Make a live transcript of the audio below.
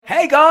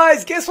Hey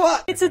guys, guess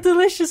what? It's a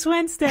delicious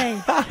Wednesday.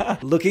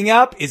 Looking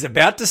Up is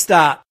about to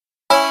start.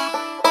 Keep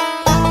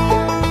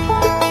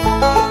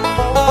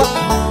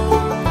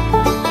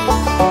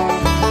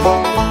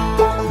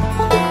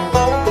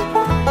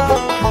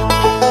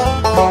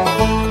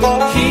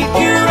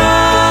your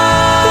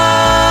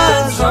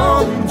eyes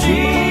on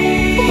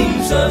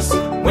Jesus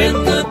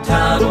when the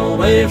tidal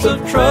waves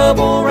of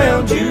trouble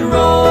round you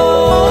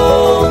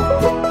roll.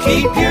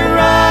 Keep your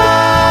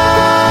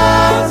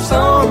eyes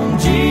on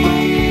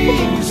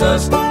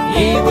Jesus.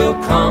 He will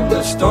calm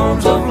the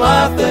storms of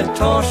life that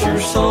toss your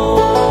soul.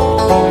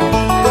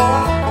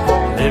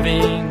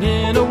 Living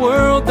in a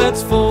world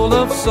that's full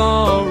of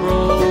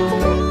sorrow,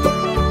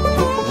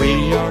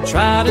 we are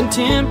tried and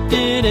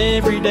tempted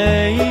every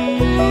day,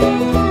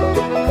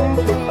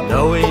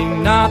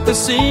 knowing not the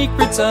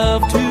secrets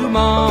of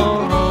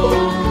tomorrow.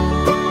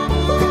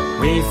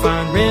 We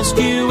find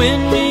rescue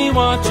when we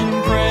watch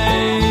and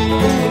pray.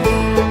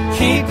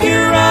 Keep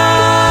your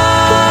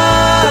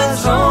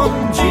eyes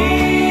on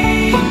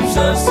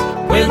Jesus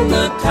when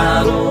the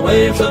tidal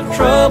waves of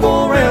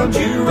trouble round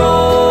you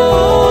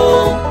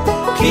roll.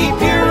 Keep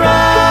your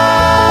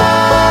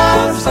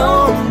eyes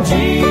on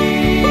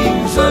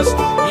Jesus.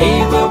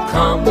 He will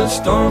calm the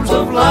storms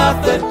of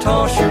life that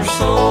toss your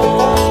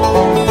soul.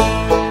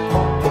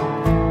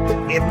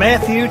 In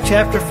Matthew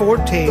chapter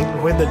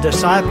 14, when the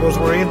disciples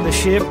were in the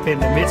ship in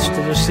the midst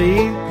of the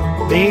sea,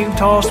 being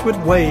tossed with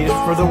waves,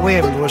 for the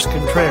wind was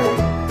contrary.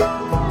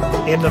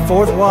 In the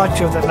fourth watch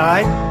of the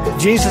night,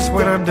 Jesus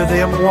went unto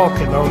them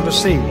walking on the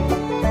sea.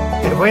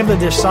 And when the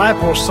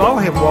disciples saw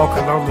him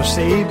walking on the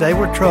sea, they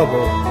were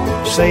troubled,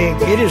 saying,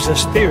 It is a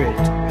spirit.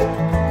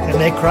 And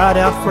they cried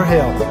out for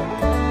help.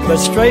 But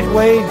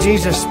straightway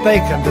Jesus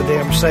spake unto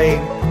them,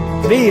 saying,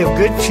 Be of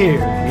good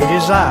cheer, it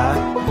is I,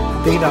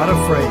 be not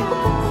afraid.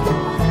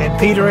 And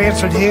Peter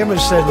answered him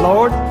and said,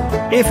 Lord,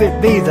 if it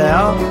be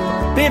thou,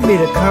 bid me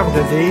to come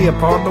to thee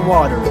upon the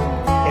water.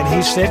 And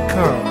he said,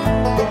 Come.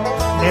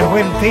 And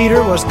when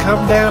Peter was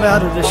come down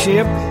out of the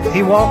ship,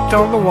 he walked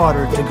on the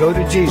water to go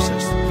to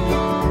Jesus.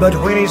 But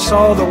when he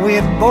saw the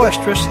wind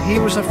boisterous, he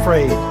was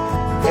afraid.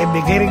 And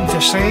beginning to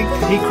sink,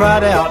 he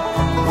cried out,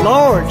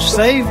 Lord,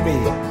 save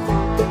me.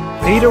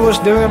 Peter was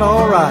doing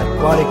all right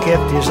while he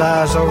kept his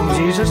eyes on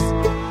Jesus.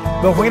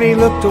 But when he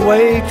looked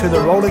away to the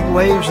rolling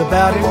waves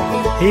about him,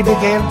 he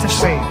began to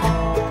sink.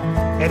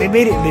 And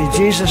immediately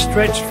Jesus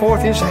stretched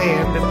forth his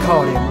hand and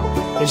caught him,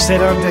 and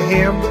said unto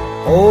him,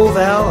 O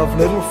thou of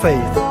little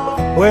faith,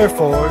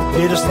 wherefore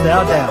didst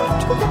thou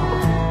doubt?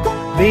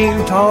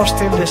 Being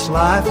tossed in this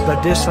life by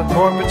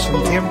disappointments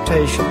and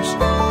temptations,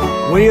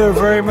 we are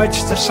very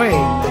much the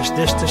same as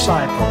this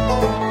disciple.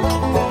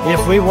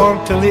 If we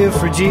want to live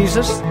for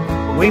Jesus,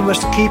 we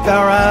must keep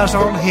our eyes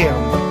on him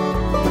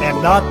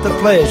and not the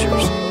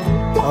pleasures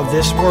of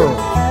this world.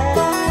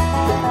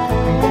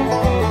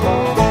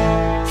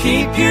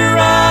 Keep your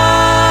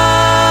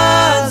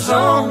eyes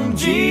on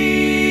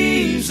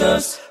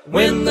Jesus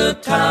when the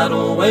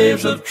tidal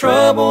waves of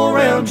trouble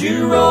round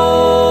you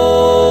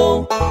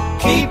roll.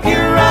 Keep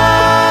your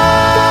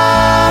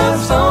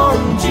eyes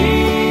on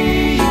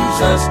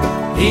Jesus.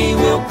 He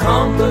will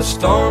calm the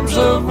storms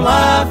of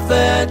life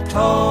that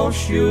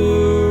toss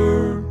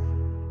your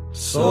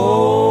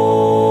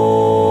soul.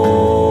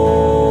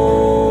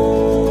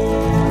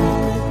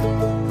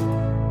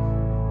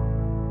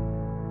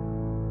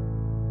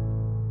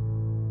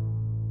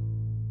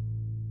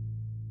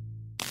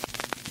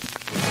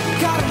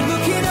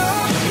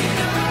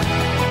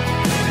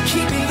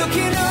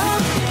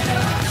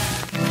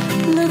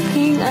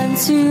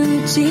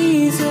 Unto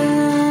Jesus,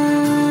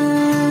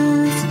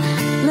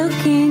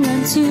 looking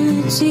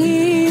unto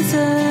Jesus.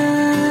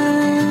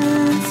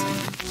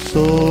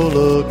 So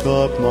look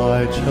up,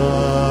 my child,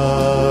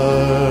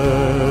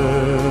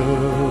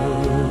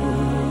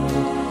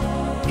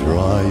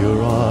 dry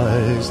your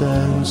eyes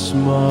and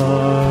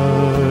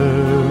smile.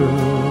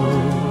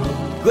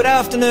 Good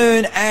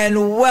afternoon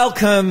and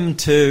welcome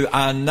to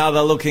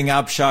another Looking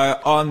Up show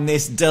on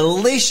this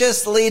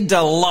deliciously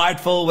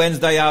delightful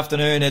Wednesday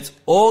afternoon. It's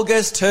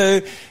August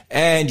 2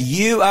 and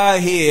you are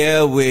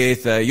here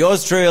with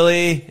yours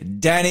truly,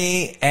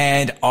 Danny,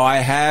 and I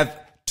have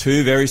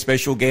two very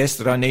special guests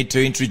that I need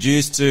to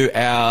introduce to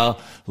our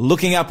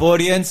Looking Up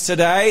audience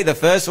today. The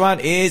first one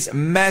is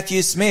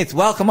Matthew Smith.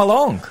 Welcome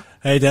along.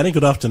 Hey Danny,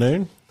 good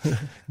afternoon.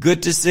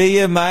 Good to see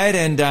you, mate,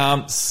 and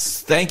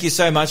thank you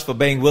so much for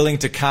being willing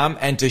to come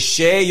and to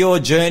share your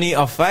journey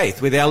of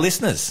faith with our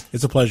listeners.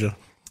 It's a pleasure.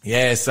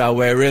 Yeah, so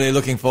we're really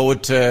looking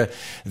forward to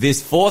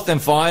this fourth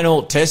and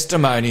final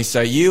testimony.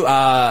 So you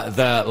are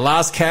the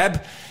last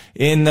cab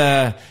in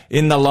the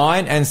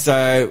line, and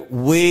so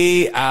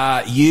we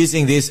are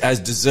using this as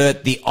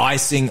dessert, the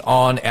icing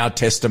on our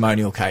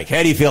testimonial cake.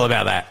 How do you feel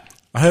about that?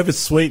 I hope it's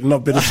sweet and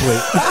not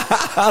bittersweet.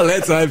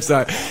 Let's hope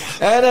so.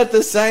 And at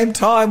the same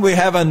time, we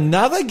have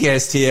another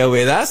guest here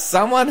with us,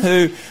 someone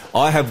who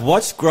I have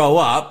watched grow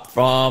up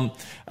from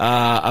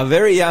a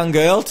very young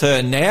girl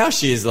to now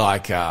she's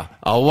like a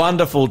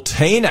wonderful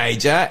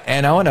teenager.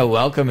 And I want to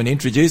welcome and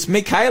introduce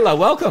Michaela.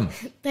 Welcome.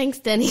 Thanks,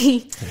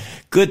 Danny.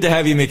 Good to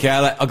have you,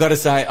 Michaela. I got to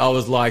say, I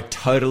was like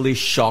totally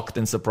shocked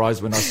and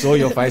surprised when I saw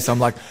your face. I'm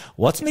like,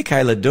 what's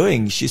Michaela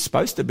doing? She's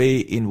supposed to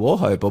be in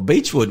Wauchope or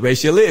Beechwood where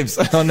she lives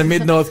on the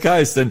mid-north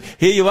coast. And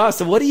here you are.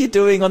 So what are you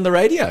doing on the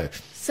radio?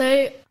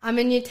 So I'm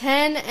in Year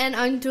 10 and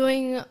I'm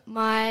doing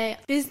my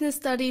business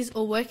studies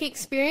or work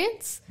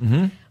experience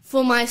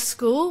for my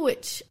school,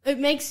 which it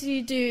makes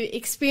you do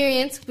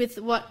experience with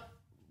what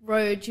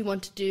road you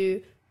want to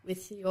do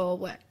with your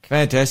work.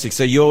 Fantastic.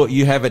 So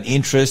you have an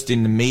interest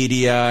in the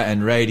media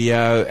and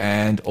radio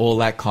and all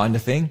that kind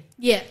of thing?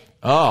 Yeah.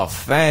 Oh,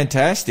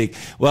 fantastic.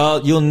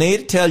 Well, you'll need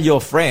to tell your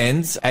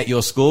friends at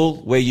your school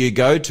where you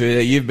go to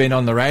that you've been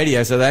on the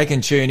radio so they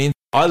can tune in.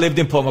 I lived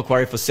in Port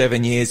Macquarie for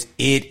 7 years.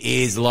 It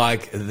is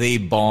like the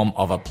bomb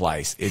of a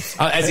place. It's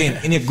as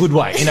in a good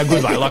way,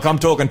 Like I'm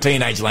talking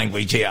teenage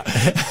language here.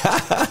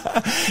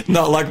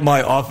 Not like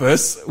my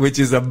office, which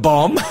is a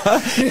bomb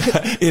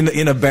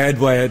in a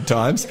bad way at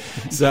times.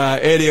 So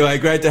anyway,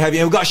 great to have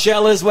you. We've got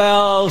Shell as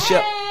well.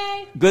 Hey.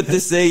 Good to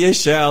see you,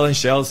 Shell. And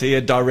Shell's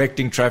here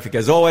directing traffic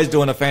as always,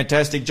 doing a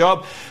fantastic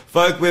job.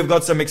 Folk, we've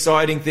got some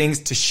exciting things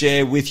to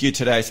share with you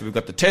today. So we've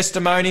got the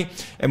testimony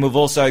and we've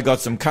also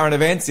got some current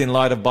events in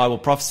light of Bible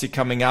prophecy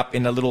coming up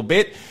in a little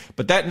bit.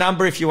 But that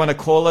number, if you want to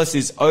call us,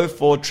 is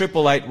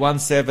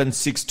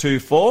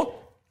 0488817624.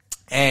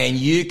 And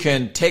you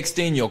can text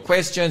in your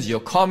questions, your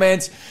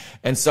comments,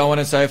 and so on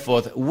and so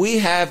forth. We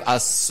have a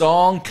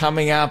song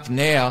coming up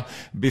now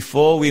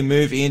before we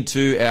move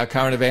into our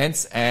current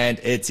events, and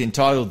it's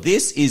entitled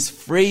This Is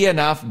Free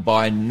Enough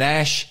by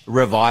Nash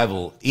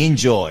Revival.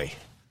 Enjoy.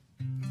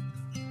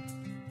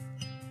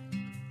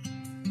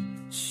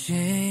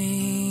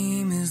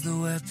 Shame is the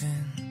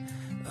weapon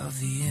of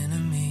the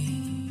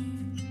enemy.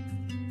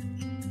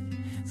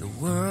 The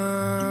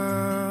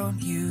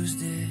world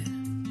used it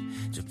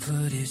to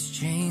put its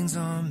chains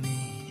on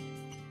me.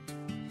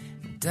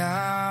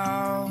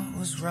 Doubt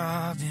was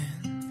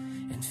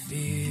robbing and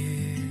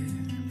fear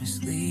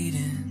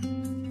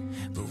misleading.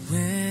 But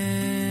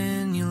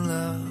when your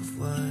love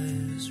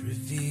was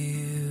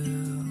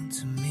revealed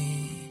to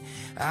me,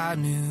 I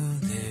knew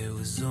there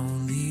was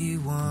only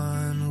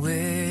one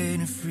way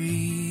to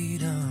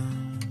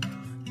freedom.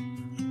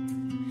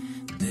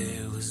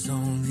 There was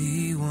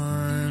only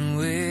one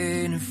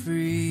way to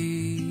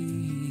freedom.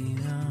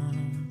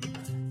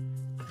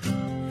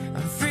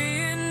 I'm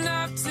free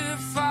enough to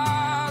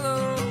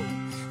follow,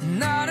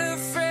 not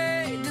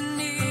afraid to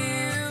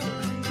kneel,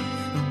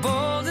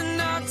 bold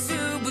enough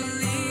to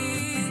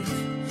believe,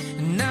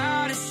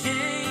 not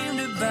ashamed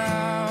to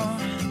bow.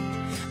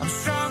 I'm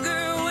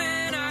stronger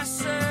when I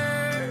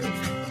serve.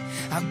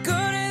 I'll go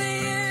to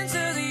the ends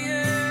of the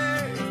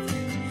earth.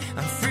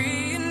 I'm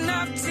free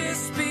enough to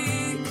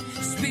speak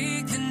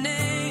the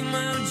name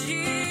of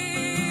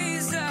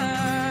Jesus.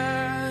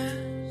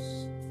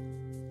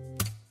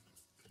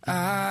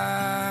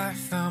 I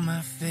found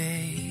my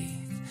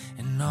faith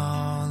in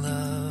all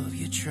of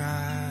your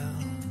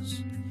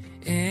trials.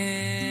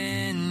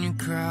 In your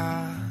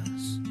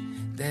cross,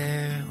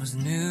 there was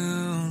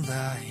new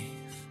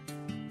life.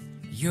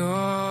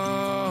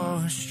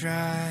 Your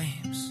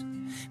stripes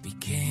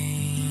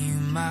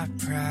became my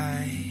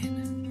pride.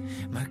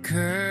 My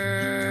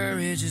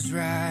courage is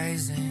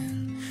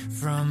rising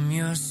from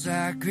your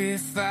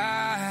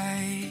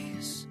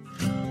sacrifice.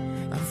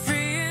 I'm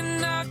free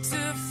enough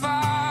to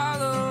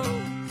follow,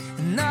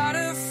 not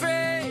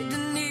afraid to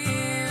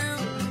kneel,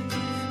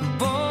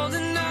 bold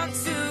enough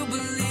to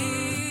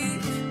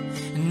believe,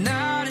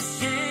 not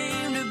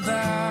ashamed to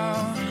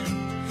bow.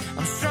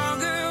 I'm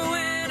stronger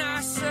when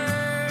I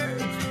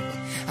serve.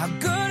 I'll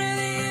go to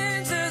the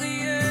ends of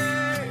the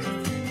earth.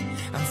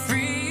 I'm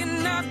free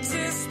enough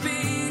to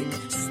speak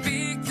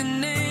the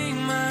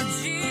name of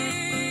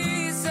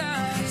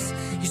Jesus.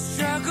 Your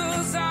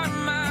struggles are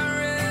my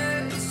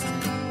rest.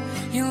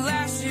 Your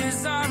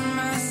lashes are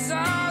my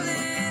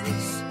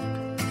solace.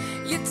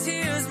 Your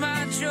tears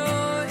my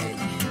joy.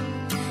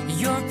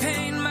 Your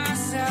pain my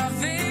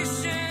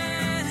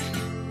salvation.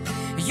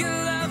 Your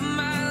love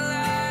my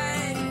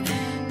light.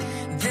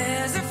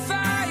 There's a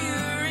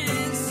fire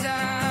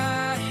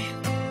inside.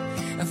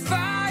 A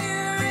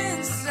fire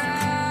inside.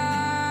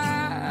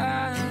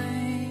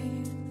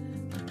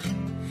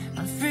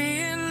 I'm free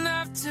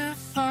enough to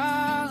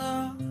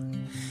follow,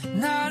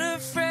 not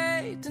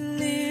afraid to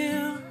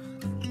kneel,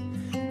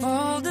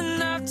 bold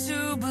enough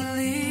to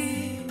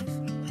believe,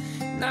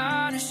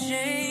 not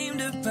ashamed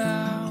to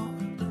bow.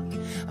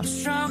 I'm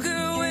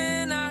stronger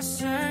when I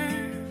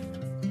serve.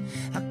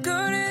 I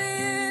go to the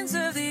ends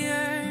of the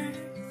earth.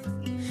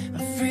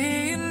 I'm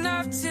free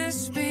enough to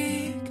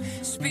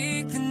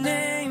speak the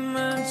name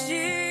of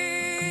Jesus.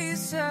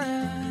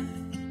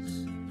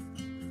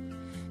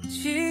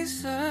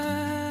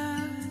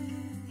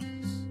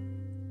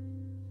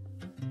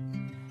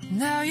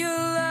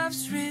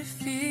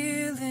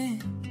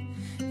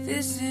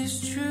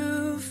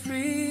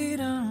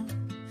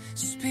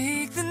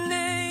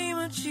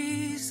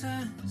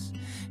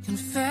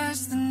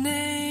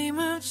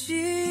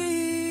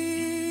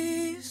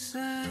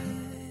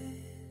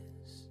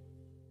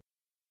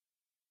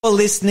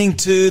 listening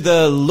to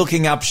the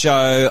Looking Up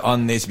show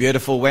on this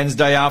beautiful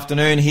Wednesday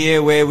afternoon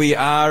here where we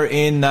are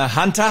in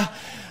Hunter.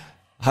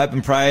 Hope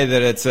and pray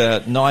that it's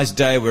a nice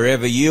day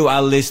wherever you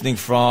are listening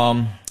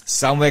from,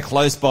 somewhere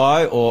close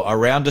by or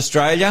around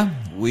Australia.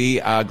 We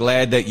are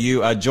glad that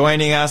you are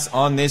joining us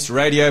on this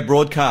radio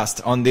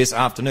broadcast on this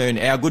afternoon.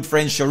 Our good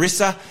friend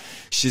Charissa,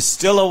 she's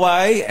still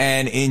away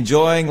and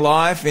enjoying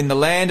life in the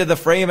land of the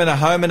free and the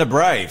home of the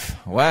brave.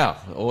 Wow.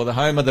 Or the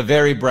home of the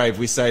very brave,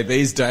 we say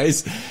these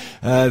days.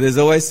 There's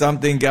always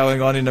something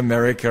going on in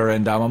America,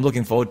 and I'm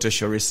looking forward to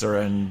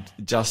Charissa and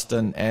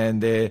Justin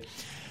and their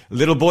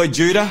little boy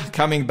Judah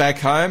coming back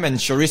home, and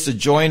Charissa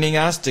joining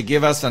us to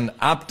give us an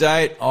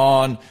update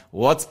on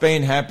what's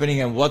been happening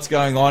and what's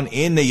going on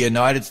in the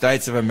United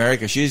States of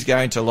America. She's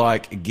going to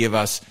give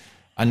us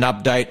an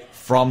update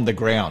from the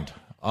ground.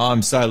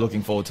 I'm so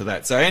looking forward to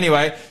that. So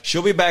anyway,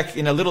 she'll be back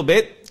in a little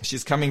bit.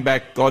 She's coming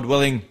back, God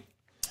willing,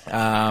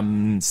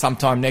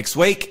 sometime next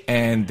week,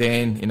 and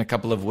then in a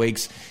couple of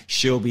weeks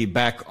she'll be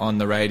back on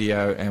the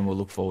radio, and we'll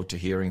look forward to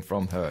hearing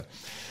from her.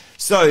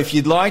 So if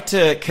you'd like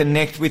to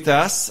connect with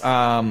us,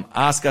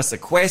 ask us a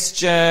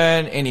question,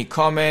 any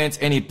comments,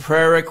 any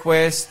prayer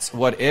requests,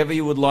 whatever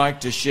you would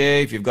like to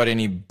share. If you've got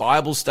any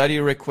Bible study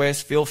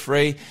requests, feel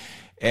free.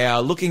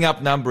 Our Looking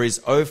Up number is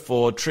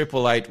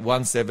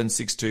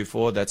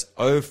 0488817624. That's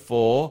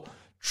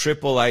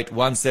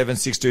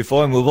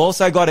 0488817624. And we've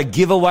also got a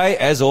giveaway.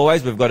 As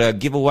always, we've got a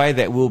giveaway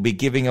that we'll be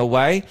giving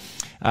away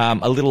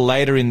a little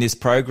later in this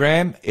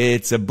program.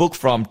 It's a book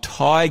from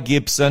Ty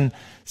Gibson,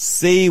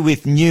 See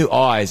with New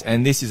Eyes,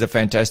 and this is a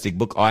fantastic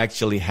book. I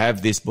actually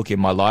have this book in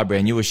my library,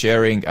 and you were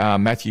sharing,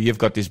 Matthew, you've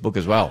got this book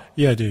as well.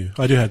 Yeah, I do.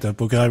 I do have that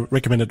book. I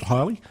recommend it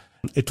highly.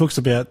 It talks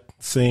about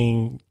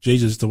seeing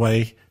Jesus the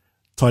way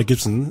Ty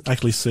Gibson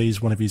actually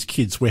sees one of his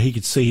kids, where he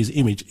could see his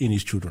image in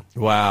his children.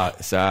 Wow.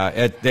 So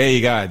there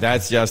you go.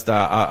 That's just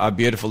a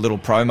beautiful little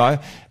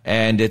promo,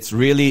 and it's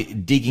really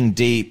digging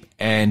deep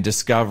and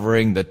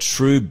discovering the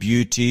true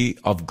beauty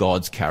of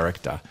God's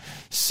character.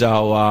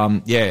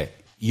 So,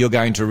 you're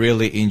going to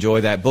really enjoy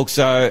that book.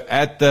 So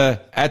at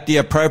the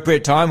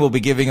appropriate time, we'll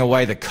be giving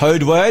away the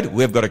code word.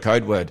 We've got a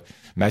code word.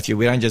 Matthew,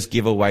 we don't just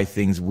give away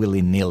things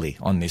willy-nilly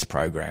on this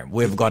program.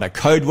 We've got a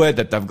code word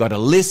that they've got to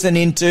listen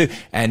into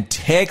and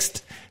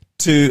text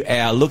to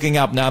our Looking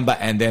Up number,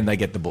 and then they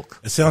get the book.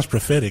 It sounds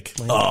prophetic.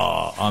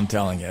 Oh, I'm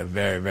telling you,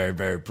 very, very,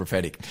 very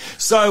prophetic.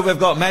 So we've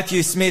got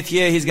Matthew Smith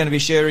here. He's going to be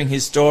sharing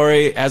his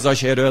story. As I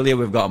shared earlier,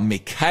 we've got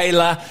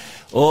Michaela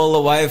all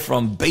the way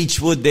from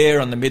Beechwood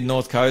there on the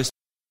mid-north coast.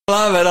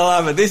 I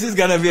love it. This is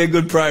going to be a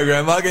good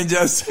program. I can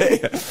just see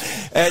it.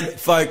 And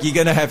folk, you're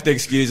going to have to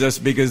excuse us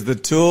because the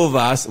two of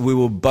us, we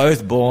were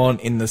both born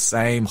in the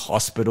same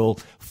hospital,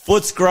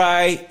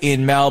 Footscray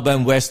in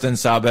Melbourne, western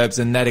suburbs,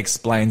 and that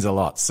explains a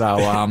lot.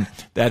 So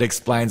that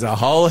explains a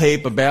whole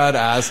heap about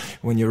us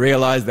when you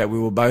realise that we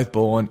were both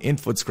born in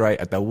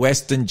Footscray at the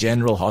Western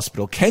General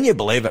Hospital. Can you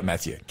believe it,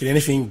 Matthew? Can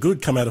anything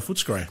good come out of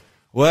Footscray?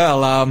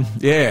 Well,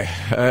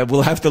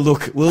 we'll have to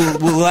look.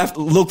 We'll have to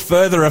look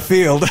further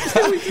afield,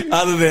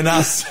 other than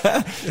us.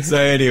 So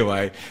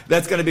anyway,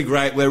 that's going to be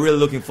great. We're really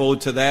looking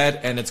forward to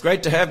that, and it's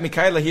great to have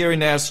Michaela here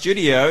in our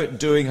studio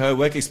doing her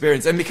work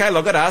experience. And Michaela,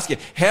 I've got to ask you,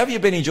 how have you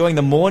been enjoying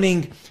the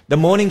morning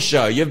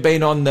show? You've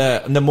been on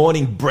the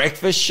morning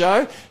breakfast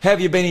show. How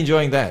have you been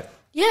enjoying that?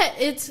 Yeah,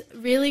 it's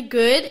really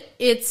good.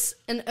 It's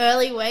an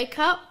early wake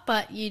up,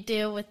 but you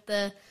deal with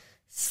the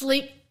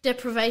sleep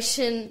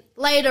deprivation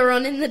later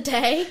on in the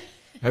day.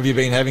 Have you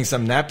been having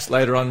some naps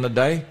later on in the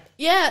day?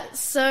 Yeah,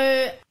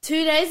 so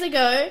 2 days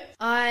ago,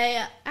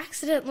 I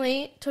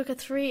accidentally took a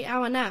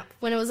 3-hour nap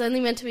when it was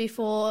only meant to be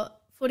for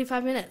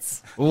 45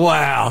 minutes.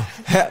 Wow.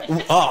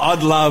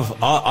 I'd love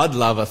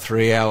a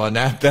 3-hour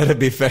nap. That'd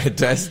be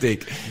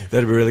fantastic.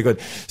 That'd be really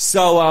good.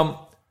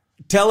 So,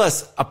 tell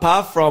us,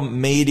 apart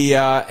from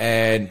media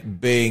and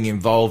being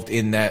involved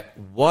in that,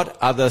 what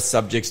other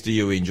subjects do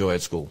you enjoy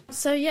at school?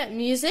 So,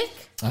 music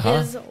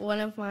is one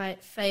of my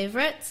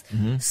favourites.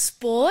 Mm-hmm.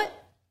 Sport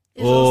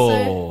is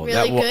also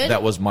really good.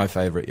 That was my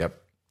favourite, yep.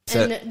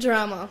 And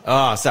drama.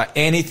 So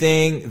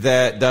anything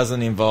that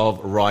doesn't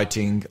involve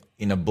writing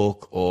in a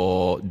book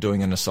or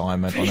doing an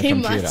assignment on a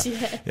computer. Much,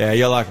 yeah. Yeah,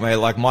 you're like me.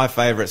 Like my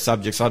favourite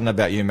subjects, I don't know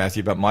about you,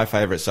 Matthew, but my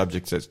favourite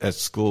subjects at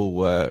school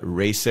were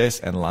recess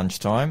and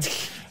lunchtime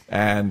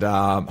and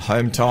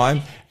home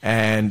time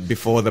and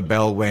before the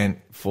bell went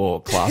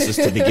for classes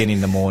to begin in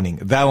the morning.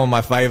 They were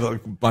my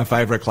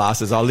favourite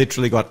classes. I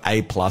literally got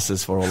A+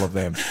 for all of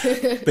them.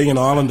 Being an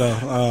Islander,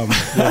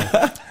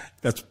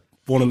 that's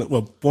born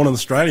in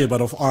Australia,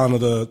 but of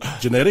Islander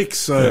genetics.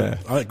 So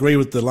I agree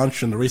with the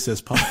lunch and the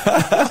recess part.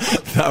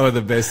 They were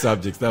the best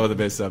subjects.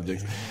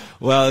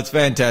 Well, it's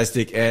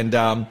fantastic, and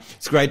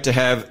it's great to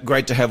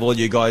have all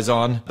you guys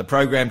on the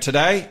program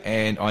today.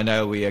 And I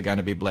know we are going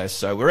to be blessed.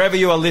 So wherever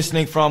you are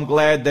listening from,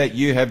 glad that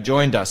you have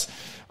joined us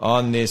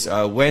on this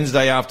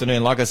Wednesday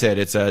afternoon. Like I said,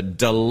 it's a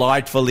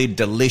delightfully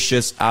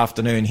delicious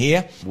afternoon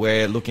here.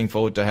 We're looking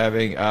forward to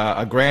having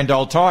a grand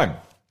old time.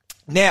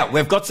 Now,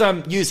 we've got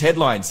some news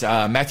headlines,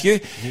 Matthew.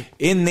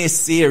 In this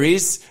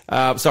series,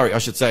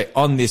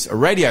 on this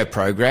radio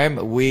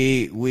program,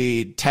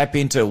 we tap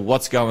into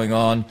what's going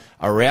on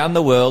around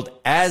the world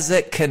as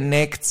it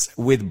connects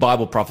with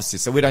Bible prophecy.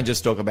 So we don't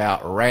just talk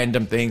about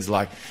random things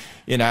like,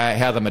 you know,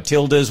 how the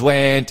Matildas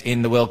went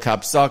in the World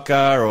Cup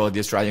soccer, or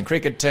the Australian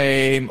cricket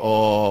team,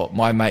 or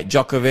my mate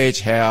Djokovic,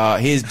 how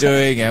he's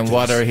doing and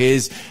what are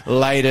his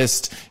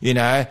latest,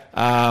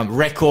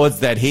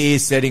 records that he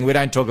is setting. We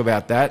don't talk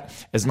about that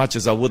as much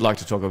as I would like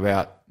to talk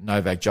about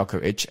Novak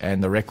Djokovic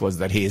and the records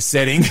that he is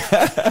setting.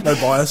 No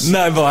bias.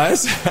 No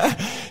bias.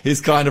 He's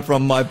kind of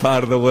from my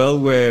part of the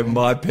world where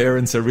my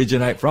parents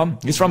originate from.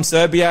 He's from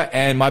Serbia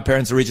and my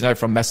parents originate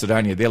from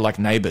Macedonia. They're like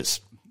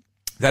neighbours.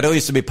 That all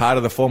used to be part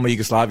of the former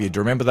Yugoslavia. Do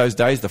you remember those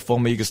days, the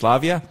former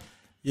Yugoslavia?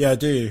 Yeah, I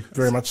do.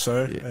 Very much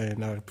so. Yeah.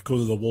 And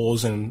because of the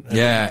wars and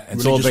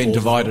it's all been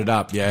divided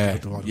up. Yeah.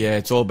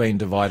 It's all been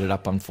divided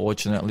up,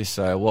 unfortunately.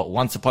 So what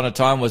once upon a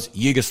time was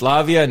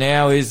Yugoslavia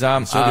now is a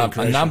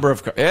number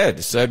of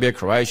there's Serbia,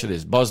 Croatia,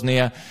 there's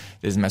Bosnia,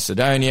 there's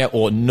Macedonia,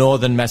 or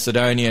Northern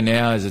Macedonia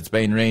now as it's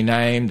been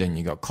renamed, and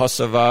you got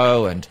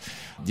Kosovo and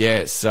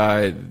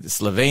so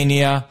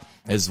Slovenia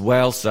as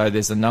well. So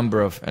there's a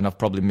number of, and I've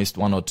probably missed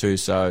one or two.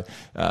 So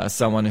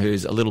someone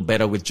who's a little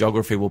better with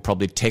geography will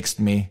probably text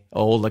me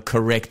all the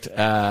correct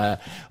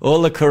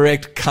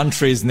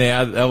countries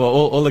now,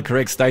 all the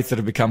correct states that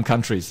have become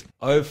countries.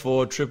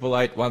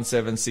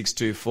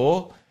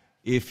 0488817624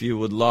 if you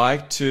would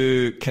like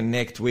to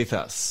connect with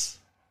us.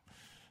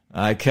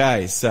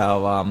 Okay,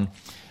 so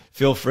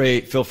feel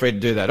free to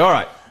do that. All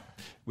right.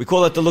 We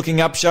call it the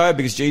Looking Up Show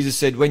because Jesus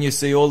said, when you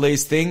see all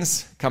these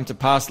things come to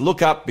pass,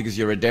 look up because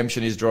your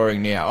redemption is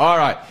drawing near. All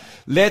right,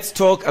 let's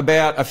talk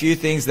about a few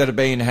things that have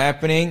been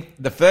happening.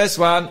 The first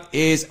one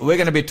is we're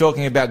going to be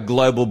talking about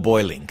global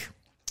boiling.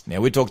 Now,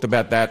 we talked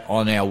about that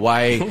on our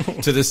way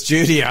to the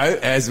studio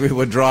as we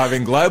were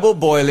driving. Global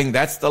boiling,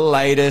 that's the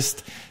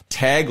latest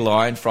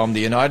tagline from the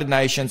United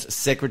Nations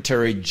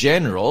Secretary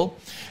General,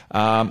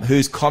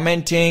 who's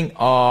commenting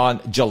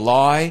on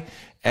July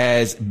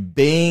as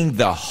being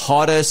the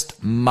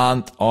hottest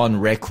month on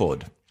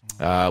record.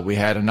 We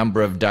had a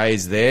number of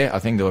days there. I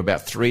think there were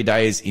about 3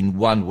 days in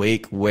 1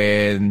 week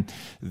when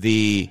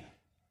the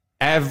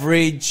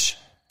average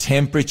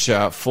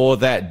temperature for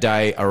that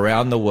day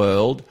around the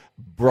world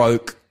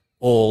broke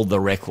all the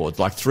records,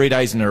 like 3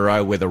 days in a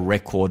row where the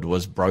record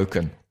was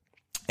broken.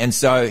 And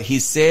so he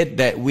said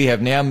that we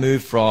have now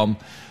moved from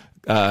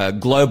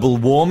global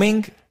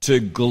warming to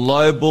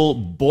global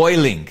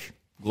boiling.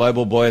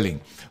 Global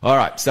boiling. All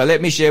right, so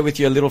let me share with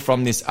you a little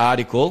from this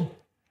article.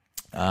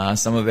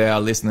 Some of our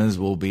listeners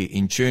will be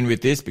in tune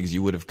with this because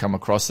you would have come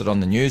across it on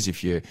the news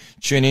if you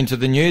tune into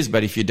the news.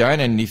 But if you don't,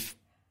 and if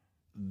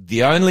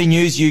the only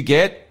news you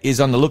get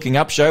is on the Looking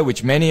Up Show,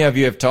 which many of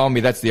you have told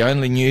me that's the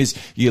only news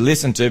you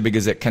listen to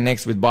because it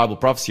connects with Bible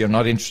prophecy, you're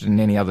not interested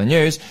in any other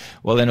news,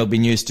 well, then it'll be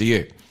news to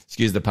you.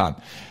 Excuse the pun.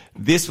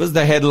 This was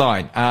the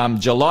headline.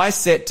 July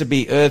set to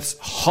be Earth's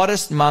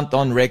hottest month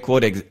on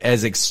record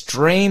as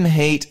extreme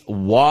heat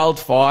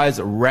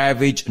wildfires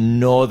ravage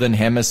Northern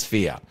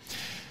Hemisphere.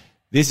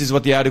 This is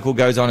what the article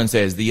goes on and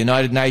says. The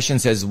United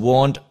Nations has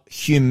warned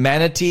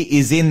humanity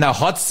is in the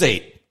hot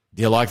seat.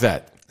 Do you like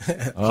that?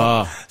 Sounds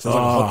like a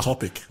hot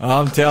topic.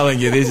 I'm telling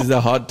you, this is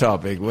a hot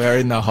topic. We're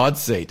in the hot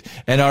seat.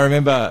 And I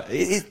remember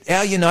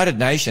our United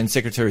Nations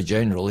Secretary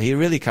General, he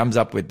really comes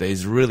up with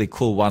these really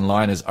cool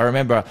one-liners. I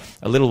remember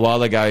a little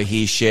while ago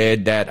he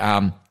shared that,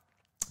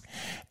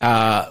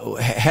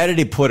 how did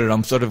he put it?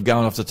 I'm sort of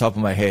going off the top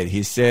of my head.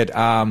 He said,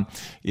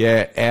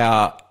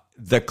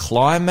 the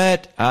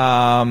climate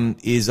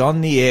is on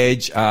the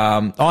edge.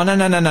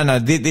 No.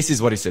 This is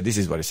what he said.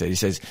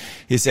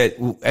 He said,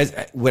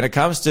 when it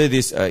comes to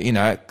this,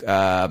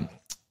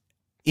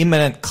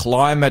 imminent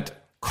climate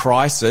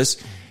crisis,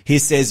 he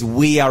says,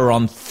 we are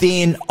on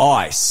thin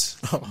ice.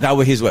 That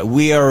were his words.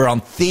 We are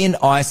on thin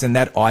ice, and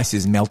that ice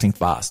is melting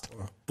fast.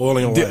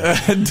 Boiling away.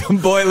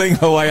 Boiling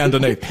away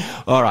underneath.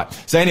 All right.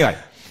 So anyway,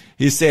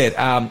 he said,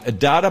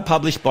 data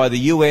published by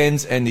the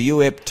UN's and the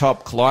UEP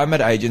top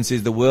climate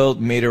agencies, the World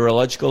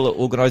Meteorological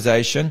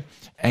Organization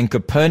and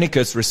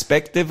Copernicus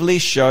respectively,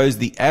 shows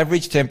the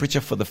average temperature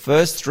for the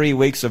first 3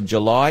 weeks of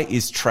July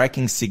is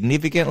tracking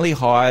significantly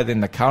higher than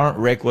the current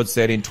record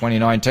set in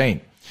 2019.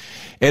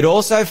 It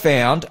also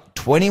found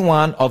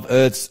 21 of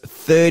Earth's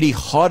 30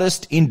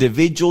 hottest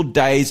individual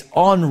days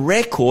on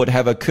record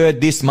have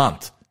occurred this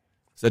month.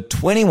 So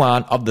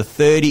 21 of the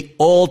 30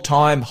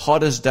 all-time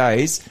hottest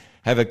days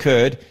have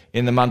occurred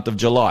in the month of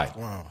July.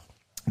 Wow.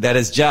 That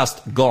has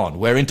just gone.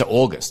 We're into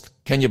August.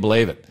 Can you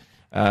believe it?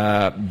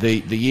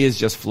 The year's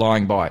just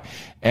flying by.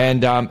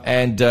 Antonio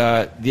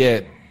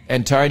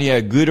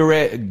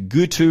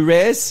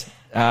Guterres,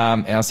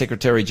 our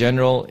Secretary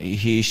General,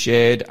 he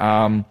shared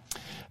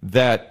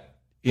that,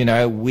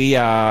 we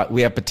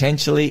are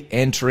potentially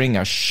entering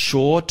a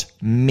short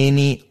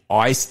mini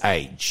ice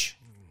age.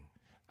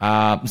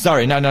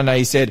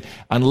 He said,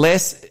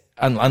 unless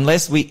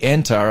unless we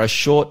enter a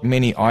short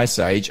mini ice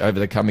age over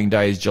the coming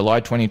days, July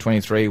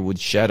 2023 would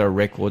shatter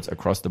records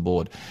across the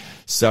board.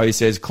 So he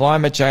says,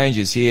 climate change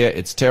is here,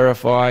 it's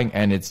terrifying,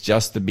 and it's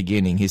just the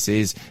beginning. He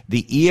says,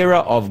 the era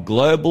of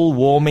global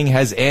warming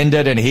has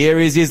ended, and here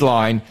is his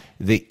line,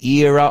 the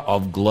era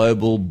of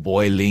global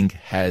boiling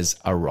has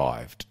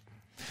arrived.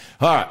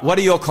 All right, what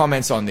are your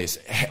comments on this?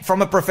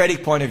 From a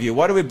prophetic point of view,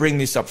 why do we bring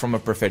this up from a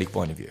prophetic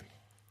point of view?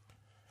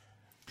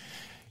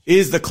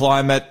 Is the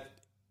climate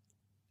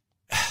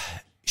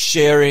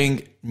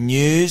sharing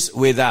news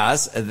with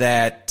us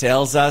that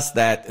tells us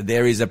that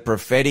there is a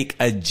prophetic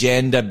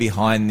agenda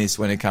behind this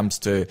when it comes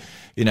to,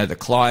 the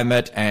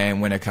climate,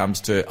 and when it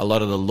comes to a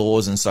lot of the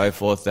laws and so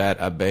forth that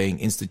are being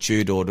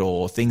instituted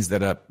or things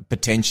that are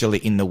potentially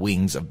in the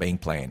wings of being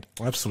planned?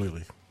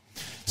 Absolutely.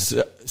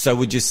 So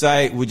would you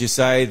say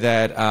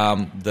that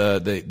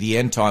the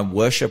end time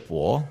worship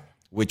war,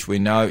 which we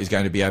know is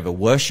going to be over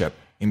worship,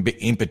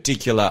 in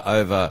particular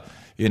over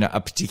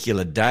a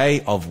particular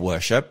day of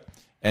worship,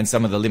 and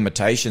some of the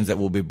limitations that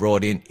will be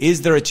brought in,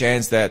 is there a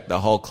chance that the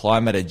whole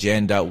climate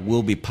agenda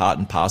will be part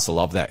and parcel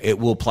of that? It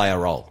will play a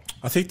role?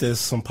 I think there's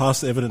some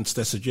past evidence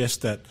that suggests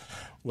that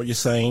what you're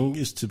saying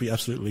is to be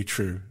absolutely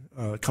true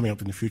coming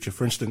up in the future.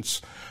 For instance,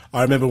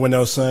 I remember when they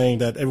were saying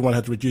that everyone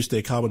had to reduce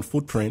their carbon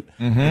footprint,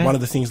 and one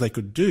of the things they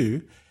could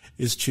do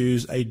is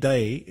choose a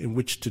day in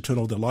which to turn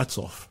all the lights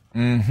off.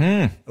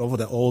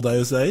 Over all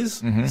those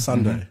days,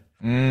 Sunday.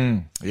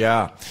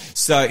 Yeah.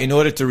 So in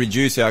order to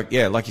reduce like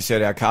you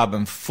said, our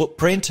carbon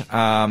footprint,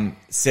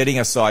 setting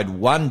aside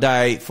one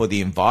day for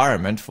the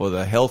environment, for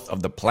the health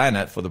of the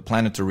planet, for the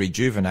planet to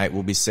rejuvenate,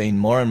 will be seen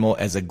more and more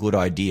as a good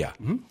idea.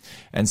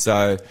 And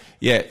so,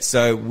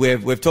 so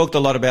we've talked a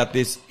lot about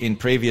this in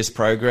previous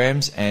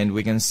programs, and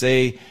we can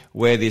see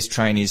where this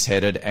train is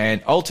headed.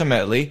 And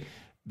ultimately,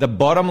 the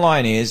bottom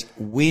line is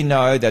we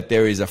know that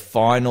there is a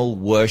final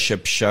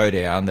worship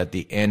showdown that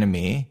the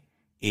enemy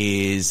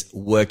is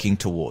working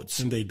towards.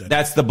 Indeed.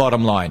 That's the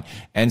bottom line.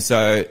 And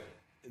so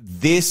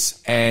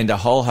this and a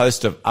whole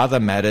host of other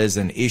matters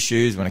and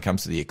issues when it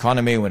comes to the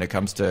economy, when it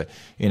comes to,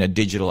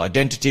 digital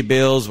identity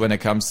bills, when it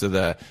comes to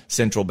the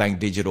central bank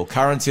digital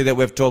currency that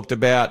we've talked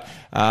about,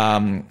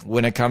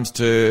 when it comes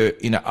to,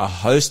 a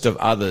host of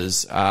other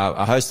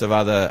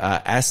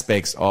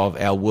aspects of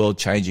our world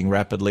changing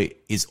rapidly,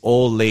 is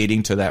all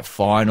leading to that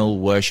final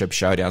worship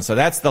showdown. So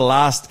that's the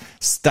last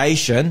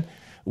station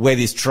where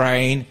this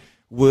train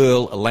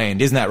will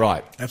land. Isn't that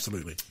right?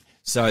 Absolutely.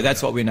 So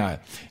that's what we know.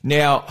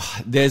 Now,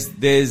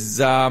 there's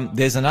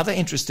another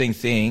interesting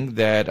thing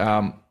that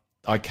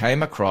I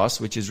came across,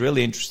 which is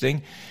really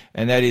interesting,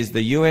 and that is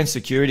the UN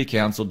Security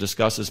Council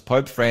discusses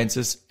Pope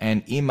Francis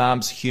and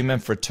Imam's human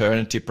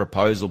fraternity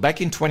proposal. Back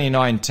in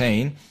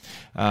 2019,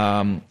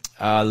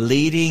 a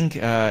leading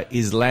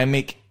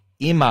Islamic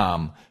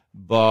imam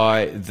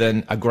by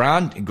a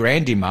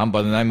grand imam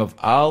by the name of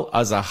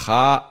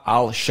Al-Azhar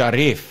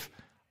Al-Sharif,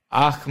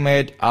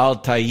 Ahmed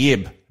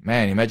Al-Tayyib,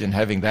 man, imagine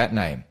having that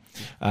name,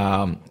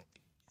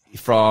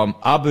 from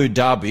Abu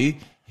Dhabi,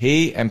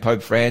 he and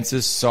Pope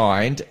Francis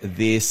signed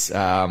this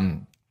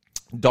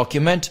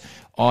document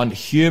on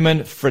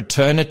human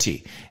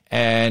fraternity.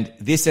 And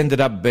this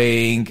ended up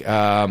being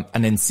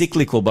an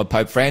encyclical by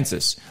Pope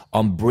Francis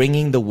on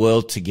bringing the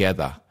world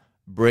together,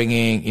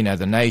 bringing,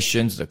 the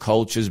nations, the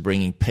cultures,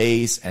 bringing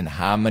peace and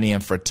harmony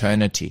and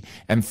fraternity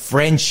and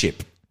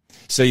friendship.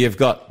 So you've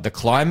got the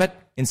climate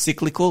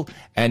encyclical,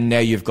 and now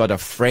you've got a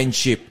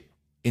friendship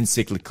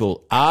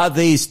encyclical. Are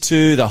these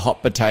two the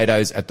hot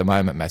potatoes at the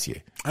moment, Matthew?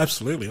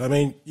 Absolutely. I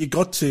mean, you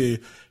got to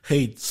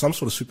heed some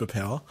sort of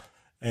superpower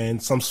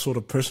and some sort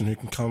of person who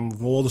can come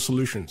with all the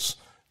solutions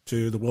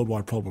to the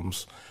worldwide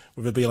problems.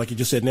 Whether it be, like you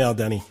just said now,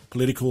 Danny,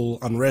 political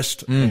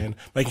unrest and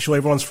making sure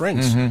everyone's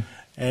friends.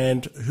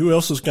 And who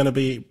else is going to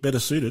be better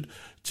suited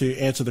to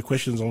answer the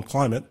questions on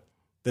climate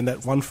than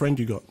that one friend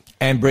you got?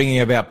 And bringing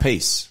about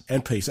peace.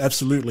 And peace,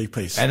 absolutely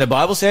peace. And the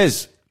Bible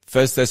says,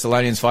 1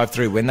 Thessalonians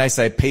 5:3, when they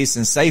say peace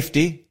and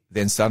safety,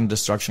 then sudden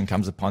destruction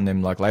comes upon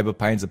them like labor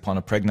pains upon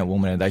a pregnant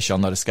woman, and they shall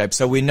not escape.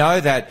 So we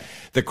know that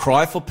the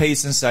cry for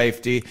peace and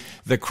safety,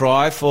 the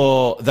cry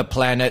for the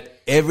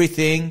planet,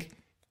 everything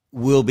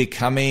will be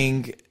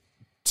coming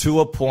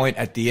to a point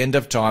at the end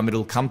of time.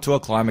 It'll come to a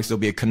climax. There'll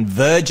be a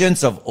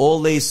convergence of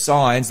all these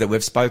signs that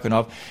we've spoken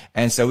of.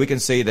 And so we can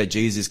see that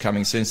Jesus is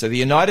coming soon. So the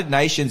United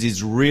Nations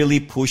is really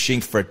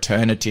pushing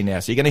fraternity now.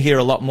 So you're going to hear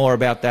a lot more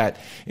about that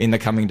in the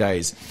coming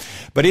days.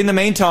 But in the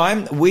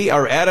meantime, we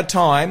are out of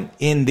time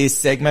in this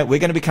segment. We're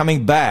going to be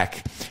coming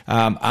back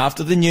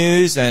after the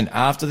news and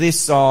after this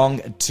song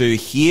to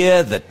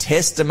hear the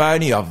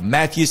testimony of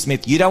Matthew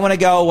Smith. You don't want to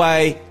go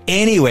away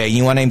anywhere.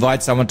 You want to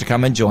invite someone to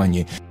come and join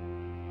you.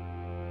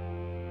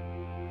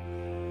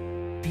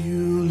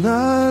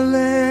 Beulah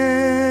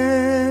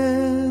land,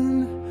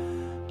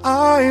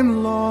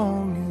 I'm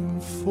longing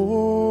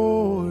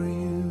for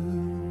you,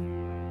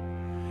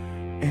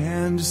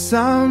 and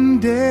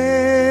someday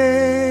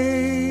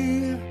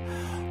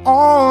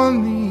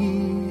on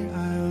thee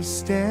I'll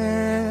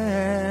stand,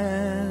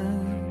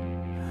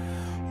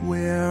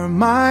 where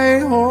my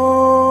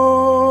home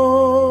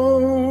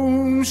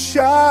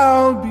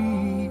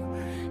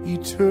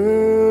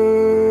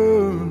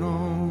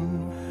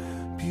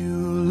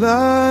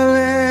Beulah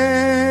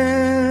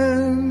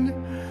land,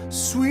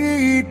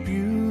 sweet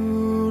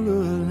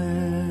Beulah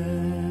land.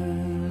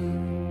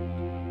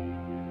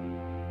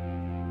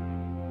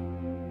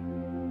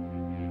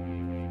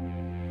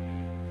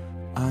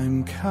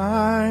 I'm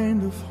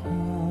kind of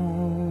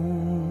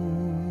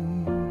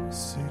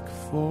homesick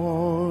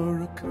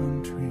for a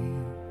country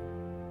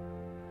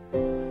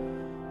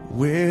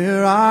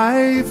where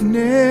I've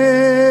never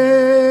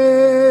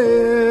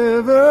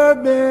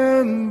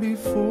been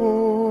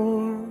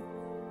before.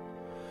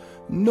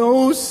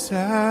 No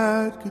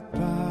sad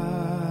goodbyes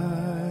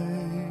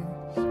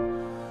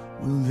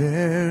will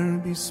there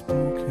be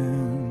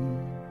spoken,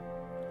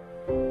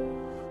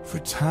 for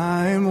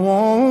time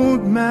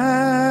won't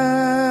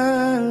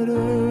matter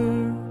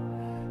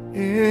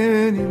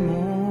anymore.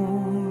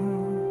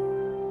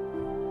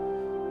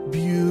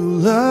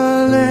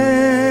 Beulah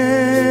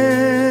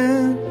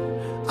land,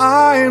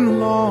 I'm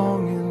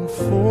longing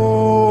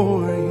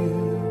for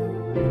you,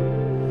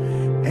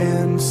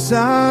 and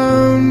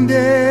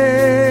someday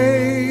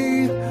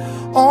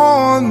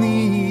on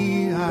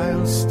thee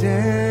I'll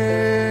stand,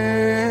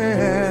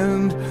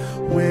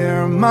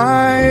 where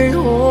my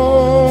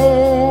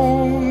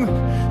home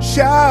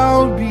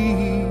shall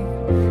be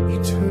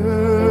eternal.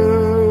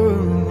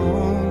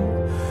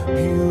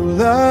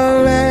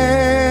 Beulah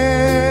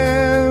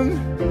land,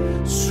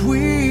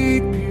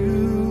 sweet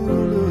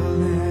Beulah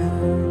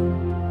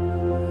land.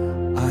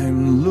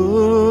 I'm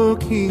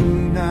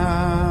looking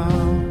now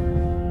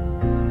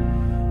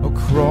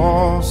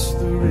across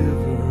the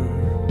river,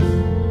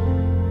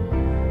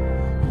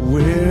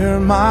 where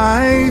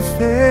my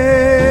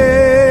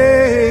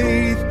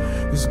faith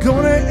is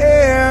gonna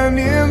end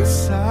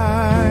inside.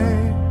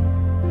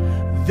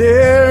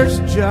 There's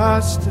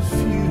just a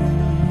few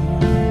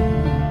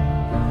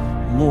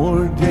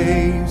more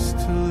days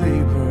to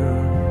labor,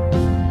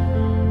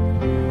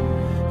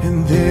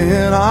 and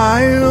then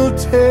I'll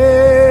take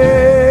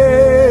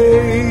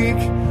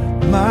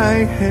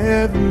my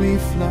heavenly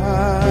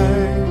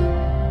flight.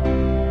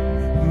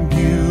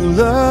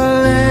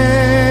 Beulah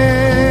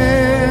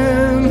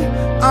land,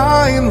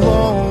 I'm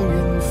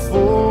longing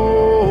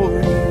for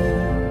you,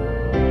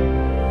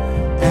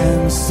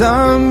 and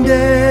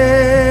someday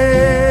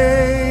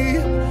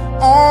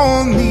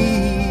on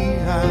thee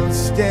I'll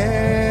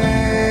stand,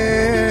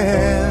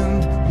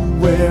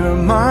 where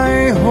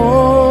my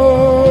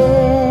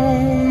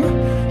home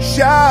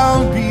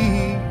shall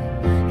be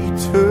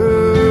eternal.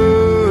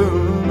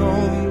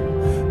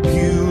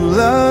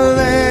 Beulah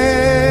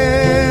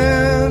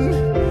land,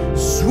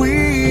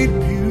 sweet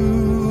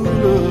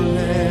Beulah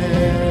land.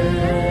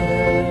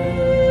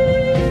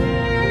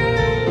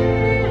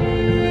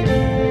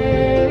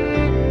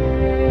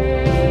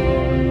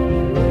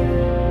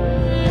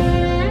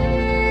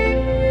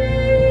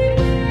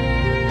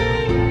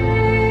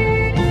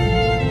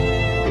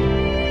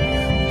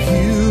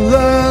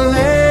 Beulah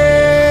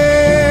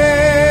land,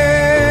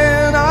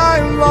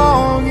 I'm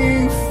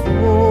longing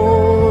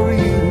for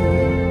you,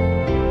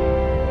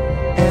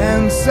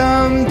 and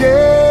someday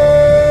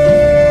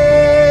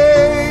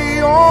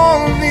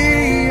on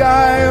thee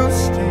I'll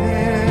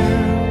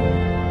stand,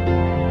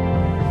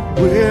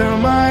 where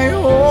my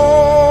home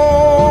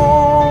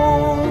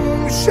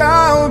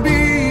shall be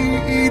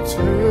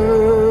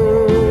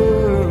eternal.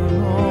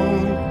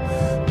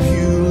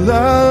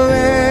 Beulah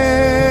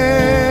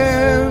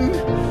land,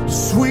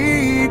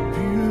 sweet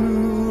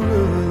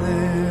Beulah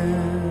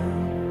land,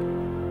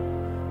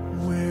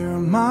 where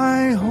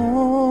my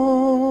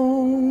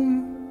home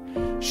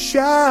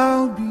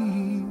shall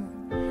be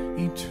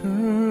eternal.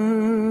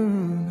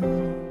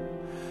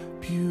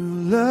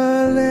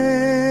 Beulah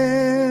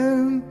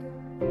land,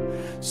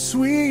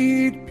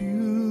 sweet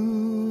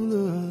Beulah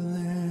land.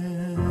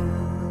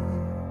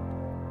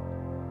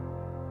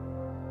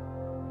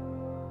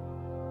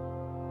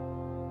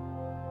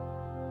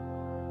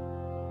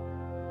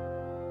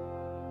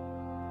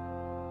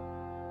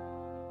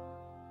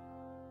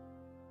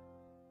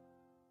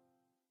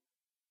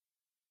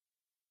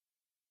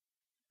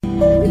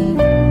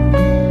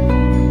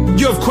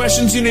 You have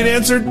questions you need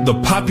answered? The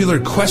popular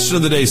Question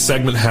of the Day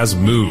segment has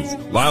moved.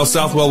 Lyle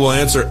Southwell will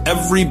answer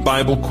every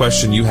Bible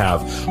question you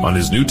have on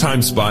his new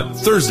time spot,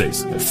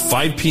 Thursdays at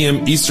 5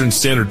 p.m. Eastern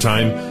Standard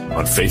Time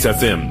on Faith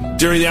FM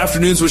during the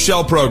Afternoons with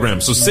Shell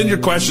program. So send your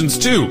questions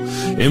to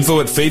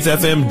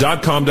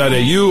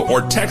info@faithfm.com.au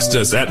or text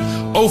us at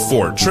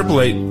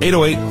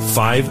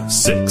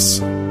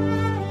 04-888-808-56.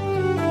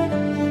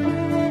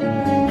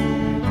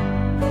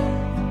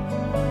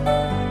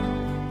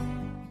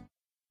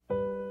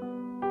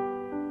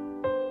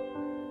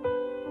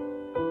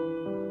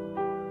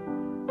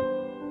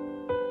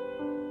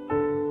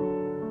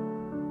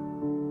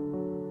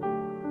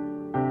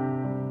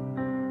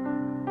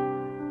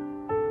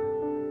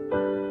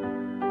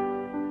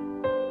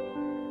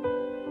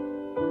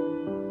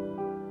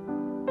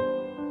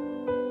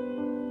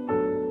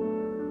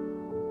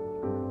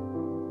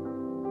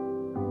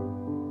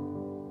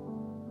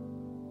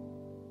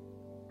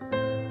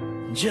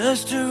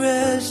 just to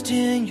rest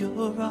in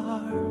your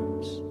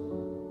arms,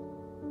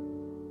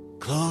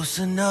 close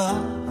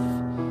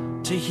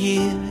enough to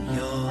hear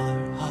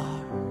your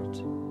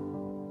heart,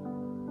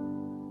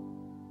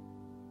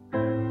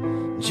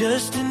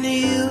 just to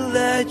kneel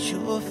at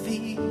your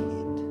feet,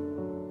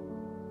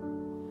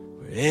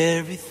 where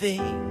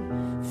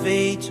everything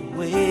fades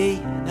away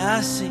and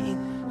I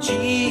sing,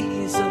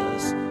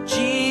 Jesus,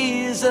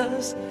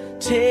 Jesus,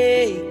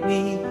 take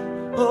me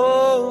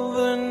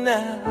over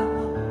now.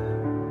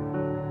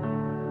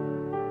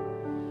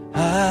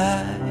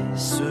 I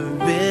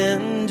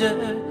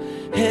surrender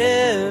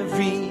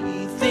everything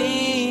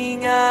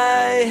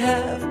I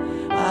have.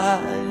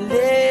 I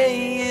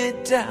lay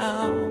it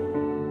down,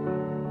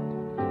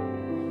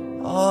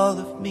 all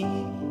of me.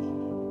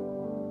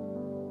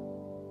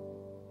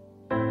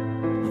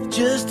 With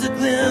just a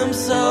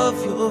glimpse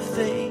of your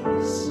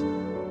face,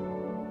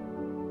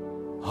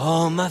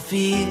 all my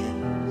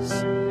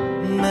fears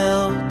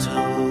melt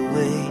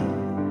away.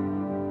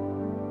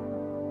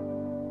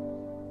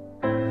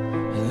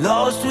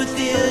 Lost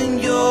within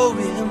your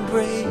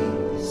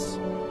embrace,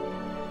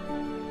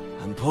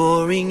 I'm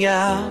pouring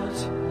out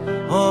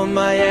all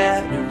my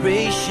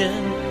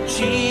adoration.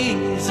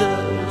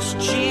 Jesus,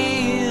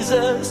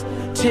 Jesus,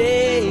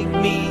 take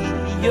me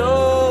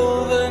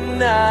over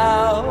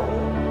now.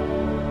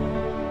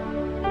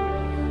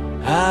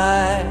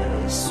 I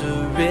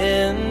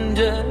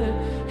surrender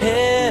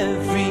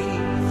everything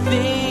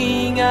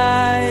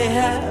I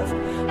have.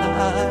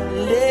 I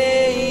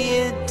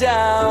lay it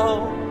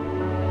down,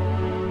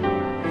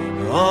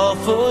 all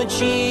for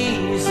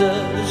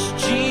Jesus,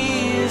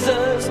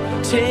 Jesus,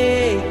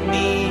 take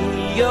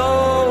me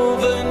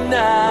over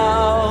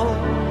now.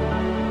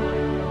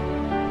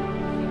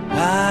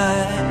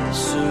 I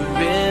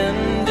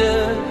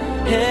surrender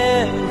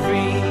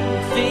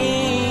everything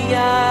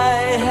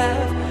I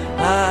have.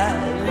 I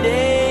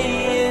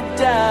lay it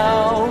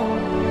down,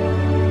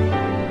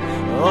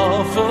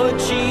 all for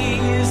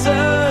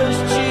Jesus,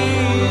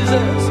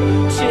 Jesus,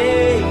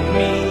 take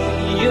me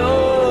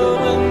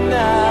over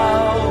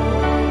now.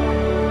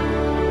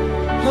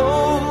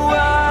 Oh,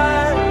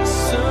 I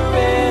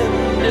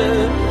surrender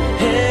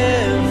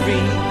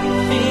everything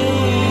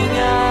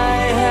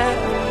I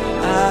have.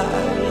 I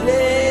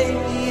lay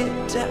it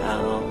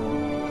down,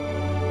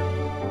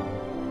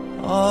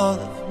 all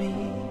of me.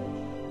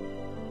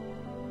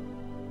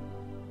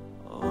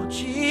 Oh,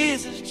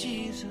 Jesus,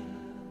 Jesus,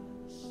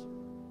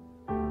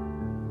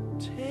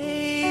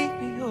 take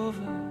me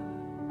over.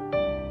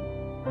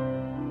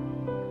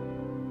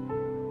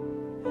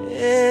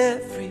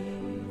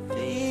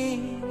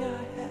 Everything I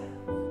have,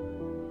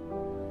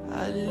 I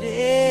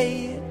lay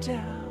it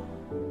down,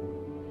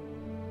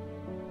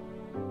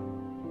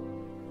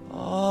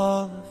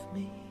 all of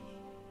me.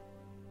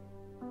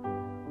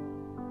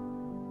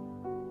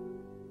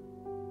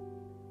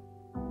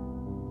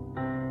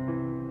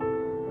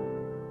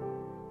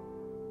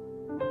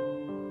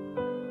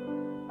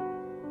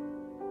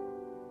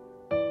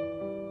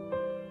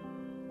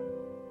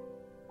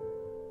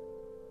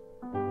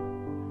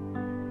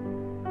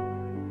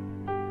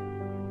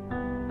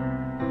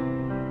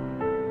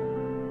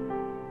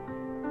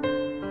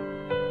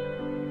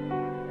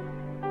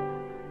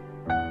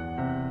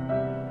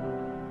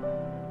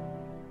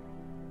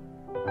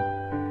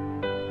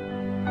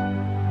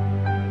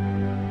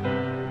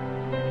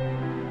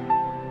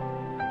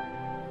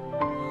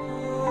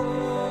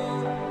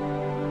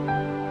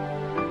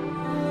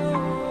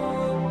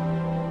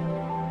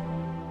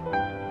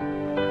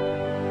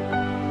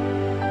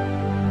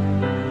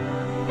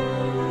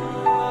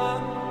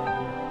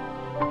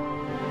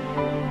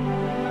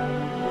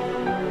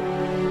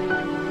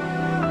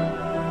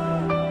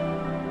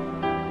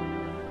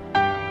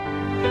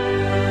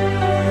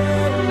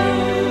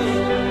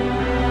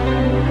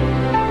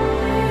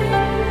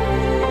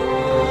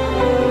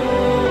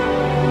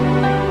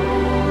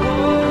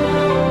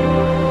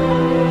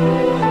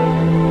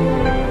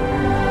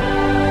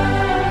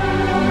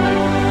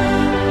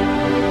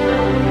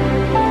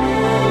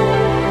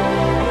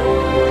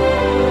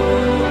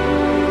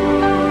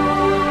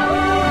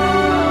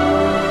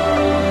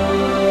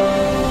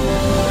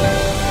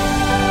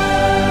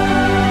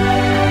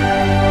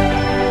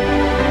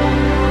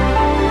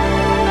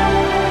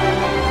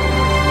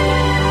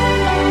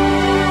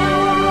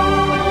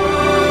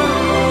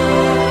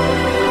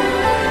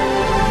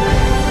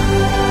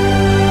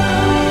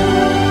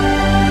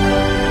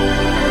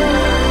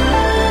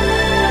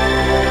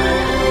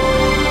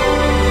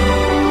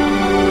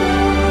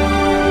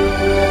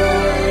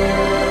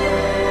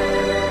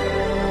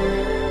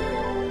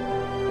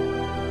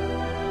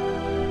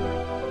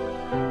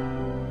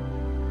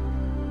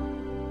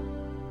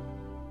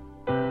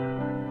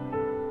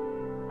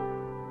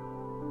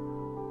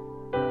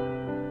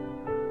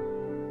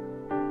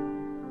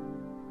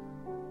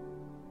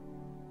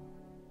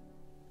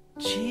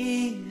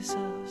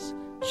 Jesus,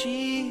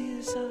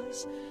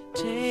 Jesus,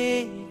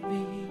 take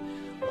me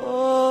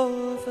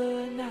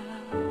over now,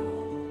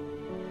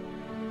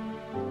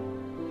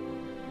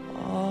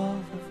 all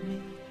of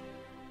me.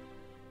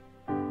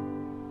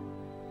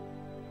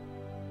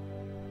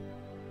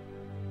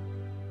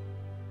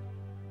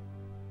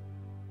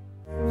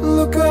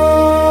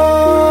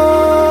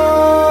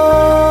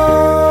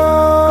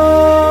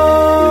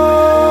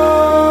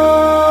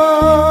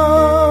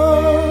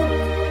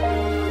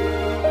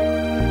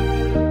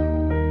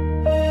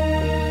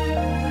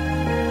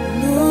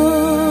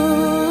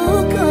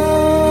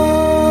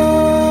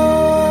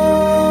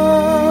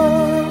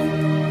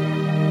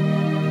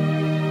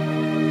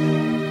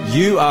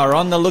 are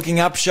on the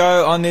Looking Up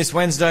show on this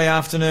Wednesday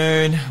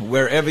afternoon.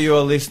 Wherever you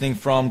are listening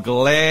from,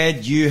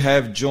 glad you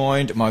have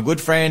joined my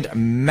good friend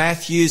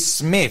Matthew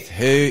Smith,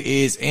 who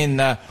is in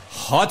the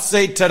hot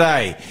seat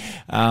today,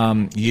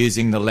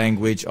 using the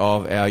language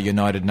of our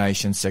United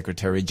Nations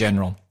Secretary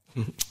General.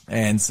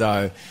 And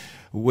so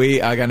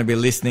we are going to be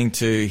listening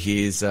to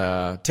his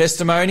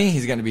testimony.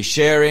 He's going to be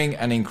sharing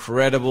an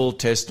incredible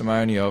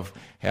testimony of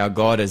how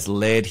God has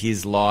led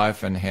his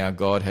life and how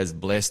God has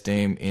blessed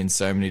him in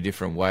so many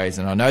different ways.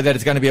 And I know that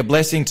it's going to be a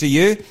blessing to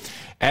you,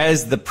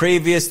 as the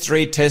previous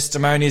 3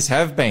 testimonies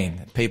have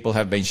been. People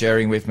have been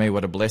sharing with me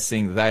what a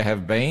blessing they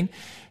have been.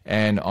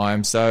 And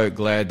I'm so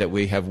glad that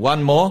we have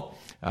one more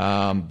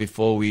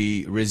before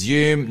we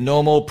resume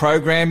normal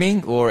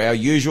programming or our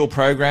usual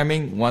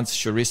programming once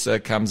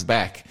Charissa comes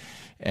back.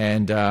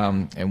 And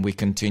we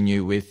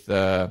continue with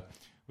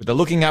the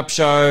Looking Up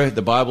show,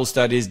 the Bible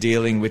studies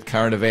dealing with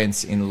current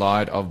events in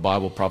light of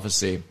Bible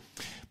prophecy.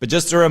 But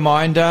just a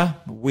reminder,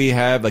 we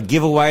have a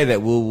giveaway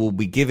that we will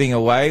be giving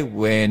away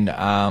when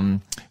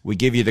we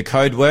give you the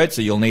code word,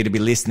 so you'll need to be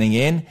listening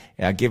in.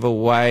 Our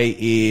giveaway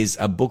is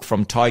a book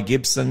from Ty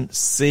Gibson,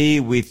 See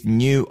with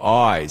New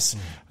Eyes,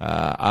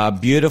 a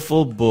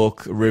beautiful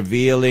book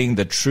revealing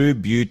the true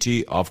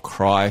beauty of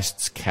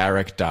Christ's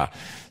character.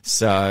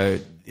 So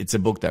it's a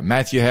book that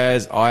Matthew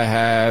has, I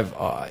have.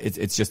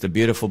 It's just a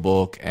beautiful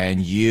book,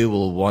 and you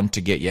will want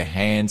to get your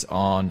hands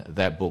on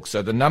that book.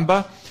 So the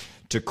number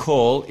to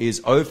call is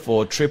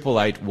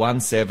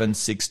 0488817624.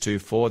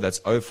 624.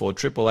 That's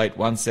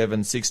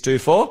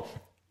 0488817624.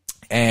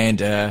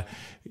 And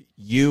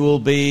you will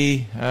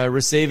be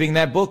receiving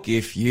that book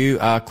if you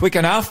are quick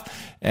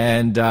enough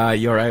and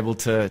you're able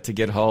to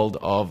get hold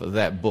of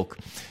that book.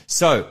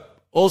 So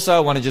also, I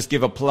want to just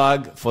give a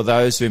plug for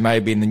those who may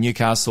be in the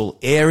Newcastle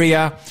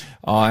area.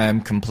 I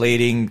am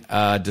completing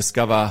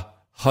Discover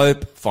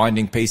Hope,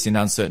 Finding Peace in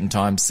Uncertain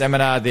Times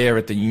seminar there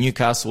at the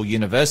Newcastle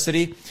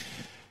University.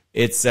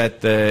 It's at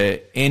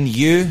the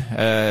NU,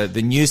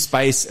 the New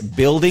Space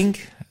building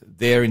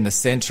there in the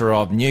centre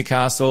of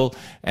Newcastle,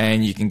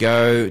 and you can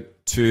go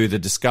to the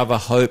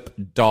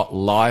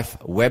discoverhope.life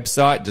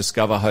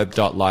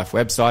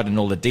website, and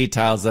all the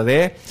details are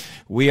there.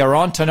 We are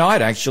on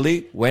tonight,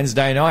 actually,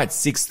 Wednesday night,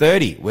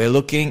 6:30. We're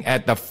looking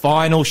at the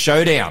final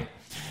showdown.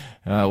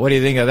 What do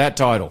you think of that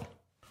title,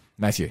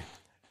 Matthew?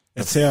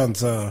 It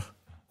sounds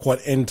quite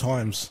end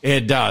times.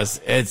 It does.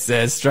 It's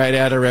straight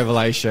out of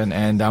Revelation,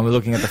 and we're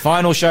looking at the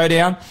final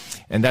showdown,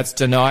 and that's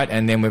tonight.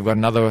 And then we've got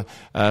another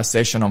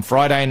session on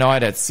Friday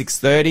night at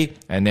 6:30,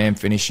 and then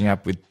finishing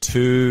up with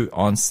 2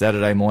 on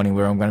Saturday morning,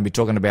 where I'm going to be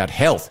talking about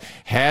health,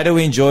 how to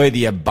enjoy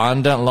the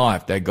abundant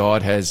life that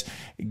God has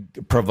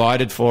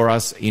provided for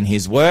us in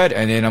his word.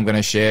 And then I'm going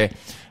to share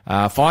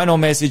a final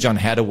message on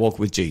how to walk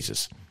with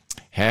Jesus,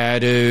 how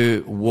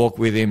to walk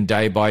with him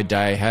day by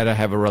day, how to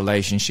have a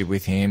relationship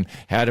with him,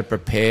 how to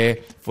prepare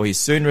for his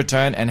soon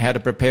return, and how to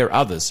prepare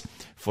others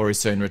for his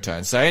soon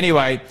return. So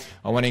anyway,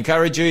 I want to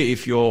encourage you,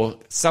 if you're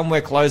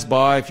somewhere close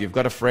by, if you've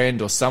got a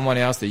friend or someone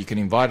else that you can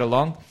invite them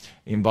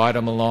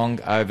along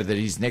over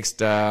these next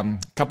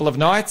couple of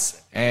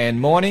nights and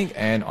morning,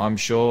 and I'm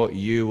sure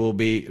you will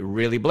be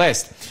really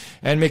blessed.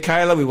 And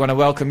Michaela, we want to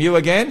welcome you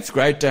again. It's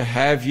great to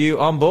have you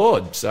on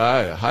board. So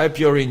I hope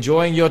you're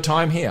enjoying your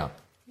time here.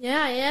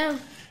 Yeah, I am.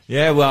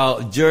 Yeah,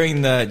 well,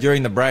 during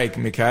the break,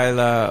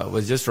 Michaela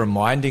was just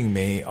reminding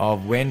me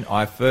of when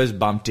I first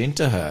bumped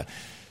into her.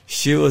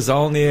 She was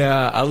only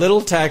a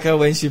little tacker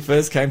when she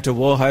first came to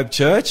War Hope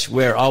Church,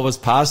 where I was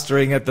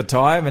pastoring at the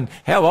time. And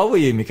how old were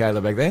you,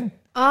 Michaela, back then?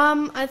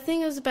 I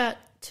think it was about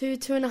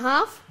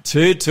 2.5.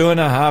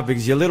 2.5,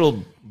 because your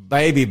little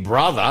baby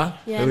brother,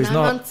 yeah, who is 9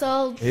 months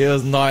old. He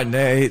was 9 now.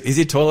 Is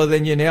he taller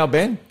than you now,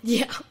 Ben?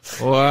 Yeah.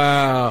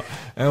 Wow.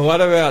 And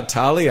what about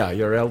Talia,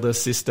 your elder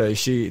sister? Is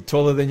she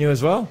taller than you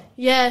as well?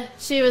 Yeah,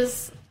 she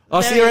was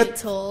very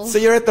tall. So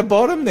you're at the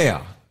bottom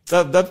now.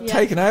 They've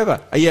taken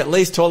over. Are you at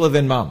least taller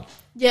than Mum?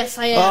 Yes,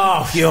 I am.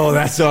 Oh, yo,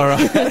 that's all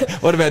right.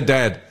 What about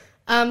Dad?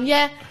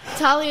 Yeah,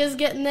 Talia's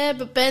getting there,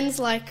 but Ben's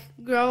like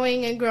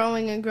growing and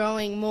growing and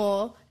growing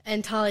more.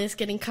 And Talia's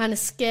getting kind of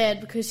scared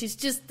because she's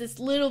just this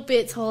little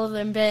bit taller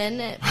than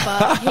Ben,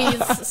 but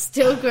he's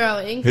still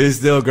growing. He's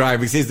still growing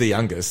because he's the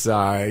youngest.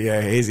 So,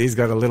 yeah, he's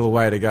got a little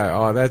way to go.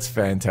 Oh, that's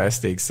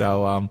fantastic.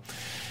 So,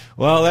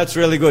 well, that's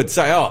really good.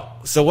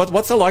 So,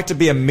 what's it like to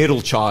be a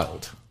middle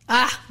child?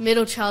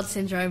 Middle child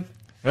syndrome.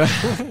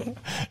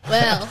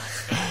 Well,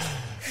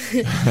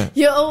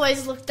 you're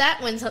always looked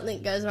at when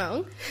something goes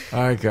wrong.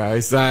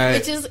 Okay, so...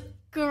 Which is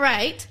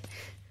great,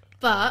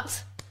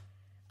 but...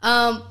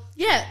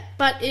 yeah,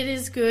 but it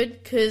is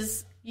good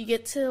because you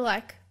get to,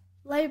 like,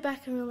 lay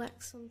back and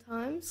relax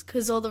sometimes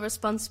because all the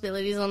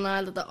responsibilities on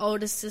either the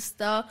older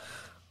sister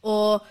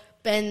or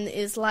Ben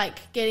is,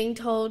 like, getting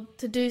told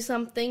to do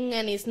something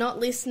and he's not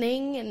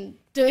listening and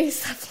doing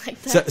stuff like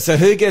that. So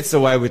who gets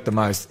away with the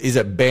most? Is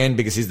it Ben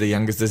because he's the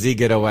youngest? Does he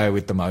get away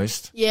with the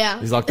most? Yeah.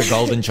 He's like the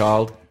golden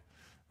child?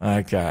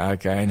 Okay.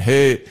 And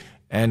who...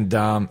 And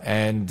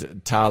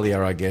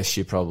Talia, I guess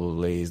she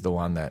probably is the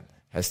one that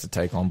has to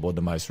take on board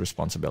the most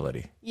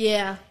responsibility.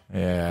 Yeah.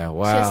 Yeah, She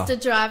wow. has to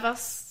drive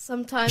us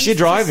sometimes. Is she to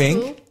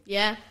driving? school.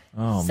 Yeah.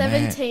 Oh,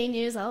 17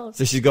 years old.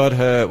 So she's got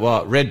her,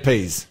 red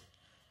peas.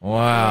 Wow,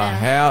 Yeah.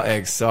 how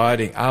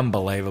exciting.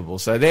 Unbelievable.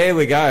 So there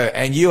we go.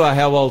 And you are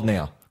how old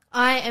now?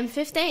 I am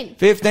 15.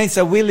 15.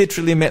 So we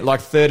literally met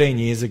like 13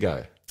 years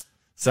ago.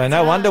 So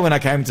no wonder when I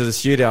came to the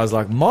studio, I was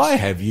like, my,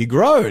 have you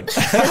grown?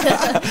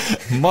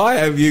 My,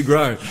 have you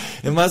grown?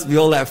 It must be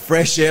all that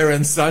fresh air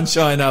and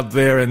sunshine up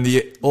there and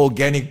the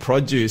organic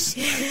produce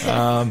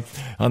on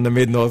the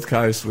mid-north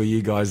coast where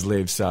you guys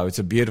live. So it's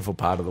a beautiful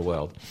part of the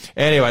world.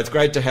 Anyway, it's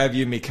great to have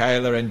you,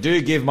 Michaela, and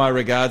do give my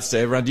regards to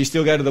everyone. Do you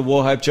still go to the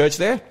War Hope Church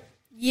there?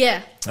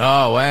 Yeah.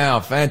 Oh, wow.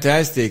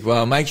 Fantastic.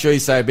 Well, make sure you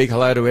say a big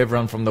hello to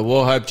everyone from the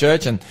War Hope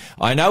Church. And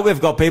I know we've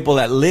got people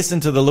that listen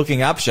to the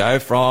Looking Up show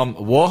from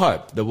War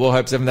Hope, the War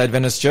Hope Seventh-day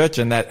Adventist Church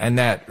and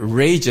that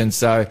region.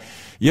 So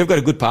you've got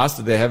a good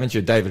pastor there, haven't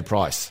you, David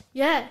Price?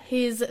 Yeah,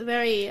 he's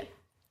very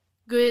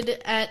good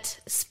at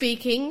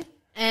speaking,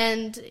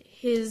 and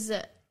his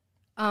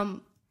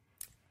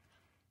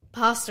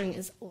pastoring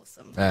is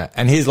awesome.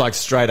 And he's like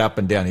straight up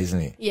and down, isn't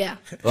he? Yeah.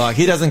 Like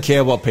he doesn't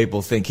care what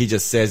people think. He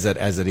just says it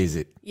as it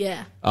is.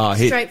 Yeah.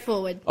 He-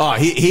 Straightforward. Oh,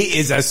 he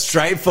is as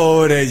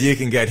straightforward as you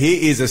can get.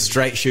 He is a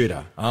straight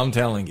shooter. I'm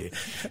telling you.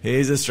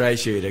 He's a straight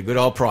shooter. Good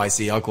old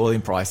Pricey. I call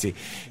him Pricey.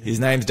 His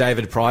name's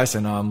David Price,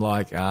 and I'm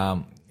like,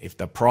 if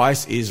the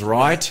price is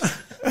right,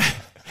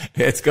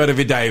 it's got to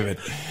be David.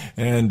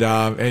 And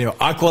anyway,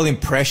 I call him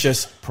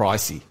Precious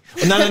Pricey.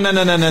 No,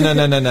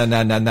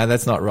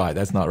 that's not right.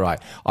 That's not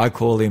right. I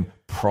call him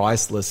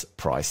Priceless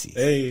Pricey.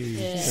 Hey.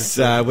 Yeah.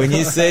 So when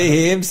you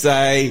see him,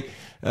 say,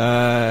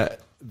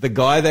 the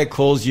guy that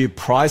calls you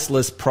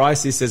Priceless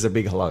Pricey says a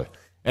big hello.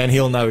 And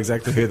he'll know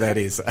exactly who that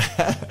is.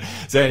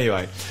 So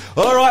anyway.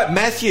 All right,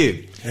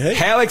 Matthew. Hey.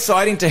 How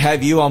exciting to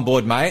have you on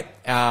board, mate,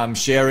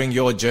 sharing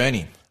your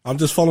journey. I'm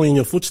just following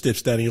your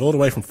footsteps, Danny, all the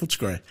way from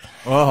Footscray.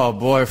 Oh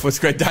boy,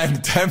 Footscray,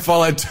 don't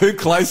follow too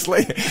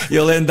closely.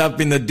 You'll end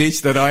up in the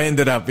ditch that I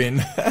ended up in.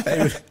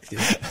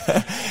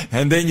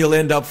 And then you'll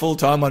end up full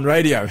time on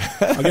radio.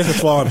 I guess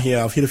that's why I'm here.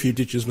 I've hit a few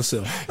ditches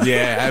myself.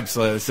 Yeah,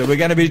 absolutely. So we're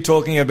going to be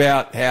talking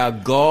about how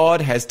God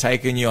has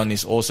taken you on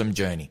this awesome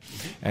journey,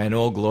 and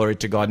all glory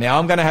to God. Now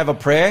I'm going to have a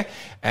prayer,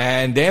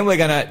 and then we're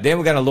going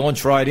to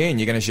launch right in.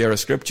 You're going to share a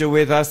scripture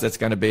with us. That's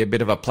going to be a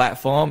bit of a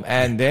platform,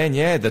 and then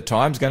the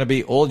time's going to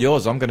be all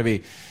yours. I'm going to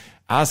be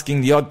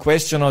asking the odd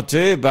question or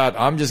two, but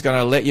I'm just going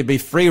to let you be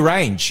free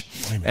range.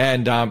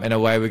 And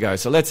away we go.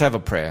 So let's have a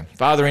prayer.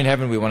 Father in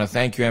heaven, we want to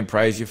thank you and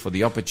praise you for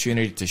the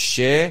opportunity to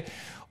share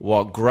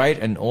what great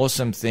and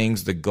awesome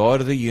things the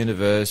God of the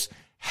universe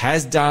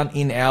has done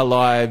in our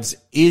lives,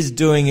 is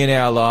doing in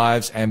our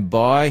lives, and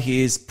by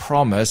his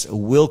promise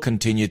will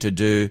continue to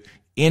do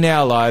in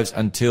our lives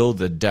until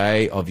the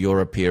day of your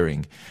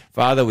appearing.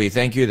 Father, we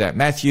thank you that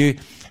Matthew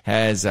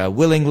has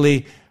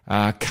willingly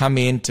come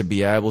in to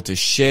be able to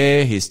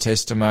share his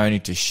testimony,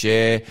 to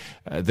share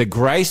the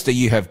grace that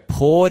you have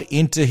poured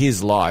into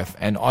his life.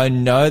 And I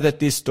know that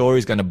this story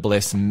is going to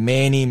bless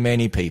many,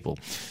 many people.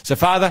 So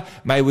Father,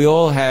 may we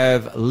all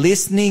have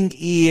listening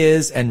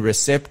ears and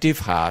receptive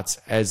hearts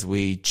as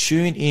we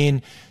tune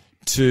in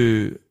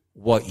to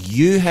what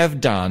you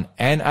have done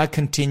and are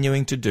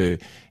continuing to do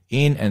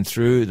in and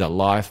through the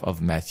life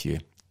of Matthew.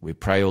 We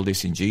pray all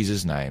this in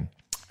Jesus' name.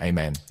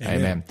 Amen.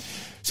 Amen.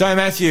 So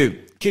Matthew,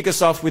 kick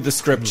us off with the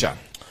scripture.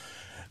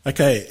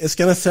 Okay, it's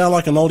going to sound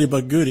like an oldie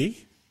but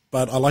goodie,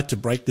 but I like to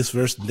break this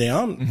verse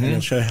down and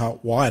I'll show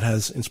why it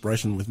has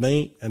inspiration with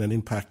me and an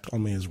impact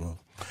on me as well.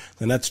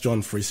 And that's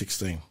John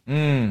 3:16.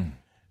 And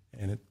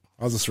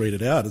I'll just read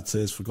it out. It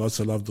says, "For God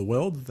so loved the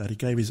world that he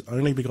gave his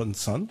only begotten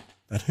Son,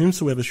 that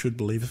whomsoever should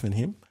believeth in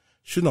him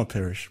should not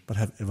perish, but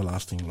have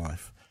everlasting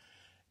life."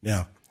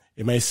 Now,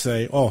 it may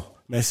say,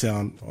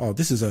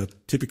 this is a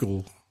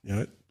typical,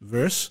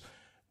 verse.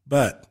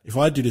 But if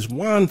I do this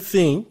one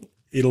thing,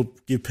 it'll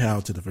give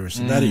power to the verse.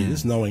 And that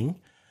is knowing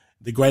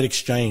the great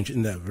exchange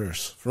in that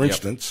verse. For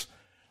instance,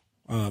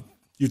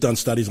 you've done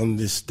studies on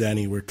this,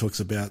 Danny, where it talks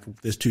about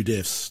there's two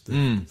deaths.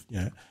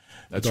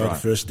 That's right. The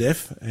first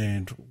death,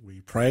 and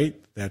we pray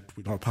that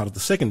we're not part of the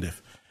second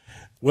death.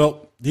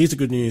 Well, here's the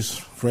good news,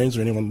 friends,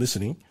 or anyone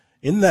listening.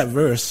 In that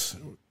verse,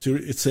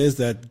 it says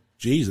that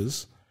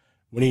Jesus,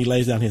 when he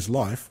lays down his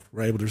life,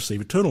 we're able to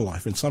receive eternal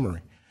life, in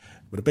summary.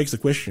 But it begs the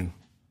question,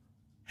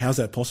 how's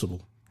that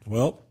possible?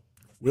 Well,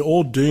 we're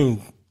all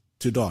doomed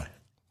to die.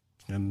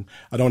 And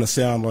I don't want to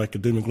sound like a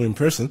doom and gloom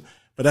person,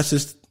 but that's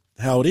just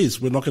how it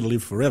is. We're not going to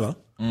live forever.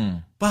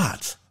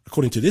 But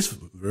according to this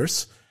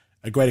verse,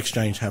 a great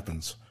exchange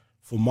happens.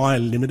 For my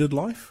limited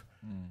life,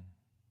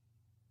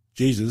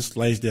 Jesus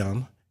lays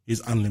down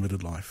his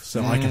unlimited life.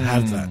 So I can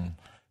have that.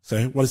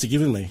 So what has he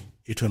given me?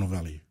 Eternal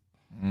value.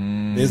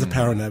 There's the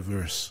power in that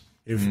verse.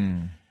 If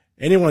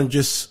anyone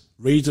just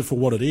reads it for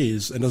what it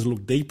is and doesn't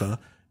look deeper,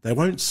 they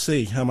won't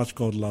see how much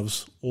God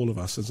loves all of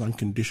us as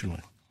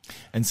unconditionally.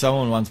 And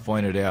someone once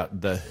pointed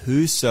out the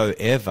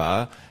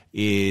whosoever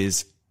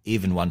is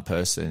even one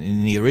person.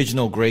 In the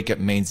original Greek, it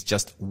means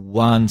just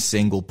one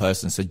single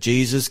person. So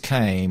Jesus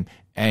came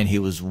and he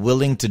was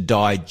willing to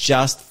die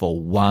just for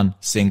one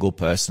single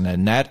person.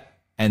 And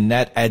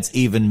that adds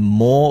even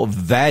more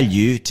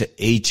value to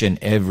each and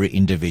every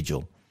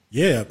individual.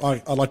 Yeah,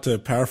 I'd like to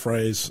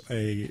paraphrase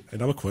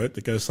another quote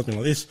that goes something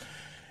like this.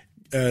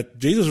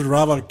 Jesus would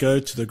rather go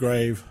to the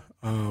grave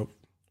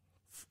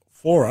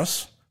for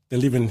us than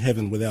live in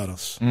heaven without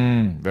us.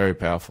 Very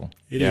powerful.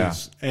 It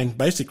is. And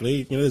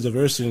basically, there's a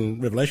verse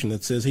in Revelation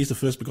that says he's the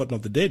first begotten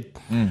of the dead.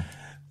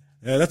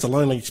 That's a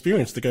lonely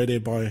experience to go there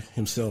by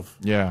himself.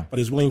 Yeah. But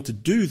he's willing to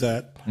do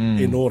that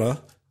in order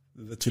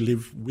to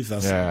live with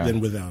us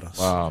than without us.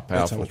 Wow,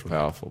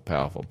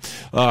 powerful.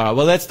 All right,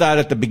 well, let's start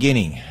at the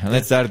beginning.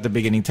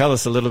 Tell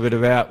us a little bit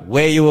about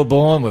where you were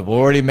born. We've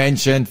already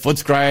mentioned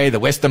Footscray, the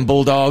Western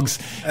Bulldogs,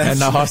 and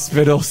the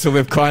hospital, so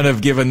we've kind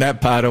of given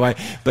that part away.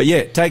 But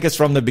yeah, take us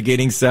from the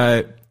beginning.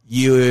 So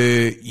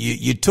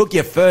you took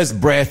your first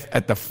breath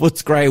at the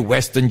Footscray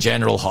Western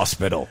General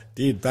Hospital.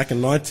 Did, back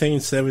in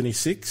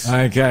 1976.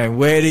 Okay,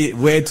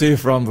 where to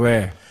from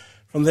where?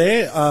 From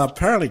there,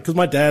 apparently, because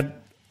my dad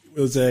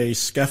was a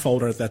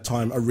scaffolder at that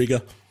time, a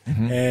rigger,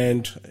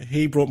 and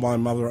he brought my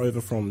mother over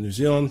from New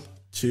Zealand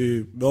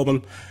to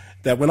Melbourne,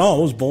 that when I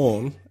was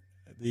born,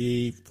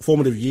 the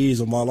formative years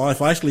of my life,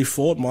 I actually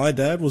thought my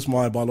dad was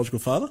my biological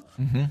father.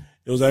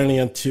 It was only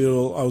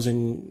until I was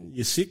in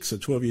year 6 at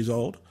 12 years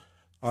old,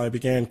 I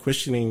began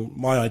questioning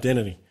my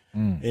identity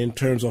in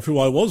terms of who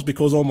I was,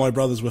 because all my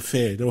brothers were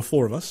fair. There were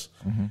 4 of us.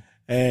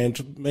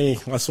 And me,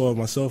 I saw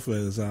myself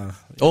as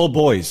all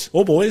boys.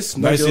 All boys,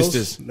 no girls,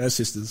 sisters. No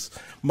sisters.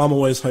 Mum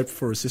always hoped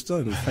for a sister,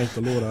 and thank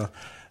the Lord,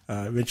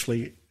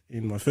 eventually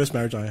in my first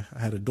marriage, I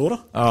had a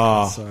daughter.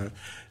 Oh, so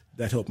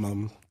that helped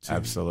Mum to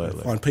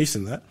absolutely find peace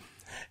in that.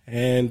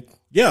 And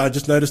yeah, I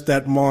just noticed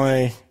that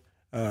my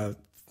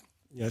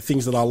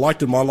things that I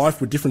liked in my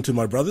life were different to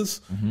my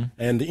brothers,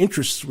 and the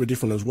interests were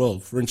different as well.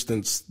 For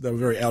instance, they were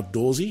very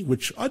outdoorsy,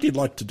 which I did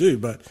like to do,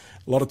 but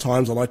a lot of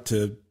times I like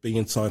to be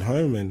inside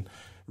home and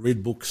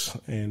read books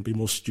and be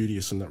more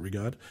studious in that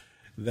regard.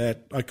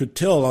 That I could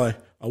tell I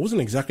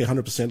wasn't exactly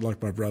 100%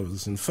 like my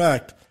brothers. In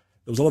fact,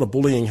 there was a lot of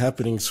bullying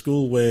happening in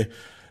school where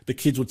the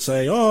kids would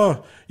say,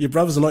 "Oh, your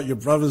brothers are not your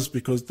brothers,"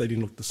 because they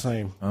didn't look the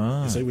same.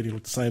 They say we didn't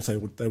look the same, so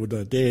they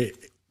would dare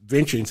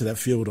venture into that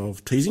field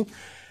of teasing.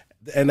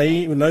 And they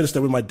even noticed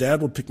that when my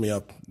dad would pick me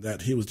up,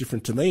 that he was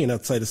different to me, and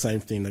I'd say the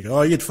same thing. They go,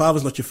 "Oh, your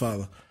father's not your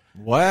father."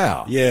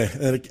 Wow. Yeah,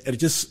 and it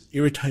just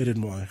irritated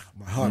my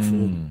heart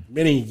for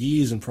many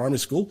years in primary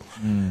school,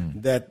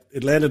 that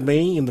it landed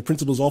me in the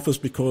principal's office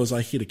because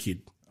I hit a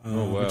kid,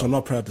 which I'm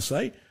not proud to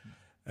say,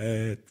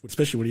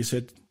 especially when he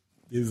said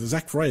the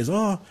exact phrase,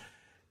 "Oh,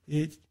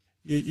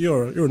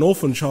 you're an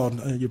orphan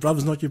child. Your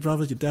brother's not your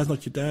brother, your dad's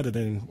not your dad." And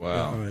then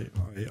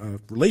I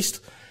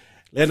released,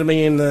 landed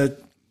me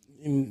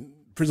in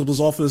principal's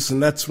office,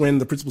 and that's when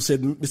the principal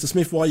said, "Mr.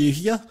 Smith, why are you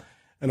here?"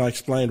 And I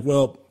explained,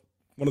 well,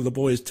 one of the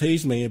boys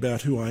teased me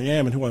about who I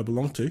am and who I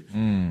belong to.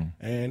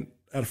 And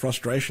out of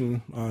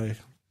frustration, I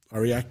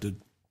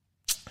reacted.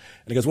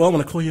 And he goes, "Well, I'm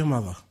going to call you a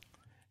mother."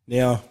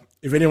 Now,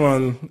 if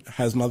anyone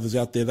has mothers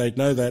out there, they'd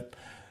know that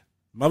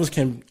mothers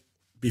can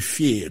be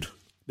feared.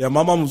 Now,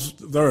 my mum's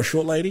very a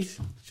short lady.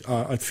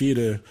 I feared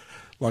her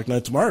like no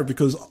tomorrow,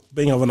 because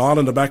being of an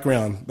islander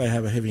background, they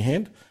have a heavy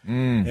hand.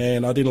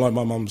 And I didn't like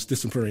my mum's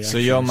disciplinary actions. So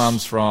your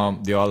mum's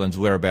from the islands,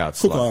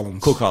 whereabouts? Cook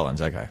Islands. Cook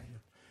Islands, okay.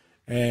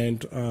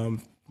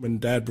 And when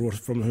Dad brought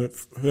it from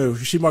her,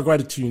 she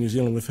migrated to New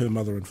Zealand with her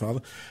mother and father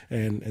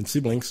and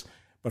siblings.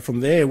 But from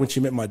there, when she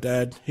met my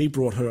dad, he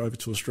brought her over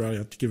to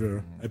Australia to give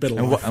her a better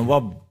life. And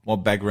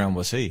what background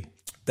was he?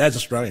 Dad's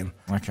Australian.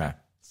 Okay.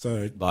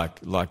 So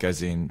like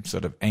as in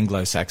sort of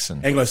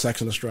Anglo-Saxon.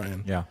 Anglo-Saxon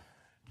Australian. Yeah.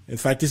 In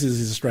fact, this is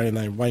his Australian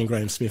name, Wayne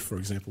Graham Smith, for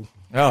example.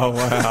 Oh,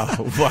 wow.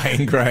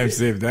 Wayne Graham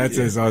Smith. That's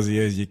as Aussie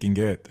as you can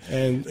get.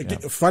 And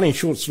a funny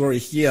short story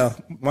here.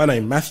 My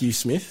name, Matthew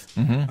Smith.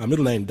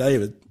 Middle name,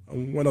 David.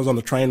 When I was on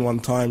the train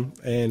one time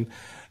and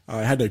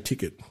I had no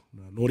ticket,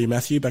 naughty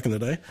Matthew back in the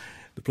day,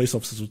 the police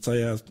officers would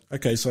say,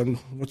 "Okay, son,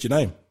 what's your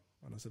name?"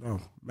 And I said, "Oh,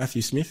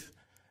 Matthew Smith."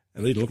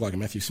 And he didn't look like a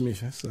Matthew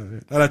Smith.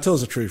 So, no, tell us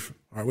the truth.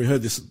 All right, we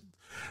heard these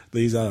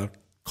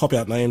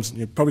cop-out names.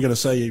 You're probably going to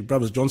say your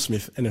brother's John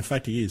Smith, and in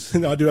fact he is.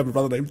 I do have a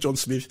brother named John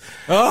Smith.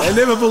 Oh. They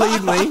never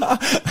believed me.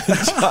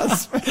 John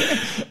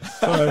Smith.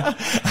 So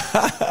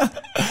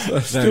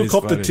still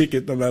copped the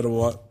ticket no matter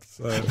what.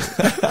 So.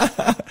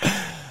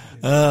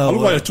 I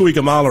look like a Tui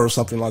Kamala or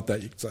something like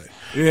that, you could say.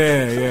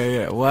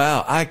 Yeah.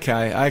 Wow.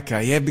 Okay.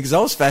 Yeah, because I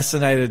was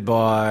fascinated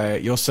by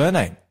your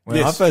surname.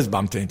 When I first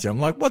bumped into you, I'm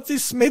like, what's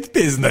this Smith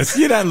business?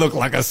 You don't look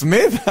like a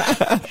Smith.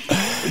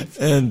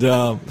 And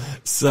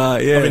so,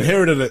 yeah. I've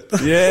inherited it.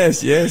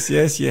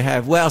 Yes, you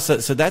have. Well,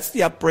 so that's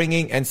the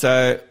upbringing. And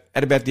so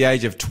at about the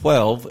age of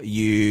 12,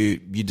 you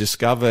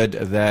discovered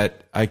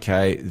that,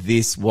 okay,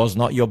 this was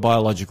not your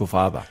biological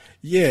father.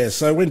 Yeah,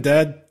 so when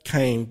Dad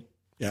came,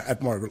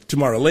 to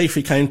my relief,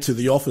 he came to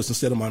the office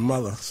instead of my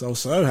mother. So I was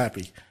so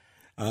happy.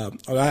 I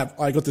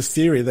got this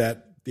theory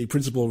that the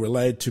principal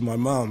relayed to my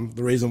mum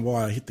the reason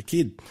why I hit the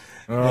kid.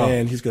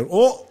 And he's going,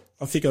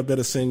 I think I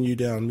better send you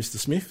down, Mr.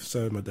 Smith.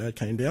 So my dad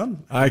came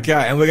down. Okay,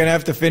 and we're going to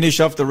have to finish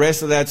off the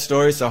rest of that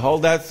story, so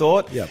hold that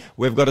thought. Yep.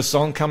 We've got a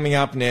song coming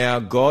up now,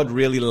 God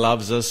Really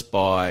Loves Us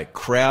by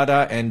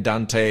Crowder and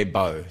Dante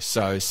Bowe.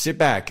 So sit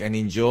back and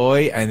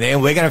enjoy, and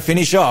then we're going to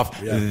finish off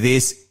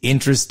this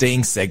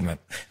interesting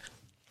segment.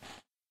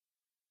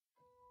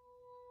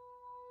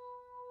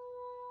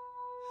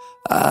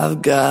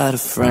 I've got a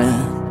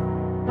friend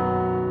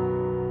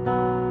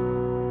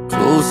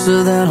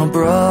closer than a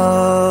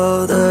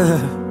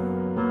brother.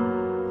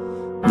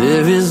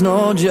 There is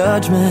no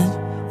judgment,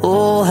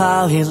 oh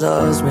how he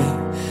loves me.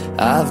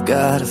 I've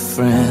got a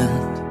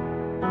friend,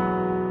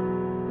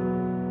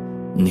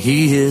 and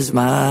he is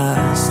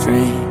my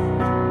strength.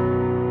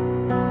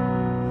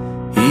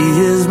 He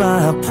is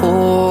my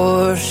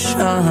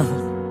portion.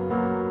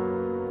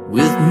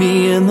 With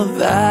me in the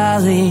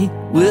valley,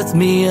 with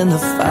me in the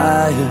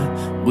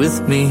fire,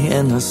 with me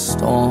in the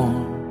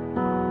storm.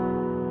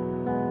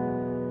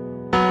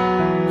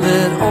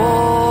 Let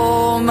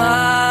all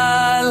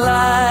my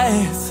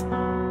life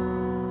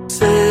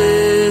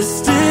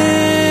testify,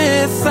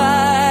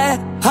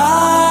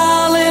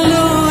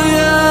 hallelujah.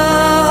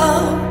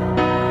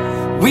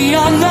 We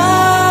are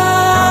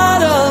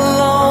not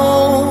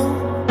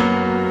alone.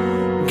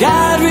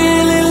 God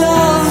really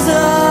loves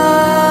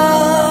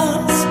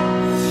us.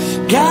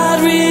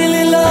 God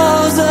really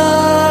loves us.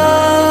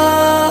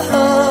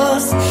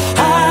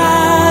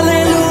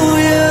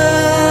 Hallelujah.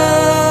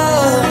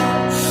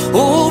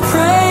 Oh,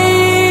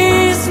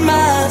 praise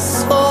my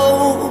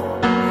soul.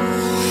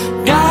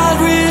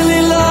 God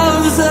really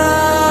loves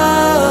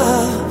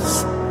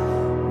us.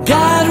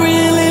 God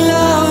really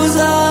loves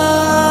us.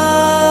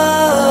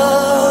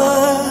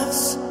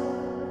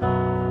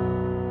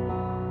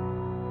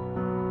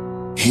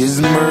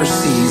 His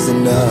mercy's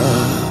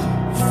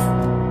enough.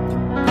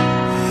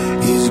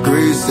 His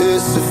grace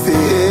is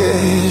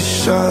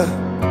sufficient.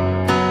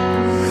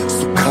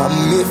 So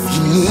come if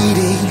you're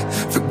needing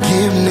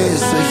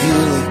forgiveness or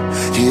healing.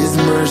 His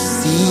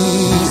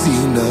mercy's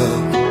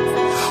enough.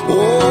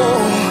 Oh,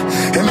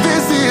 and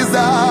this is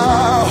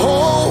our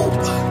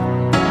hope.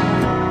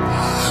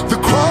 The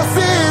cross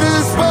it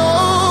is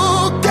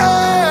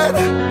spoken.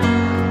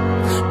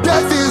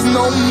 Death is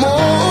no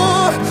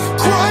more.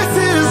 Christ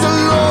is the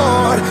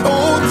Lord.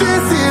 Oh,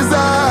 this is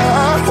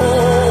our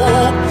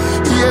hope.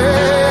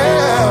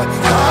 Yeah.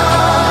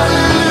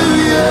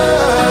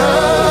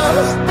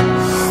 Hallelujah.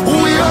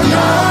 We are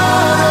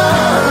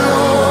not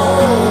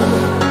alone.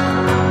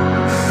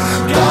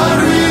 God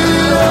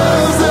really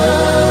loves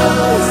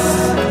us.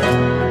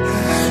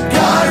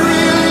 God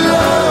really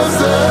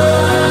loves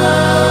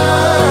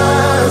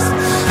us.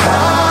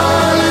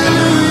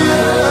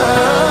 Hallelujah.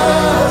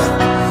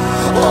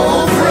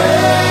 Oh,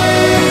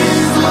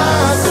 praise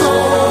my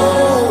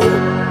soul.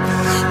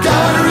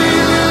 God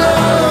really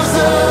loves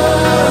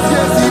us.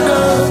 Yes, he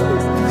does.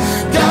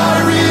 God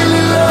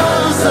really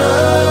loves us.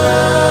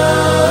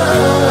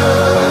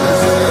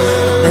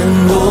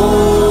 And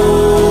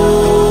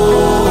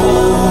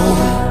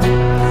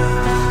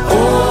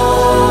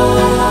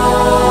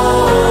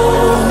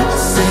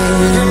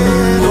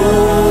sing,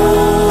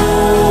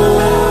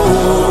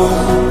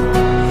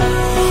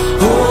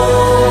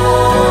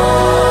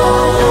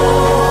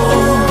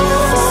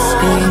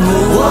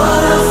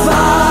 what a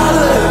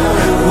father,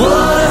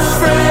 what a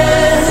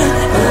friend,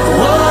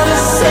 what a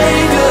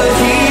savior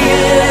he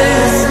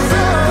is.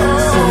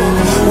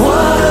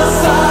 What a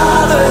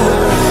father,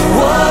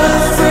 what a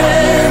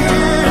friend,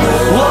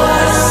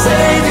 what a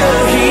savior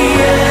he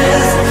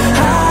is.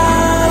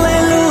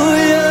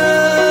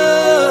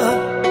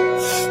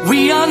 Hallelujah.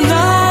 We are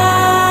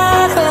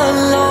not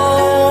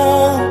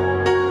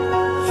alone.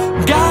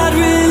 God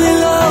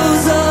really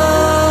loves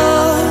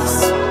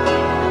us.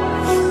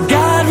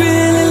 God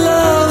really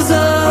loves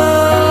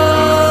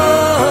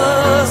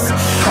us.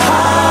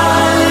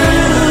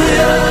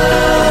 Hallelujah.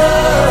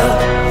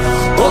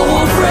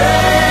 Oh,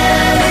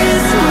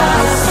 praise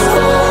my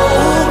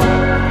soul.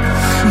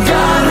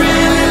 God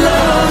really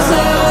loves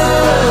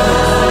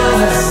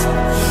us.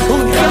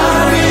 Oh,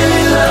 God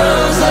really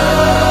loves us.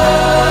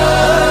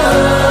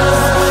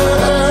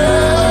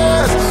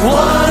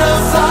 What a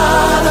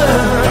father,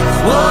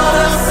 what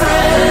a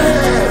friend,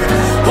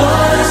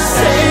 what a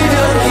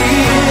savior he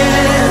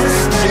is.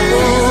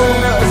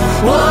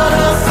 What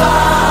a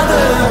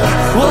father,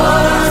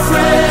 what a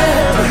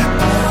friend,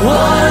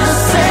 what a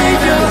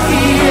savior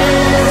he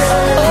is.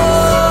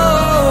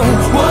 Oh,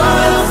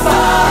 what a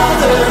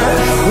father,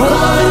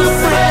 what a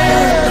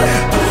friend,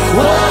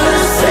 what a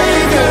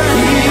savior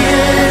he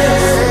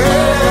is.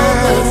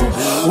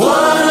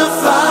 What a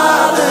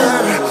father,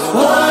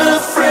 what a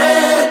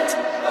friend,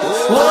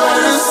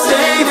 what a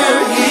savior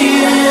he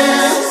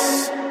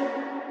is.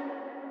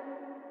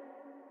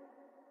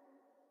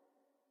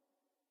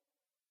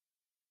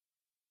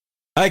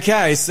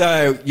 Okay,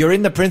 so you're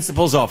in the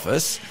principal's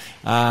office.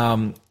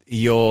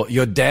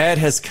 Your dad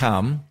has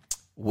come.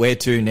 Where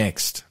to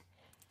next?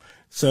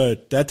 So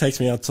Dad takes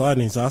me outside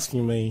and he's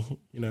asking me,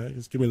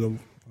 he's giving me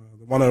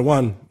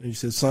 101. And he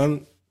said,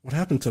 son, what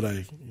happened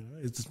today? You know,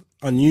 it's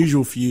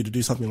unusual for you to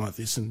do something like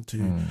this and to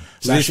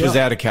So this was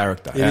out of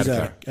character. It is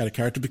out of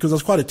character because I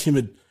was quite a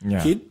timid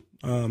kid.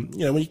 You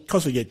know, when you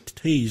constantly get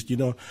teased, you're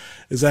not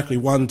exactly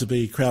one to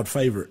be crowd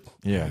favourite.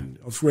 Yeah. And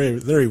I was very,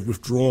 very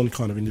withdrawn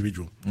kind of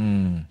individual.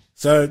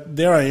 So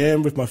there I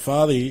am with my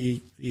father.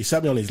 He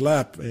sat me on his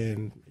lap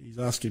and he's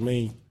asking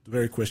me the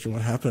very question,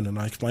 what happened? And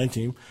I explained to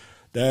him,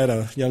 Dad,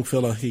 a young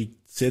fella, he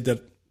said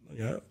that,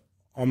 you know,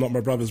 I'm not my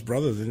brother's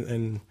brother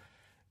and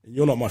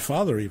you're not my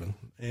father even.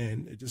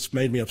 And it just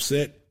made me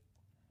upset.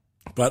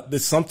 But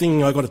there's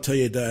something I got to tell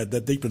you, Dad,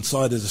 that deep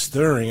inside there's a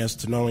stirring as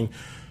to knowing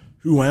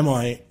who am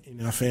I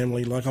in our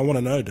family. Like, I want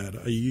to know, Dad,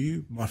 are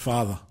you my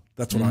father?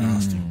 That's what I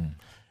asked him.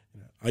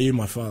 You know, are you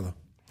my father?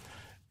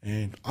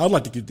 And I'd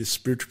like to give this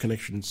spiritual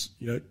connections,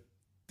 you know,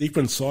 deep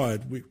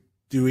inside,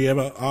 do we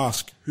ever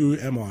ask, who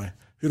am I?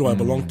 Who do I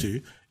belong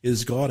to?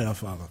 Is God our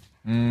Father?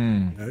 You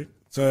know?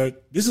 So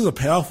this is a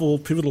powerful,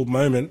 pivotal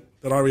moment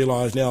that I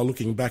realise now,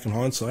 looking back in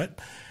hindsight,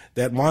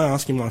 that my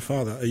asking my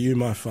father, are you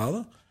my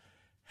father,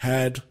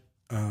 had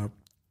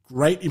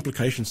great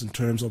implications in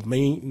terms of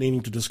me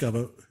needing to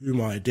discover who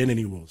my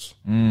identity was.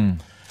 And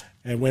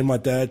when my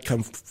dad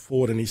came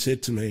forward and he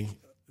said to me,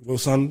 well,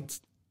 son,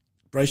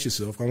 brace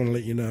yourself. I want to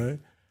let you know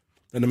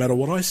that no matter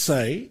what I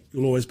say,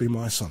 you'll always be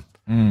my son.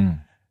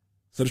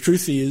 So the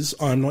truth is,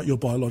 I'm not your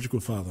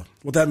biological father.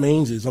 What that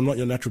means is I'm not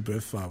your natural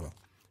birth father.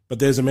 But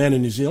there's a man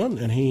in New Zealand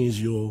and he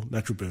is your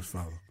natural birth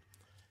father.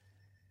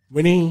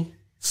 When he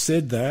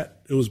said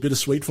that, it was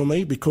bittersweet for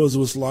me because it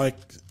was like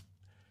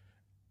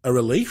a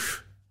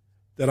relief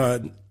that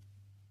I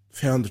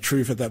found the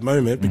truth at that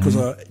moment because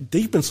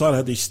deep inside I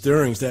had these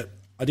stirrings that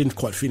I didn't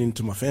quite fit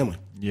into my family.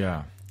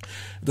 Yeah.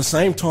 At the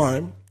same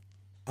time,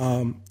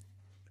 my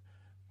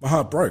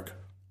heart broke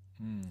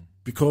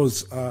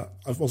because I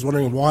was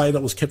wondering why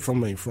that was kept from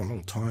me for a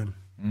long time.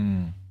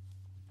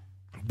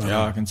 But,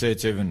 yeah, I can see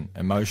it's even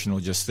emotional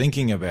just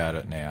thinking about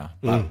it now.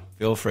 But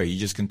feel free, you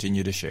just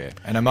continue to share.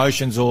 And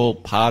emotion's all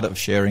part of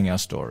sharing our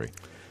story.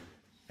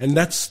 And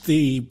that's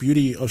the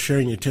beauty of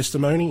sharing your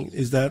testimony,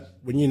 is that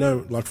when you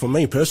know, like for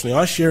me personally,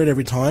 I share it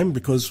every time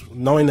because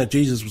knowing that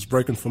Jesus was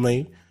broken for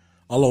me,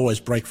 I'll always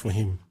break for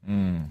him.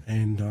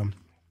 And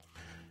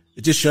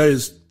it just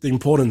shows the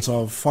importance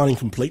of finding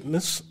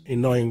completeness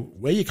in knowing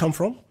where you come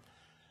from,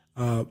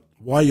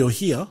 why you're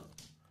here,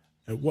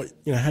 and what,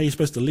 you know, how you're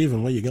supposed to live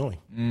and where you're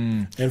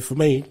going. And for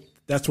me,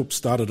 that's what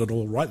started it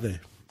all right there.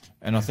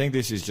 And I think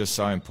this is just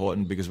so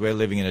important because we're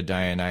living in a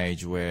day and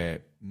age where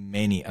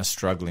many are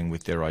struggling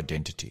with their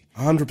identity.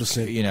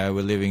 100%. You know,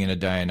 we're living in a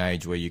day and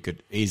age where you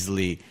could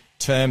easily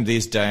term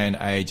this day and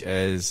age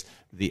as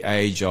the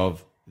age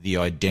of the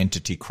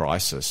identity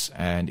crisis,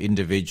 and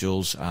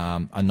individuals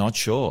are not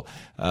sure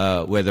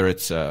whether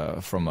it's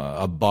from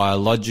a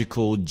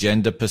biological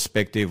gender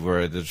perspective,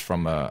 whether it's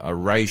from a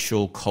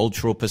racial,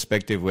 cultural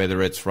perspective,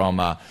 whether it's from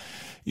a,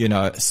 you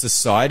know,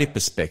 society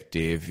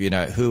perspective. You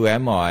know, who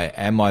am I?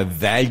 Am I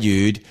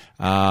valued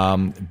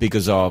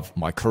because of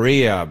my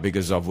career,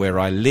 because of where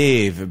I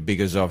live,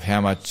 because of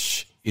how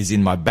much is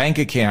in my bank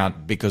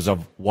account, because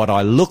of what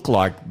I look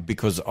like,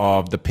 because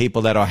of the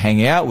people that I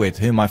hang out with,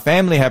 who my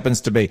family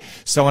happens to be,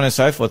 so on and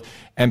so forth.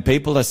 And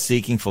people are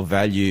seeking for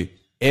value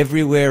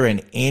everywhere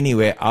and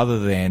anywhere other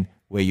than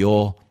where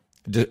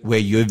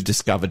you've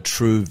discovered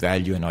true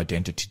value and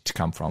identity to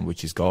come from,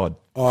 which is God.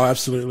 Oh,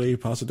 absolutely,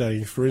 Pastor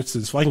Danny. For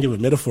instance, if I can give a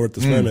metaphor at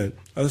this moment,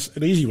 an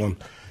easy one.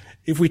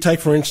 If we take,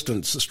 for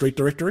instance, a street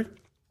directory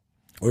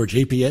or a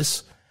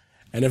GPS,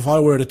 and if I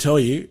were to tell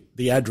you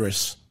the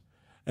address,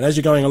 and as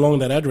you're going along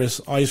that address,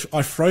 I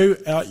throw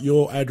out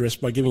your address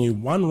by giving you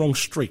one wrong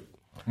street.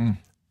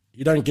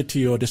 You don't get to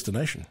your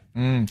destination.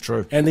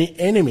 True. And the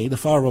enemy, the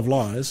father of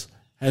lies,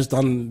 has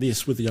done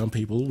this with the young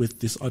people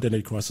with this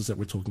identity crisis that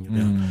we're talking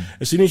about.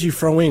 As soon as you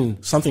throw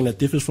in something that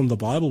differs from the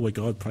Bible, where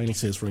God plainly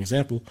says, for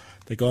example,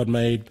 that God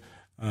made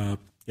man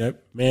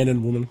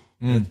and woman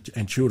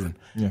and children.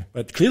 Yeah.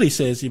 But clearly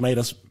says he made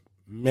us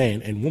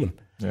man and woman.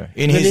 Yeah.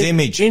 In his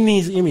image. In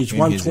his image.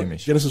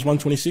 Genesis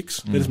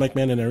 1:26, let us make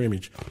man in our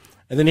image.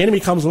 And then the enemy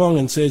comes along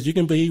and says, you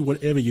can be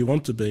whatever you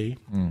want to be.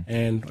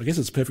 And I guess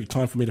it's a perfect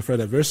time for me to throw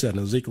that verse out in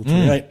Ezekiel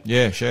 28.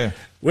 Yeah, sure.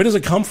 Where does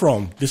it come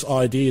from, this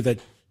idea that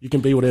you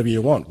can be whatever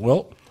you want?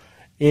 Well,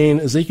 in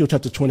Ezekiel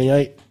chapter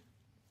 28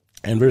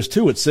 and verse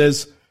 2, it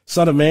says,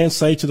 Son of man,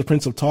 say to the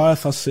prince of Tyre,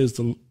 thus says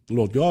the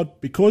Lord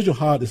God, because your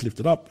heart is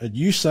lifted up, and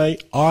you say,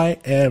 I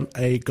am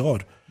a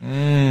God.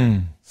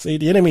 See,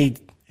 the enemy,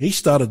 he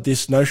started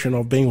this notion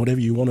of being whatever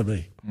you want to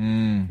be.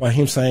 By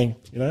him saying,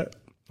 you know,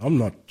 I'm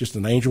not just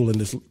an angel in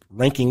this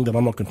ranking that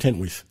I'm not content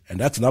with. And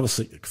that's another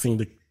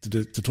thing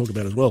to talk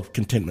about as well,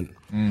 contentment.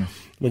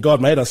 When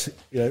God made us,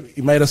 you know,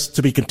 he made us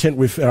to be content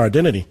with our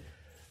identity.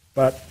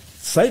 But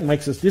Satan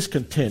makes us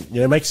discontent,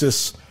 you know, makes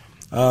us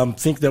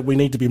think that we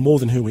need to be more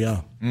than who we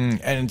are.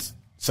 And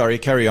sorry,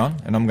 carry on,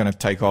 and I'm going to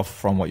take off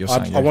from what you're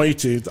saying. I want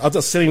you to. I'm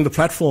just setting the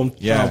platform,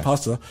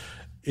 Pastor.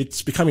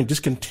 it's becoming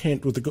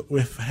discontent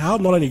with how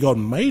not only God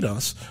made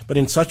us, but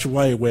in such a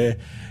way where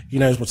He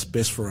knows what's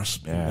best for us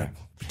in that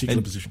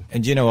particular position.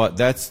 And you know what?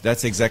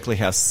 That's exactly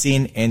how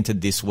sin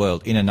entered this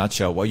world. In a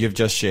nutshell, what you've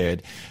just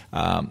shared,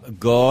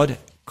 God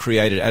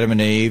created Adam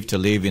and Eve to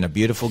live in a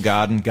beautiful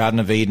Garden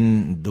of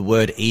Eden. The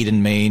word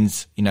Eden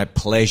means,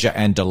 pleasure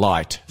and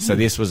delight. So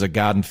this was a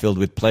garden filled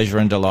with pleasure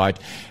and delight.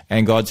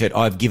 And God said,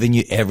 I've given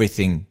you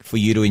everything for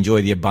you to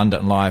enjoy the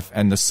abundant life.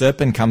 And the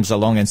serpent comes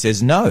along and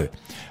says, no,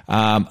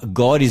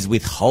 God is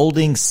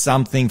withholding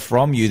something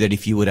from you, that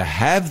if you were to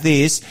have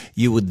this,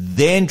 you would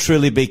then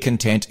truly be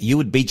content. You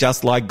would be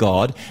just like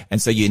God.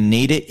 And so you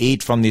need to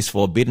eat from this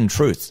forbidden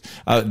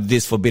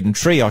this forbidden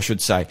tree, I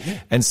should say. Yeah.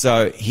 And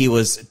so he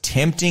was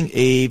tempting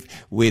Eve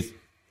with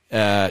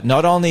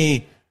not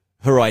only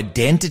her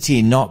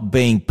identity not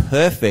being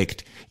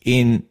perfect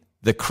in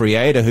the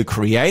Creator who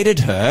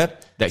created her,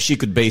 that she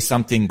could be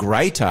something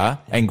greater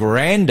and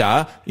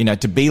grander,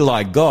 to be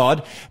like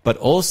God, but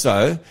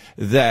also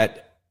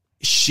that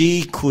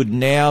she could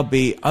now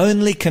be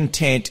only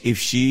content if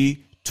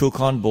she took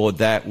on board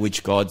that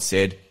which God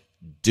said,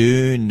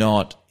 do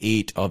not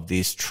eat of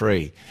this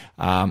tree.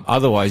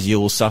 Otherwise you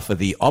will suffer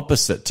the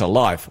opposite to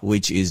life,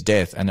 which is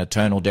death and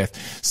eternal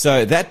death.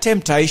 So that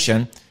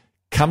temptation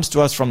comes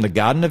to us from the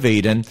Garden of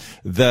Eden.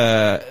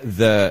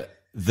 The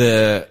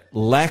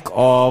lack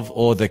of,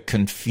 or the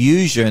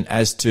confusion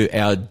as to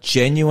our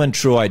genuine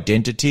true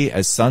identity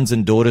as sons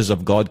and daughters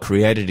of God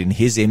created in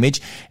His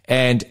image,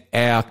 and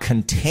our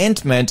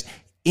contentment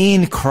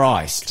in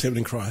Christ.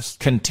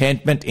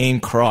 Contentment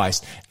in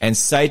Christ. And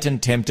Satan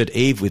tempted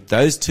Eve with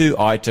those two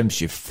items.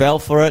 She fell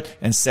for it.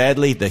 And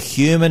sadly, the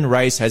human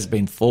race has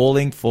been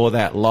falling for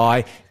that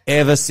lie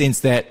ever since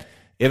that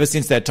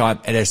time,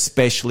 and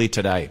especially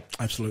today.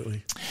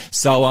 Absolutely.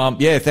 So,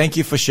 thank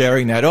you for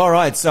sharing that. All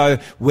right. So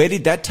where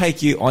did that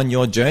take you on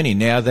your journey?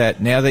 Now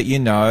that you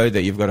know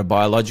that you've got a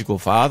biological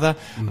father,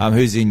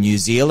 who's in New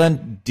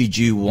Zealand, did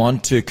you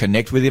want to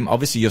connect with him?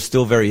 Obviously, you're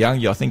still very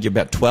young. I think you're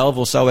about 12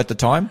 or so at the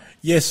time.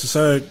 Yes.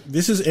 So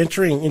this is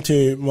entering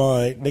into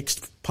my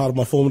next part of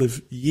my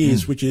formative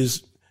years, which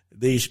is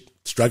these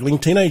struggling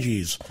teenage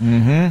years,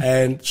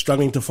 and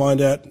struggling to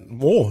find out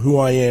more who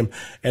I am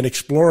and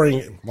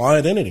exploring my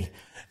identity.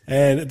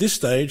 And at this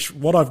stage,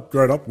 what I've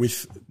grown up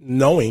with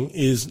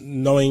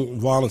knowing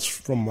violence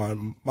from my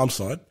mum's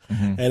side.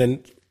 And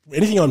in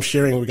anything I'm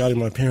sharing regarding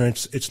my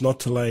parents, it's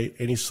not to lay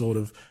any sort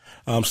of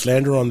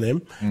slander on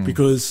them,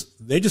 because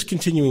they're just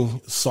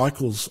continuing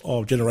cycles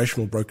of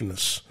generational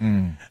brokenness,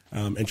 and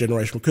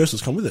generational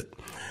curses come with it.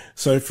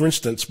 So, for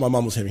instance, my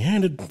mum was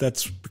heavy-handed.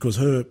 That's because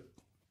her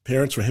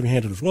parents were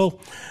heavy-handed as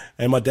well.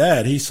 And my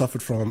dad, he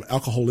suffered from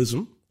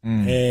alcoholism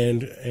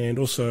and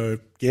also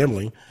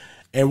gambling.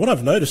 And what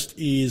I've noticed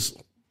is,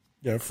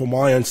 for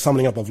my own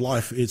summing up of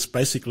life, it's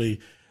basically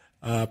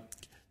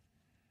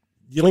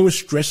dealing with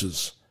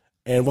stresses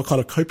and what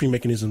kind of coping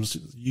mechanisms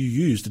you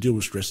use to deal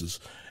with stresses.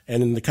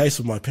 And in the case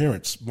of my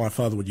parents, my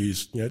father would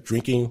use,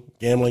 drinking,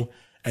 gambling,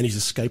 and he's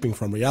escaping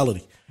from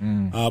reality.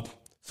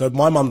 So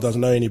my mum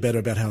doesn't know any better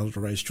about how to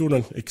raise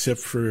children, except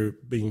for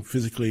being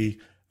physically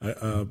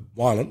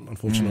violent,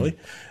 unfortunately,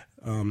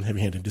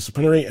 heavy-handed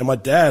disciplinary. And my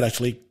dad,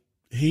 actually,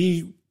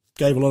 he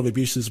gave a lot of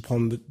abuses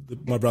upon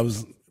my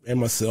brothers and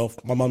myself,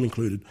 my mum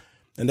included.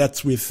 And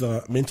that's with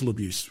mental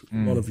abuse. A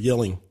lot of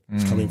yelling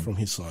is coming from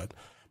his side.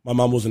 My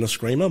mum wasn't a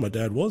screamer, my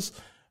dad was.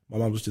 My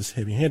mum was just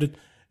heavy-handed.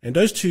 And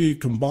those two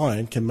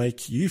combined can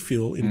make you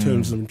feel, in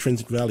terms of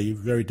intrinsic value,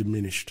 very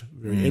diminished,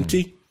 very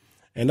empty.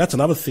 And that's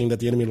another thing that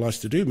the enemy likes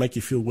to do, make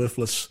you feel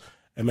worthless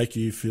and make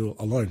you feel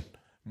alone,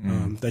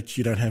 that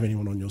you don't have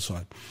anyone on your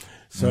side.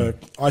 So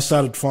I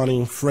started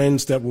finding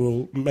friends that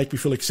will make me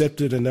feel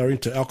accepted, and they're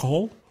into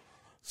alcohol.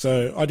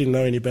 So I didn't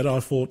know any better. I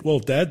thought, well,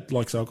 Dad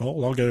likes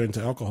alcohol, I'll go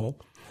into alcohol.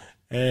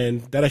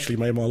 And that actually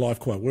made my life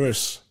quite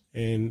worse.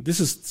 And this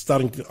is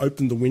starting to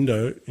open the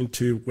window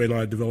into when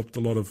I developed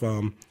a lot of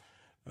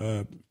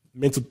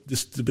mental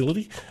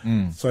disability.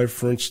 So,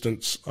 for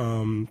instance,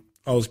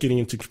 I was getting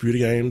into computer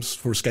games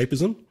for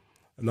escapism,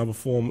 another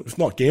form, if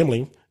not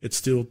gambling, it's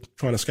still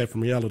trying to escape from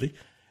reality.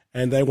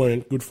 And they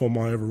weren't good for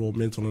my overall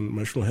mental and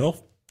emotional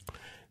health.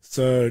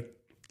 So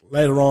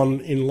later on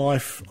in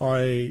life,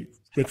 I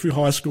went through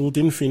high school,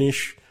 didn't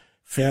finish,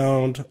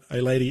 found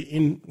a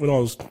lady when I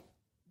was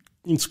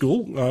in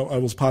school. I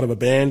was part of a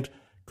band,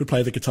 could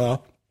play the guitar.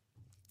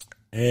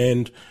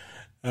 And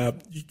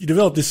you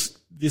develop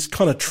this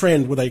kind of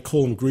trend where they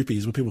call them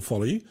groupies, where people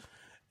follow you.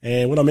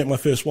 And when I met my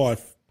first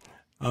wife,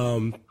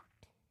 when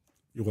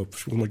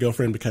my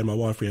girlfriend became my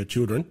wife, we had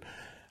children.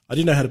 I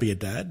didn't know how to be a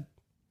dad.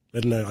 I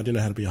didn't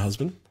know how to be a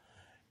husband.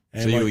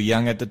 And so you were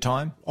young at the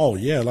time? Oh,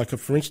 yeah. Like,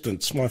 for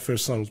instance, my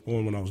first son was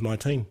born when I was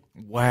 19.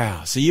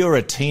 Wow. So you were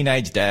a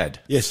teenage dad?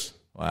 Yes.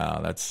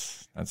 Wow.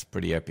 That's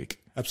pretty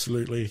epic.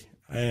 Absolutely.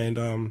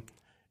 And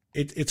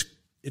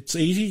it's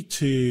easy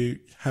to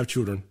have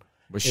children.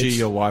 Was she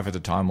your wife at the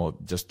time, or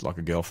just like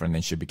a girlfriend,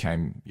 then she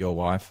became your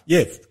wife?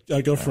 Yeah.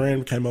 A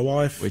girlfriend became my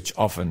wife. Which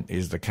often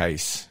is the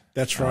case.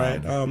 That's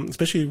right.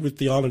 Especially with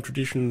the island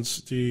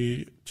traditions,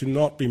 to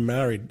not be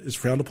married is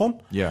frowned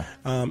upon. Yeah.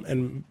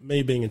 And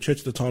me being in church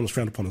at the time was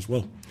frowned upon as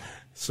well.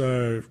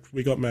 So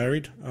we got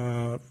married.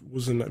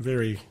 Wasn't a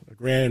very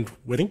grand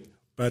wedding,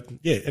 but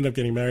yeah, ended up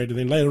getting married. And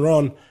then later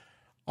on,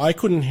 I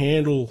couldn't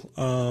handle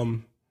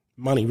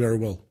money very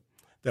well.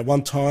 That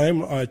one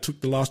time, I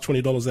took the last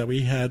 $20 that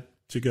we had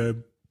to go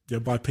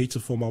buy pizza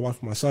for my wife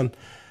and my son,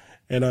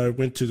 and I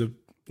went to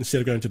instead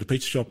of going to the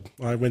pizza shop,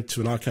 I went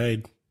to an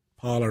arcade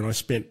parlor and I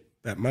spent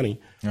that money.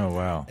 Oh,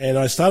 wow. And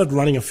I started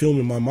running a film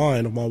in my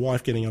mind of my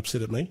wife getting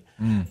upset at me.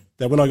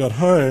 That when I got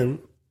home,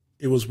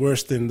 it was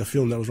worse than the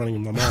film that was running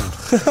in my mind.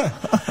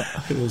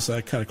 It was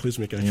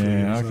cataclysmic, actually.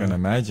 Yeah, I can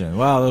imagine.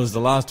 Well, it was the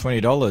last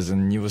 $20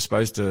 and you were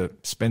supposed to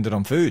spend it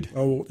on food.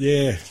 Oh,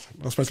 yeah.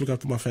 I was supposed to look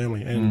after my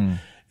family. And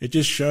it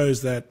just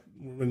shows that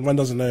when one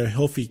doesn't know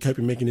healthy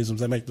coping mechanisms,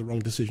 they make the wrong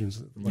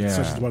decisions. Such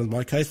as the one in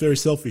my case, very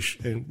selfish.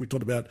 And we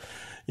talked about,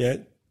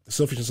 the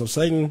selfishness of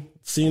Satan,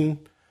 sin,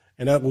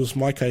 and that was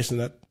my case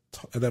at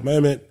that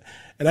moment.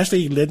 It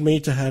actually led me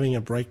to having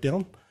a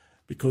breakdown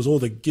because all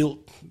the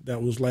guilt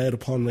that was laid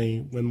upon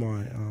me when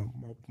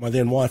my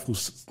then wife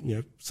was,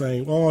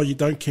 saying, "Oh, you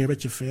don't care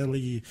about your family.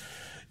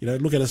 You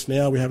look at us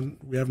now. We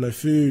have no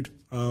food.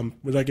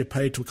 We don't get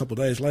paid till a couple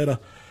of days later.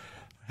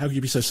 How can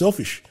you be so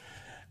selfish?"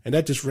 And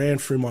that just ran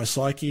through my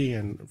psyche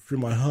and through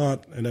my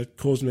heart, and it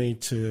caused me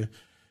to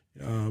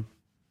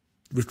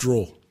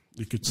withdraw,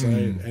 you could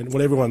say. And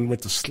when everyone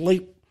went to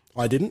sleep,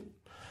 I didn't.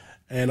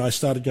 And I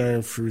started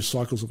going through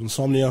cycles of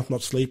insomnia,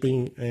 not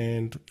sleeping,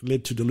 and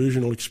led to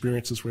delusional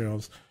experiences where I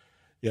was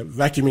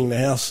vacuuming the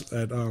house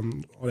at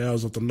odd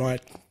hours of the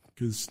night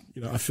because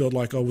I felt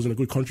like I wasn't a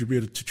good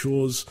contributor to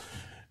chores.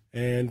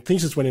 And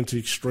things just went into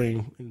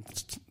extreme in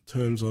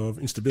terms of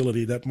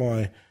instability that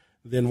my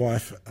then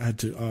wife had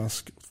to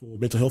ask for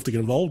mental health to get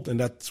involved, and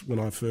that's when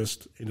I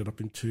first ended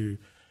up into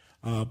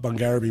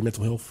Bungarraby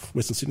Mental Health,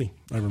 Western Sydney,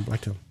 over in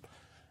Blacktown.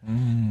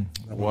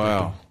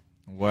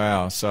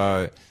 Wow.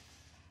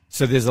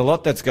 So there's a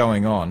lot that's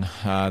going on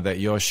that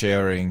you're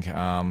sharing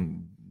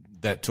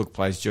that took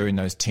place during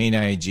those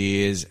teenage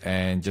years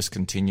and just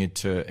continued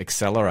to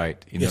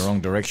accelerate in the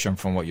wrong direction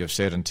from what you've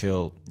said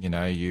until,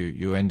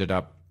 you ended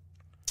up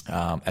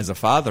as a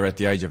father at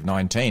the age of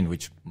 19,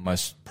 which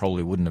most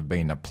probably wouldn't have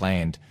been a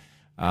planned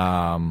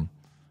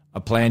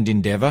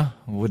endeavour.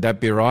 Would that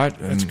be right?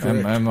 That's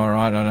correct. Am I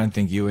right? I don't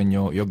think you and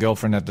your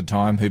girlfriend at the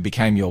time, who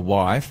became your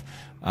wife,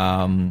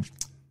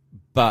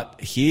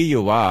 but here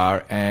you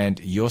are and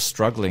you're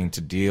struggling to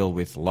deal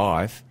with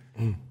life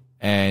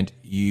and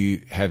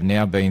you have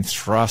now been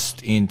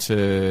thrust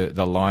into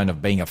the line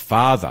of being a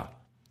father.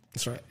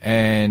 That's right.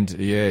 And,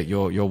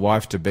 your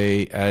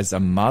wife-to-be as a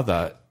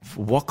mother,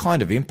 what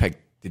kind of impact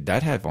did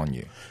that have on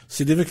you?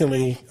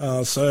 Significantly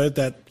so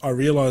that I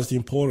realised the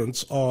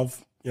importance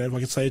of, if I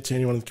could say it to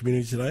anyone in the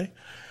community today,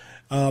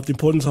 the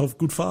importance of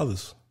good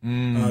fathers,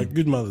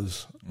 good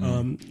mothers,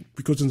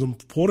 because it's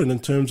important in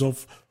terms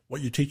of what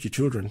you teach your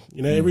children.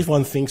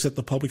 Everyone thinks that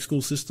the public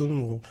school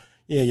system or,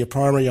 your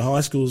primary, your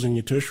high schools and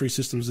your tertiary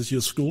systems is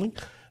your schooling.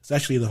 It's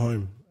actually the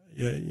home,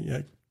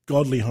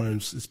 godly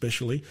homes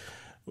especially.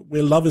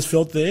 Where love is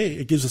felt there,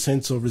 it gives a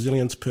sense of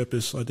resilience,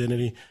 purpose,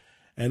 identity,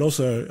 and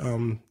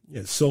also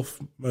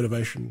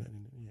self-motivation,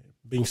 and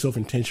being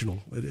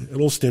self-intentional. It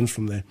all stems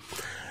from there.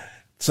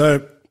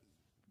 So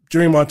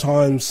during my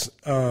times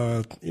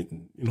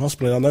in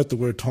hospital, and I note the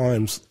word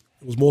times,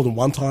 it was more than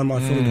one time I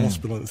fell into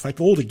hospital. In fact,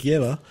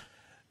 altogether,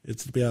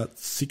 it's about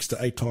 6 to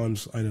 8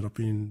 times I ended up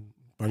in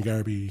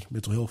Bungarraby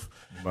Mental Health.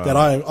 Wow. That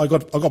I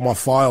got my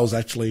files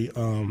actually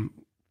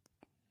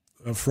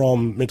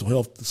from mental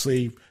health to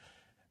see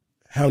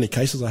how many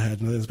cases I had,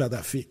 and it was about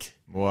that thick.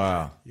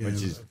 Wow.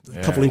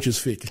 A couple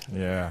inches thick.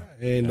 Yeah.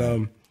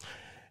 And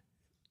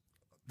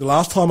the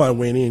last time I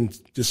went in,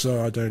 just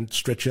so I don't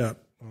stretch out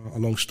a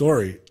long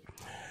story.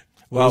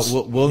 Well,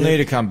 we'll need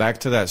to come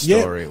back to that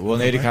story. We'll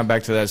need to come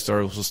back to that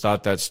story. We'll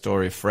start that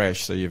story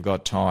fresh, so you've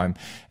got time.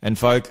 And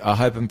folk, I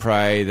hope and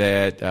pray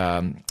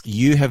that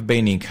you have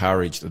been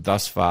encouraged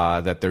thus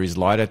far that there is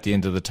light at the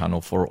end of the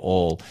tunnel for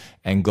all,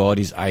 and God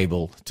is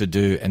able to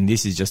do. And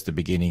this is just the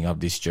beginning of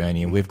this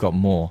journey, and we've got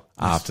more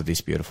after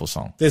this beautiful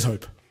song. There's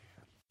hope.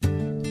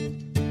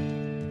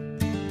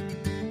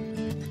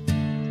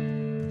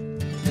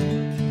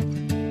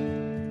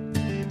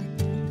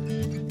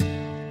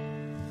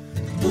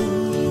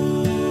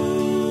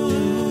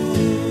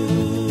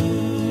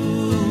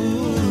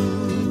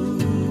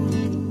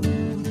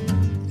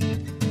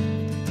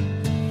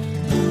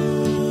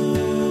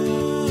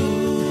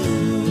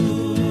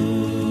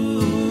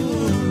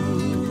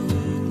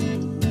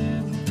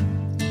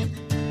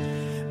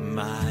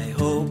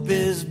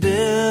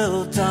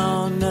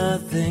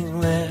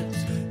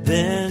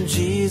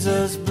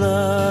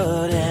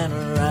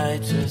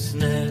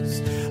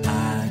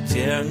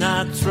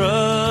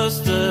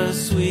 Trust the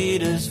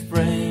sweetest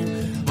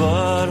frame,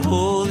 but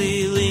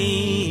wholly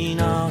lean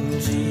on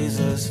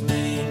Jesus'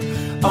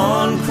 name.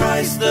 On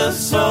Christ the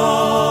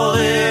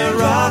solid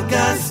rock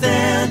I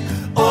stand,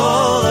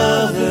 all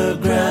other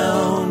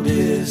ground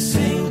is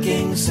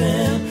sinking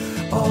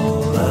sand. All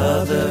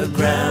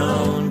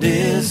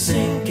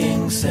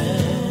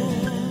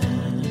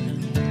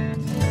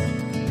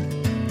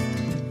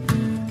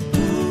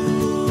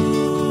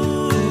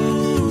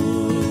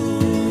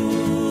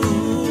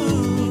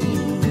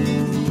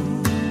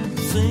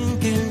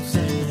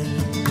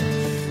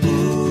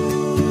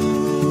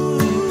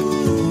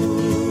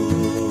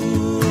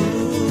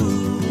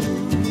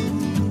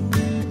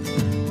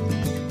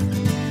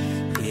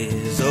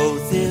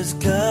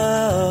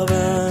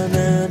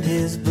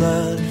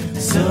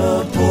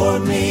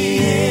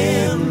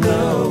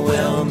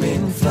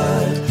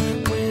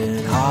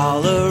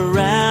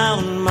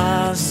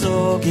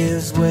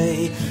his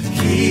way.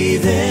 He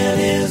then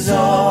is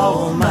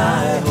all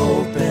my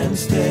hope and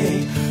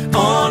stay.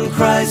 On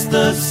Christ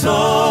the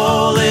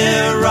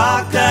solid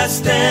rock I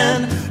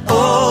stand.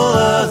 All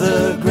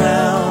other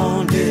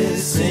ground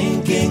is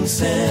sinking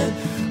sand.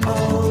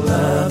 All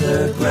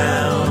other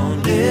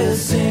ground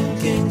is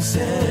sinking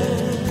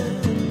sand.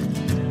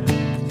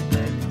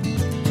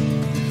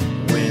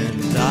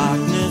 When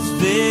darkness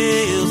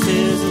veils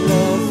his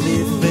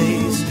lovely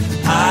face,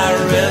 I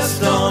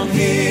rest on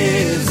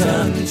his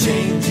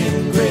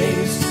unchanging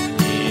grace.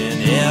 In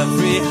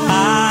every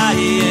high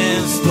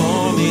and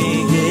stormy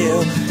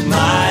gale,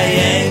 my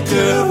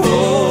anchor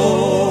holds.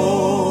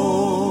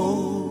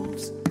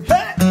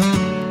 Hey!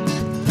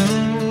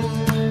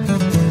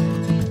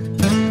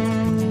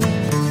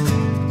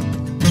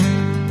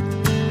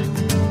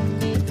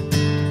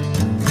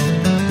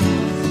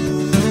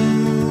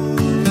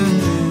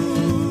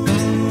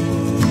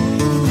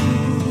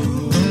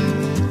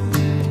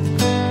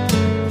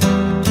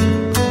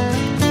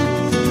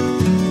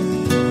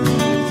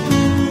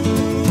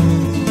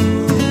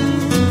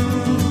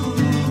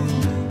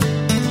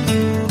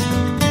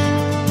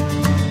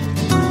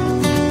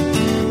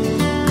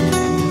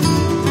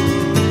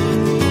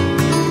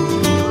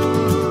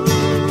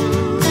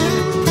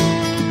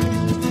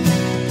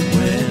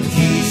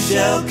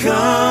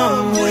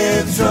 Come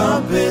with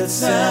trumpet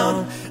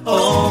sound,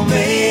 oh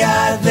may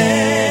I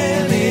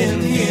then in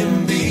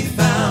him be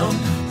found,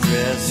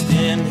 dressed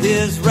in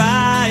his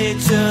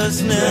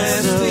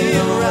righteousness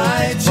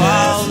alone,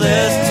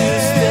 faultless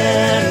to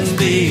stand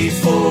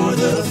before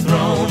the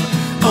throne.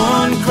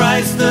 On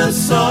Christ the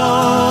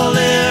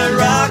solid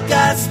rock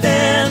I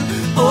stand,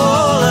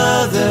 all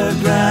other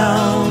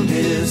ground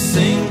is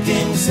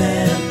sinking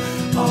sand,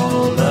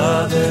 all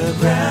other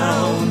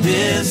ground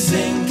is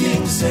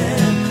sinking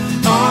sand.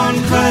 On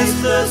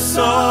Christ the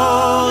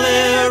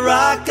solid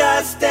rock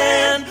I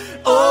stand,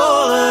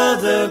 all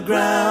other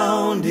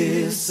ground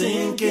is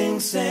sinking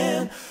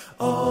sand,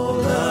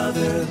 all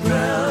other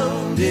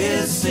ground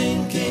is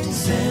sinking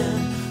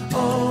sand,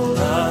 all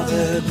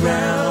other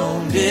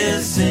ground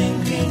is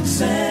sinking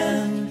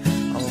sand,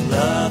 all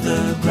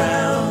other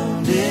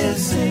ground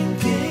is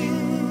sinking.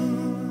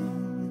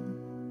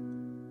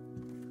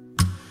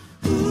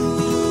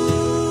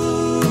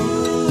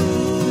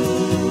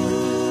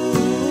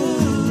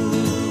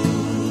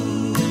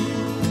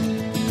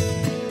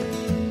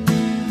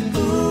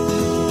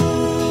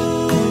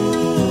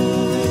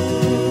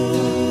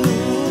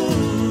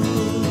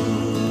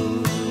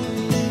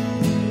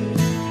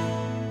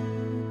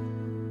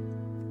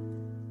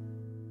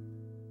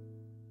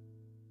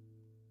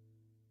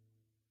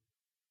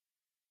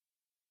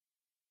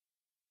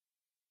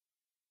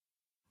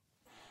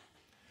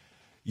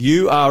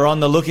 You are on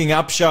the Looking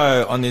Up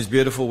Show on this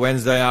beautiful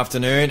Wednesday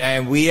afternoon,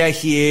 and we are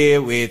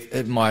here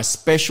with my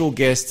special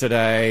guest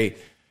today,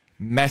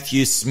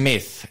 Matthew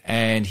Smith,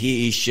 and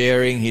he is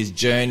sharing his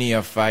journey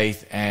of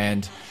faith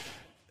and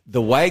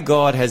the way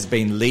God has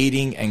been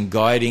leading and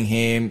guiding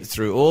him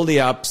through all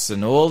the ups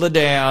and all the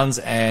downs,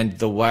 and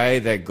the way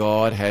that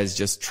God has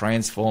just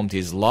transformed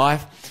his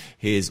life,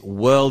 his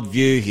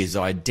worldview, his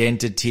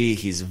identity,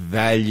 his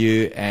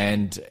value,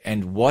 and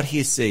what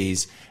he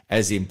sees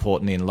as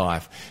important in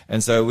life.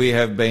 And so we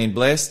have been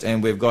blessed,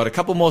 and we've got a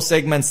couple more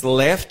segments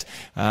left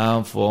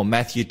for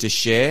Matthew to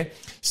share.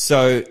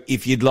 So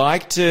if you'd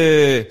like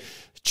to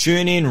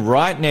tune in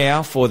right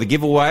now for the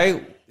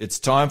giveaway, it's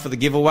time for the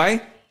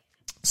giveaway.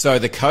 So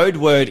the code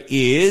word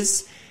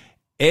is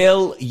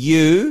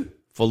LU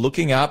for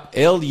looking up,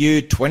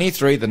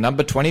 LU23, the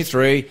number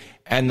 23,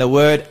 and the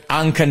word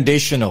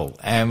unconditional.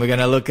 And we're going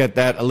to look at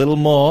that a little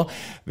more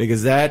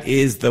because that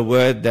is the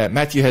word that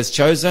Matthew has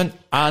chosen,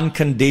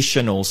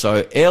 unconditional.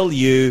 So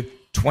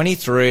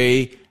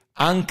LU23,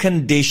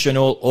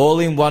 unconditional, all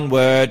in one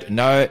word,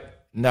 no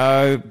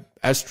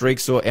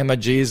asterisks or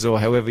emojis or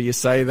however you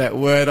say that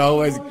word,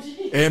 always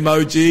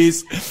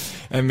emojis.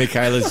 And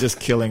Michaela's just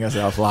killing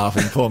herself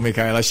laughing. Poor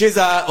Michaela. She's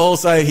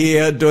also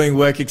here doing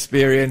work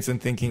experience and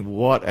thinking,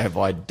 what have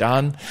I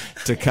done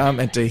to come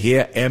and to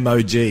hear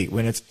emoji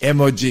when it's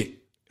emoji?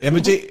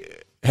 Emoji?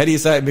 How do you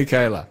say it,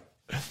 Michaela?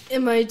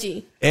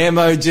 Emoji.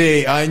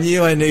 Emoji. I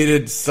knew I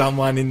needed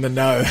someone in the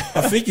know.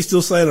 I think you're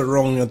still saying it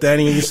wrong,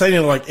 Danny. You're saying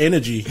it like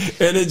energy.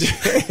 Energy.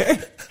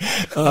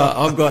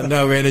 I've got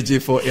no energy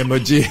for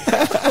emoji.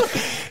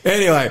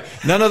 Anyway,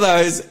 none of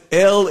those.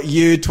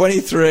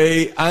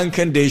 LU23,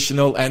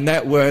 unconditional, and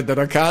that word that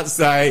I can't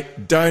say,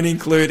 don't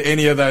include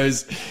any of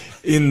those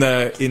in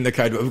the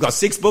code. We've got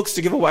 6 books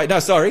to give away. No,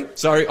 sorry,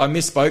 I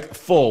misspoke.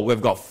 4.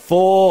 We've got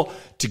 4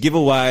 to give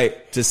away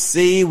to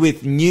see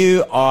with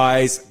new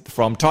eyes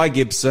from Ty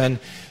Gibson,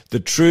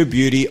 the true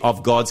beauty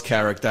of God's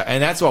character.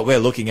 And that's what we're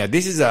looking at.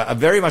 This is a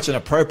very much an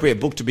appropriate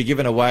book to be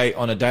given away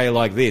on a day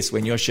like this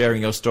when you're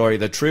sharing your story,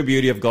 the true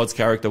beauty of God's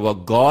character,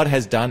 what God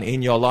has done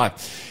in your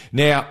life.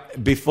 Now,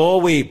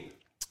 before we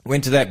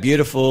went to that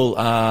beautiful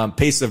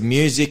piece of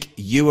music,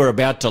 you were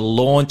about to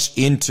launch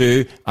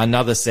into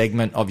another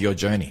segment of your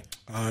journey.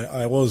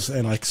 I was,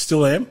 and I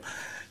still am.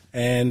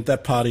 And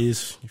that part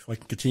is, if I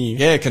can continue.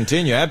 Yeah,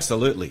 continue,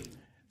 absolutely.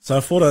 So I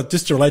thought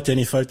just to relate to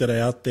any folk that are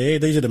out there,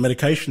 these are the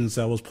medications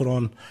that I was put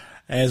on,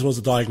 as well as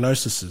the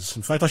diagnoses.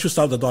 In fact, I should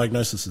start with the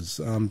diagnoses.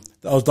 I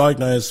was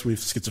diagnosed with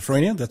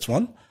schizophrenia, that's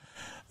one.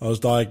 I was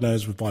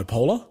diagnosed with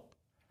bipolar.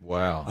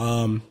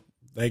 Wow.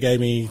 They gave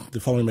me the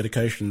following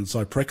medications: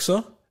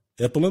 Zyprexa,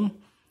 Epilim,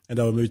 and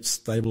they were mood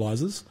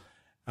stabilizers.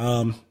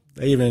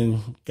 They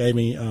even gave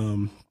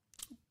me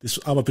this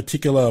other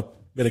particular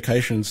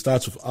medication,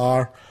 starts with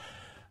R,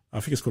 I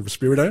think it's called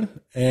risperidone,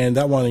 and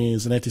that one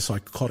is an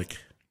antipsychotic.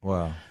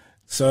 Wow.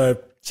 So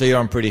you're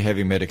on pretty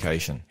heavy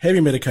medication. Heavy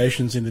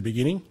medications in the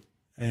beginning,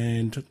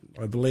 and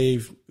I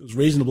believe it was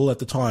reasonable at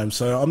the time.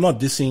 So I'm not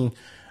dissing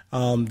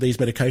these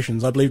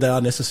medications. I believe they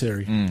are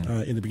necessary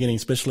in the beginning,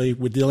 especially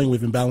with dealing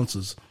with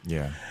imbalances.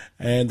 Yeah.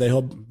 And they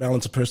help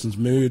balance a person's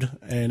mood,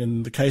 and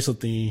in the case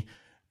of the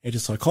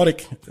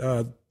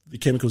antipsychotic, the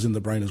chemicals in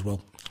the brain as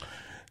well.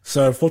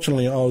 So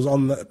fortunately, I was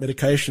on that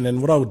medication,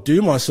 and what I would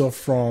do myself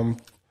from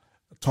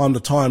time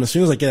to time, as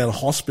soon as I get out of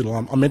hospital,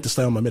 I'm meant to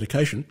stay on my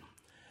medication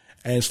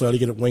and slowly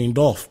get it weaned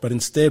off. But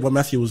instead, what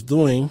Matthew was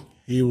doing,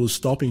 he was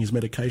stopping his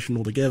medication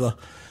altogether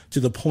to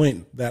the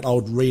point that I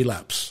would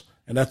relapse.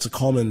 And that's a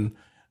common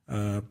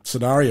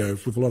scenario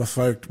with a lot of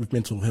folk with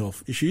mental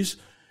health issues.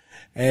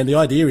 And the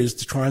idea is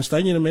to try and stay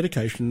on your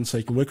medication so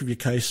you can work with your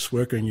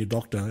caseworker and your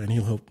doctor, and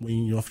he'll help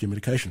wean you off your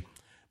medication.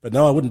 But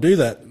no, I wouldn't do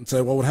that. And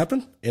so what would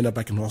happen? End up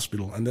back in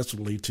hospital. And that's what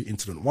would lead to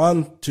incident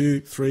 1,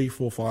 2, 3,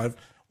 4, 5,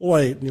 all the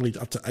way nearly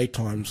up to 8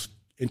 times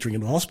entering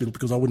into hospital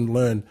because I wouldn't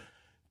learn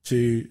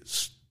to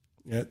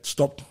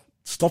stop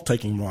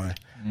taking my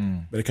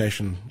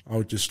medication. I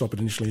would just stop it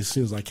initially as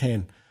soon as I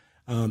can.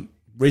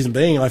 Reason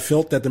being, I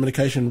felt that the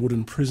medication would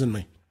imprison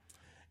me.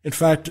 In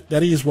fact,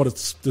 that is what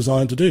it's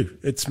designed to do.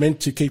 It's meant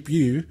to keep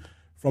you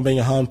from being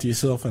a harm to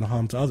yourself and a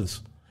harm to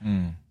others.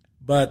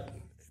 But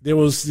there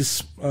was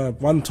this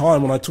one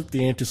time when I took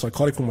the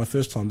antipsychotic for my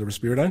first time, the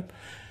risperidone,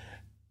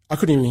 I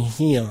couldn't even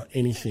hear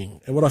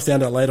anything. And what I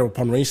found out later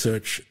upon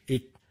research,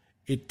 it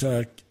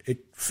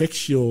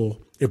affects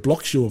it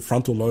blocks your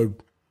frontal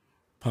lobe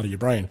part of your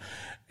brain.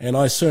 And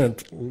I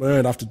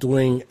learned after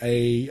doing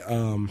a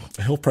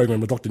health program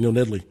with Dr. Neil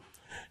Nedley,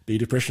 the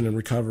Depression and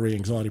Recovery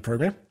Anxiety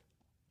Program,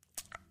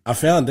 I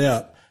found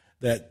out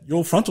that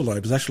your frontal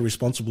lobe is actually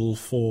responsible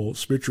for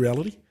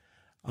spirituality,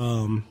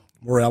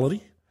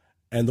 morality,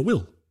 and the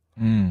will.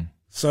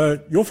 So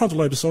your frontal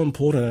lobe is so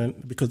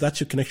important because that's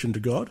your connection to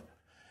God.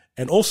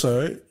 And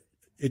also,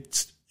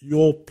 it's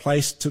your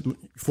place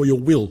for your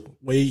will,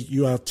 where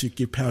you are to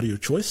give power to your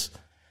choice.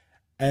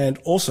 And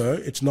also,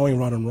 it's knowing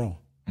right and wrong.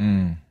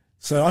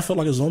 So I felt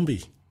like a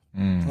zombie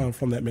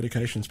from that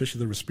medication,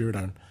 especially the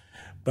risperidone.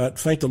 But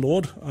thank the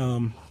Lord,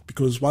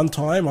 because one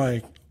time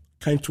I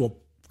came to a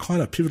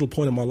kind of pivotal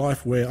point in my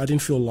life where I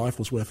didn't feel life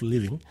was worth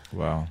living.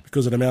 Wow.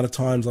 Because of the amount of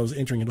times I was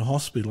entering into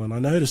hospital. And I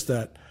noticed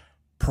that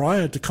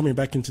prior to coming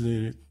back into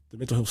the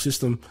mental health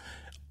system,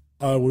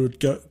 I would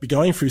be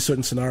going through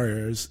certain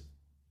scenarios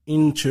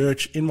in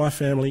church, in my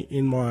family,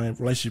 in my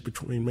relationship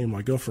between me and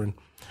my girlfriend.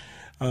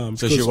 So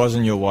she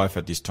wasn't your wife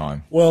at this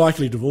time? Well,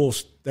 actually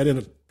divorced. That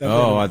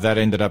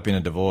ended up in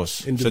a divorce.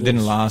 So it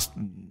didn't last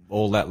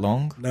all that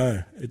long?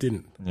 No, it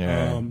didn't.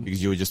 Yeah,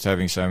 because you were just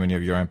having so many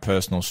of your own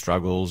personal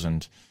struggles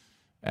and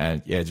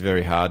yeah, it's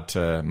very hard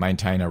to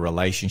maintain a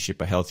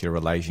relationship, a healthier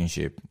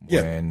relationship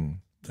when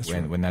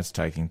that's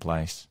taking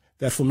place.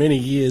 That for many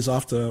years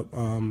after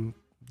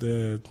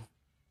the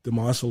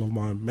demisal of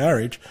my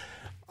marriage,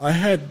 I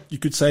had, you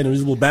could say, an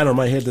invisible banner on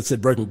my head that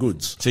said broken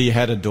goods. So you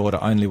had a daughter,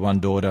 only one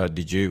daughter,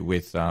 did you,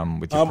 with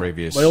your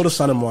previous? My oldest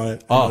son and my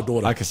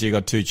daughter. Okay, so you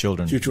got two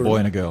children, boy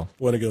and a girl.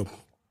 Boy and a girl.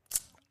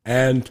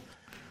 And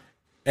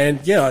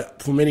yeah,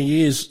 for many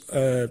years,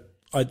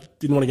 I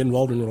didn't want to get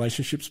involved in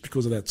relationships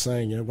because of that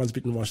saying, once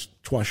bitten,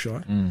 twice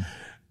shy.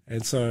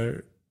 And so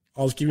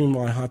I was giving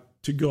my heart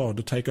to God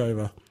to take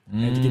over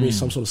and to give me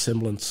some sort of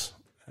semblance.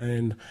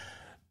 And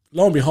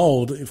lo and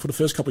behold, for the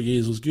first couple of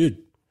years, it was good.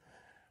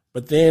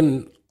 But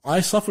then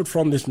I suffered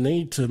from this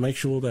need to make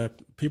sure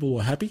that people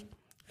were happy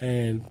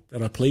and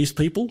that I pleased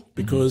people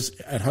because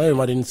at home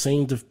I didn't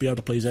seem to be able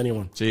to please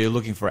anyone. So you're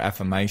looking for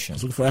affirmation. I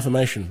was looking for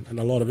affirmation, and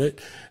a lot of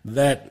it,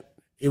 that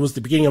it was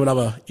the beginning of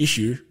another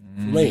issue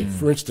for me.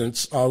 For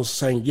instance, I was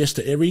saying yes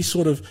to every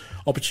sort of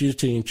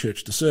opportunity in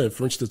church to serve.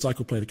 For instance, I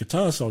could play the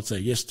guitar, so I'd say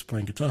yes to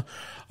playing guitar.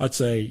 I'd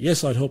say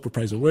yes, I'd help with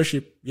praise and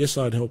worship. Yes,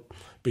 I'd help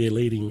be a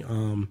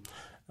leading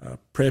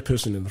prayer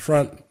person in the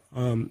front,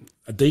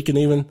 a deacon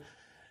even.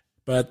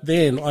 But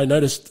then I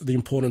noticed the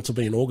importance of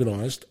being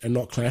organised and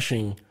not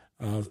clashing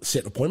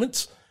set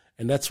appointments,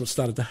 and that's what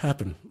started to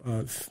happen.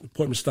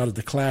 Appointments started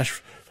to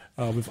clash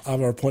with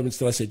other appointments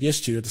that I said yes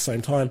to at the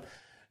same time,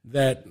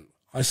 that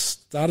I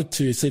started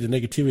to see the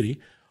negativity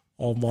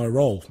of my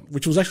role,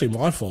 which was actually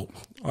my fault.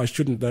 I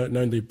shouldn't have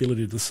known the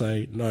ability to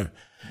say no.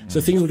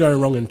 So things were going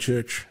wrong in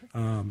church,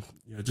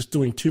 just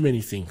doing too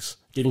many things,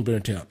 getting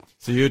burnt out.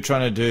 So you're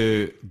trying to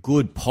do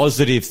good,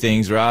 positive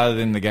things rather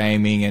than the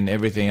gaming and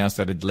everything else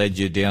that had led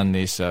you down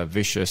this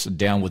vicious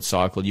downward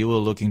cycle. You were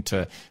looking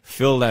to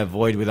fill that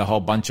void with a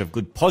whole bunch of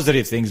good,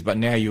 positive things, but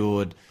now you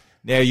would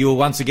Now, you were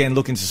once again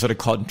looking to sort of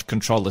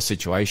control the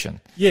situation.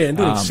 Yeah, and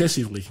do it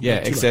excessively. Yeah,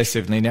 not too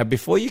excessively. Now,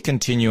 before you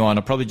continue on,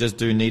 I probably just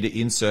do need to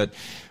insert,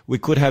 we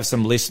could have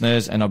some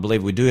listeners, and I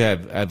believe we do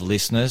have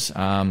listeners,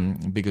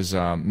 because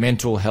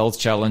mental health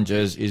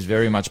challenges is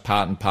very much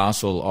part and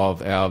parcel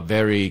of our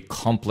very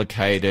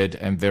complicated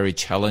and very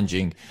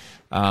challenging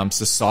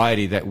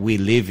society that we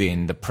live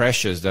in, the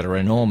pressures that are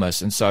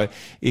enormous. And so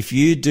if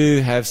you do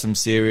have some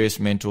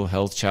serious mental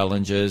health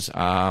challenges,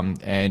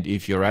 and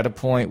if you're at a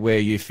point where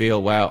you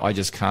feel, wow, I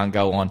just can't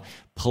go on,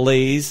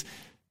 please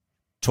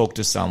talk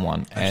to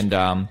someone.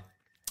 And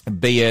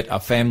be it a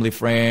family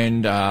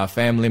friend,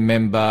 family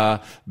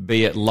member,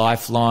 be it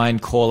Lifeline,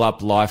 call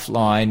up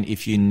Lifeline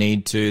if you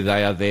need to.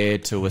 They are there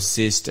to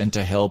assist and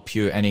to help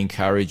you and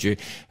encourage you.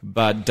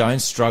 But don't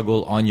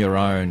struggle on your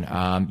own.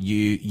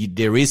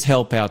 There is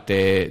help out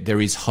there.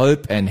 There is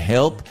hope and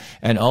help.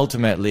 And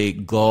ultimately,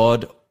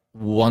 God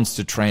wants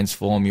to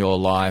transform your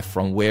life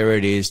from where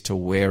it is to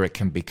where it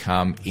can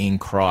become in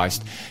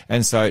Christ.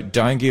 And so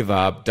don't give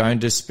up, don't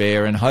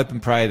despair, and hope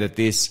and pray that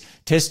this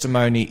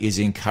testimony is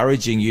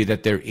encouraging you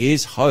that there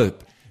is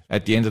hope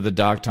at the end of the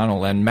dark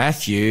tunnel. And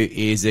Matthew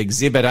is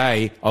exhibit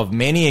A of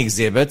many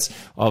exhibits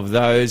of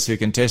those who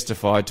can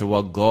testify to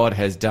what God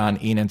has done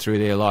in and through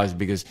their lives,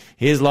 because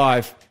his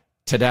life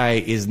today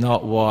is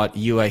not what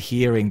you are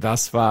hearing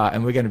thus far.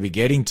 And we're going to be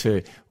getting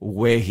to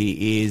where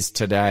he is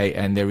today,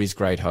 and there is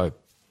great hope.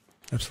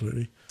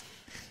 Absolutely.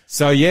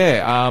 So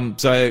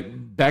so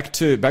back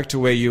to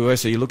where you were.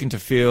 So you're looking to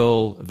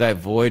fill that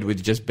void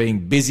with just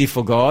being busy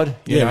for God,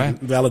 you know?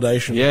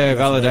 Validation. Yeah,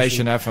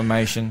 validation,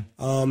 affirmation.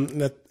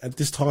 At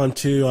this time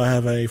too, I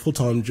have a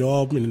full-time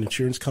job in an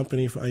insurance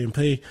company for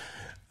AMP,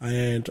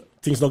 and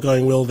things not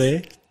going well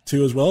there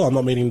too as well. I'm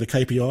not meeting the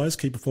KPIs,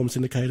 key performance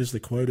indicators, the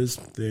quotas.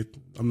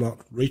 I'm not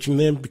reaching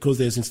them because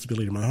there's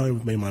instability in my home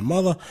with me and my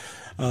mother.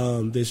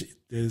 There's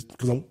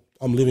because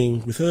I'm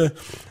living with her,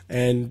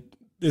 and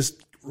there's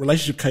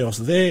relationship chaos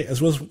there, as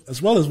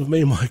well as with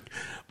me and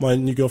my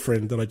new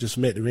girlfriend that I just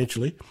met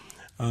eventually.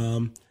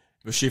 Was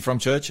she from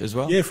church as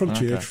well? Yeah, from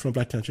church, from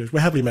Blacktown Church. We're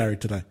happily married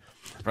today.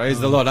 Praise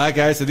the Lord.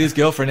 Okay, so this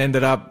girlfriend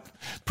ended up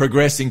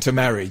progressing to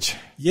marriage.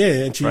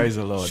 Yeah, and praise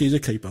the Lord. She's a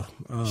keeper.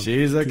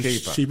 She's a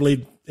keeper. She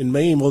believed in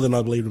me more than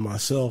I believed in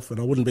myself, and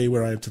I wouldn't be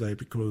where I am today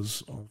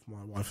because of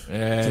my wife.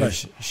 Yeah,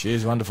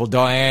 she's wonderful.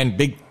 Diane,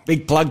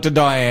 big plug to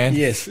Diane.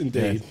 Yes,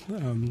 indeed.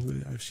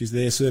 Yeah. She's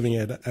there serving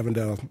at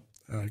Avondale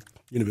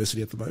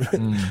University at the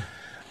moment.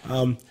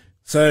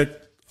 So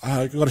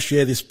I've got to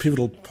share this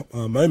pivotal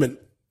moment.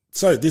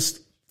 So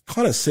this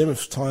kind of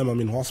 7th time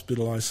I'm in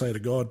hospital, I say to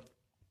God,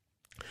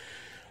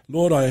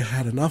 Lord, I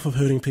had enough of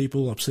hurting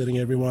people, upsetting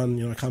everyone.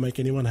 You know, I can't make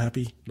anyone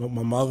happy. Not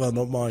my mother,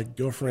 not my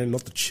girlfriend,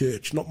 not the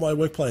church, not my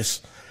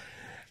workplace.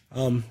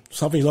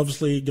 Something's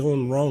obviously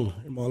gone wrong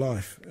in my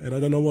life, and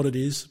I don't know what it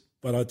is,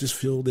 but I just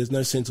feel there's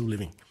no sense of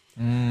living.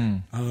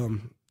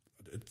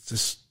 It's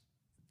just,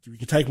 if you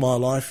can take my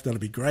life, that'd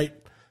be great,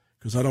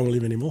 because I don't want to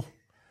live anymore.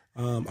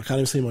 I can't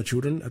even see my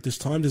children at this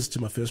time. This is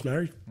to my first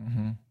marriage.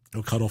 They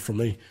were cut off from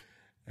me.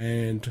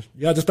 And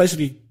I just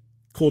basically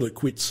called it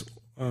quits.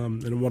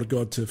 And I wanted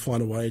God to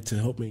find a way to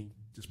help me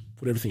just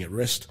put everything at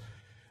rest.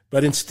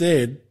 But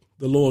instead,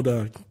 the Lord,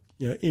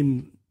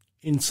 in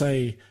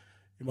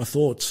my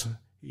thoughts,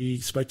 he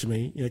spoke to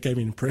me, gave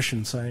me an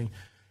impression saying,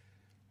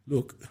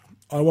 look,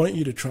 I want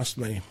you to trust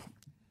me,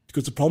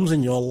 because the problems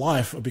in your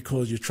life are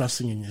because you're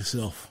trusting in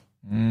yourself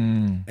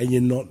and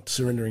you're not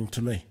surrendering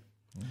to me.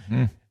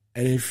 And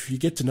if you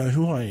get to know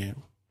who I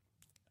am,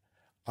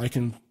 I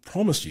can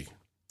promise you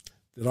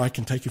that I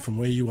can take you from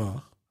where you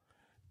are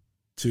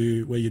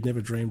to where you'd never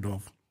dreamed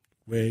of,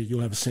 where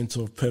you'll have a sense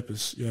of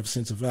purpose, you'll have a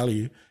sense of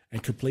value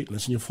and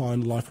completeness, and you'll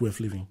find life worth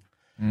living.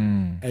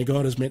 And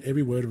God has meant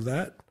every word of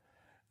that,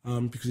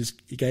 because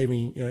he gave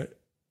me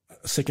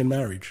a second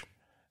marriage.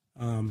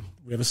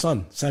 We have a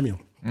son, Samuel.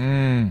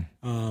 Who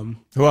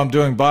I'm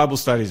doing Bible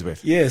studies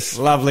with. Yes.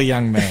 Lovely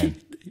young man.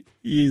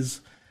 He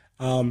is.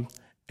 And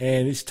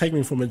he's taken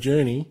me from a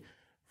journey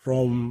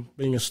from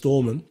being a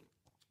storeman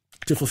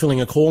to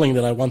fulfilling a calling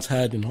that I once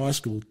had in high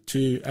school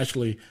to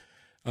actually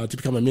to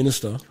become a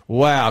minister.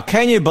 Wow.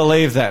 Can you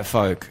believe that,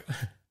 folk?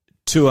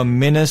 To a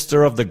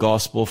minister of the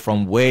gospel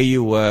from where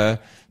you were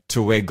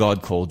to where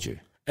God called you.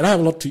 And I have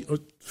a lot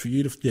for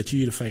you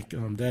to thank,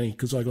 Danny,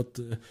 because I got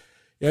to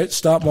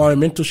start my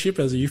mentorship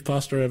as a youth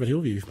pastor over at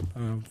Hillview,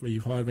 where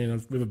you've hired me, and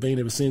I've never been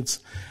ever since,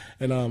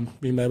 and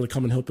been able to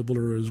come and help the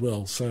Bullera as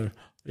well. So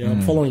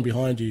I'm following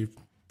behind you.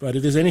 But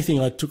if there's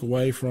anything I took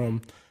away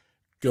from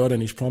God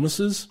and his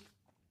promises,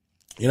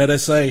 they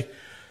say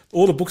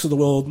all the books of the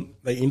world,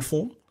 they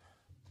inform,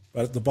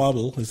 but the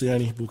Bible is the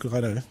only book I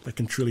know that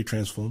can truly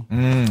transform.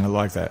 I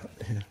like that.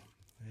 Yeah.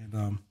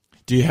 And,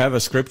 do you have a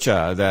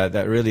scripture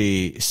that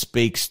really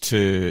speaks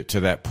to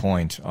that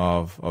point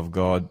of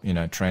God,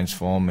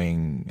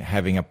 transforming,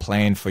 having a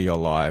plan for your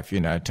life,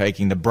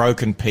 taking the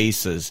broken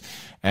pieces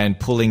and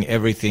pulling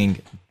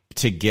everything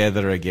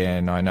together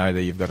again? I know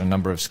that you've got a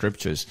number of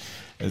scriptures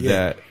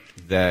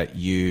that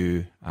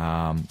you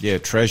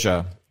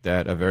treasure,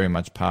 that are very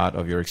much part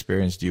of your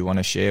experience. Do you want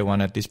to share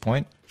one at this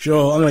point?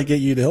 Sure, I'm going to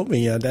get you to help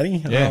me, Danny.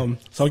 Yeah.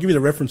 So I'll give you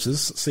the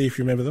references, see if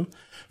you remember them.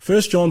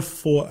 1 John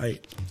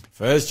 4:8.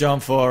 1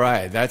 John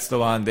 4:8. That's the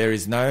one. There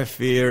is no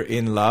fear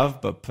in love,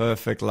 but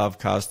perfect love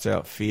casts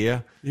out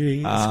fear. Yeah,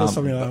 it's got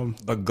something,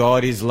 but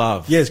God is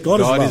love. Yes,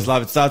 God is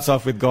love. It starts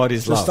off with God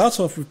is So love. it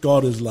starts off with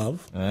God is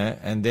love.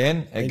 And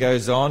then it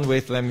goes on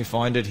with, let me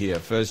find it here,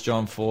 1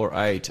 John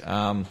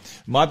 4:8.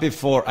 Might be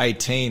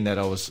 4:18 that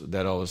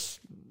I was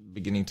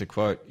beginning to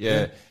quote.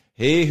 Yeah.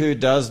 He who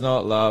does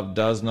not love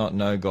does not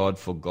know God,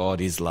 for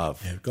God is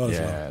love. Yeah, God is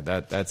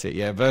love. That's it.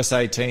 Yeah, verse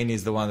 18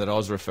 is the one that I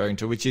was referring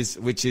to, which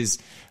is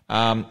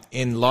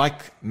in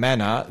like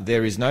manner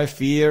there is no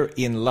fear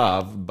in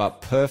love, but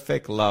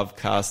perfect love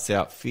casts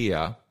out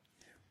fear,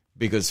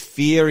 because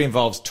fear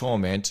involves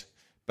torment.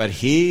 But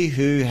he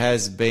who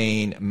has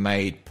been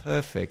made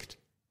perfect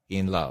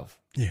in love.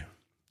 Yeah.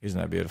 Isn't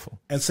that beautiful?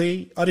 And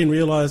see, I didn't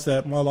realize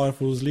that my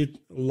life was lived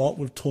a lot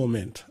with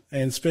torment,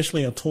 and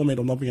especially a torment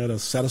of not being able to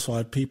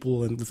satisfy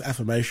people and with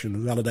affirmation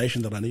and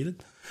validation that I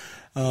needed.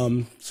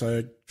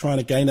 So trying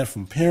to gain that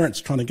from parents,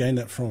 trying to gain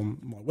that from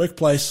my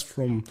workplace,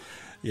 from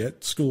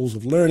schools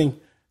of learning.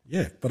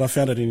 Yeah, but I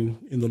found it in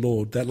the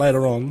Lord. That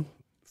later on,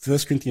 1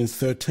 Corinthians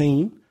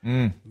 13,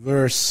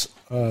 verse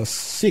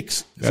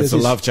 6. That's a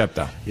love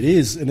chapter. It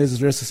is, and there's a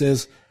verse that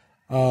says,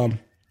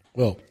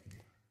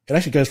 it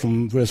actually goes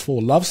from verse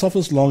 4. Love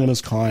suffers long and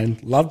is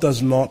kind. Love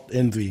does not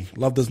envy.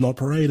 Love does not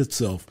parade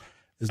itself,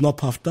 is not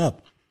puffed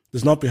up,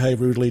 does not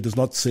behave rudely, does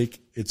not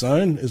seek its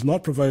own, is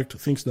not provoked,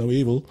 thinks no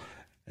evil.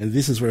 And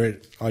this is where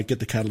I get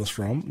the catalyst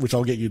from, which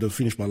I'll get you to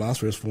finish my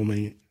last verse for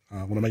me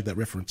when I make that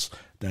reference,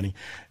 Danny.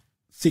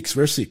 6,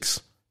 verse 6.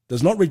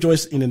 Does not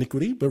rejoice in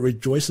iniquity, but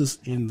rejoices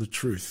in the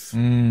truth.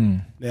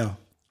 Now,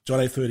 John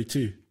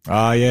 8:32.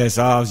 Ah, yes.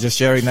 I was just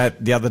sharing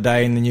that the other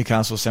day in the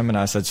Newcastle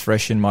seminar, so it's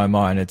fresh in my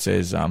mind. It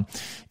says,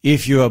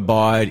 if you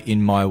abide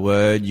in my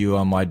word, you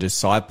are my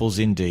disciples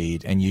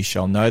indeed, and you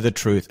shall know the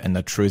truth, and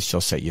the truth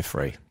shall set you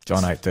free.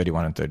 John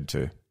 8:31 and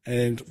 32.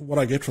 And what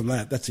I get from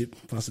that's it,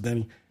 Pastor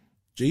Danny.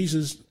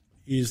 Jesus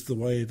is the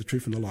way, the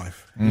truth, and the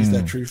life. He's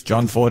that truth.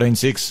 John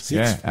 14:6.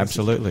 Yeah,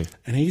 absolutely.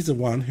 And he's the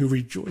one who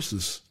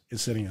rejoices in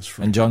setting us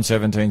free. And John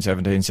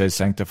 17:17 says,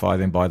 sanctify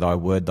them by thy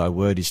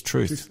word is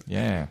truth.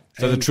 Yeah.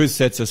 So and the truth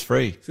sets us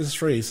free. Sets us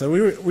free. So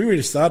we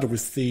really started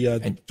with the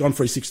John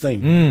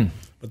 3:16.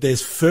 But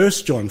there's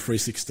 1 John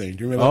 3:16.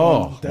 Do you remember that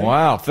one, Dave?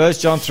 Wow. 1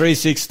 John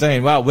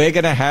 3:16. Well, we're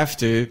going to have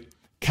to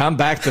come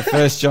back to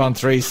 1 John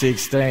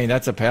 3:16.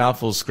 That's a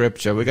powerful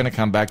scripture. We're going to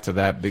come back to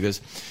that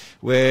because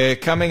we're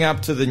coming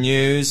up to the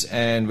news,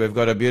 and we've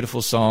got a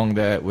beautiful song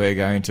that we're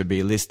going to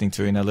be listening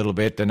to in a little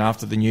bit. And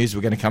after the news,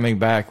 we're going to be coming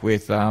back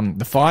with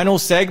the final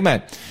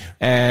segment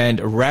and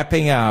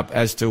wrapping up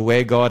as to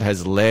where God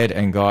has led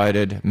and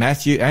guided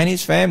Matthew and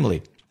his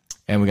family.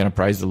 And we're going to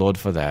praise the Lord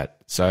for that.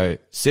 So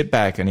sit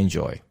back and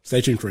enjoy. Stay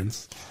tuned,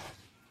 friends.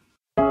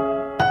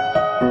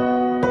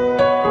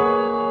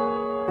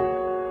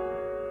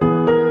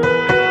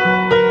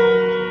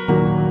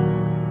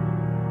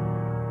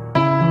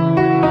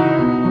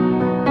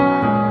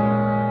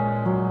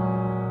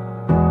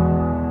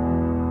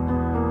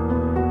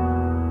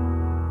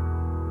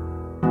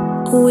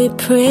 We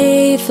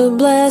pray for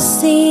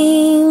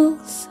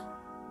blessings,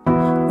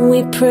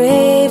 we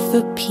pray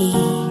for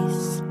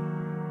peace,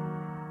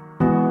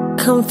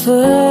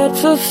 comfort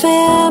for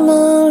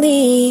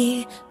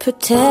family,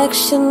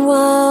 protection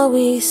while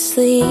we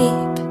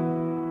sleep.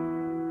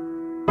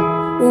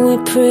 We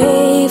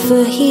pray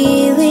for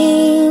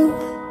healing,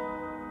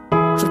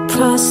 for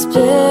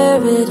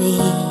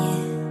prosperity.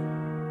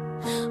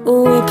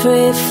 We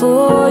pray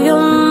for your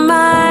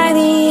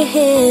mighty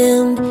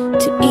hand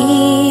to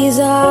ease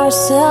our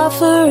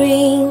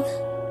suffering.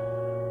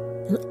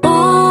 And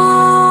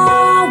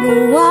all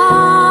the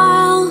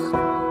while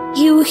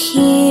you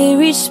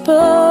hear each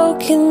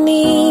spoken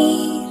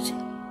need.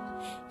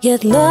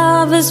 Yet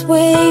love is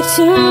way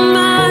too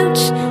much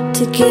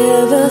to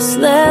give us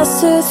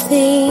lesser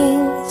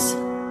things.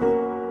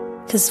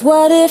 'Cause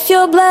what if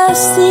your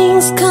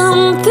blessings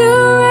come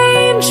through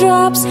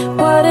raindrops?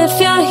 What if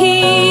your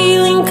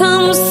healing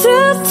comes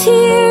through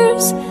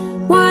tears?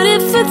 What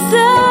if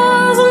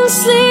 1,000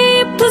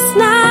 sleepless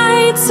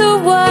nights are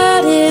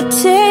what it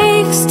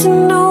takes to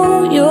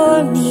know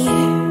you're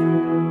near?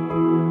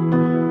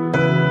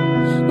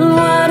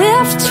 What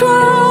if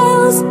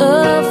trials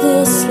of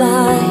this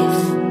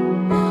life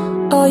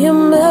are your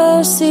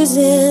mercies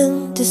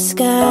in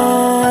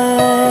disguise?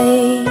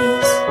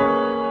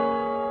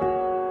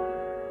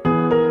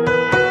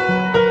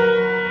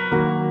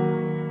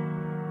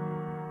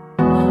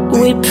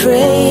 We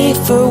pray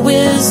for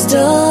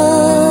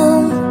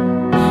wisdom,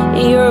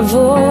 your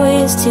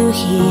voice to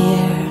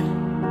hear.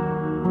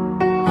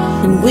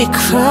 And we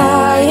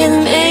cry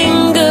in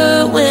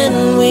anger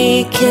when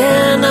we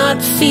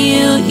cannot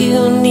feel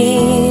you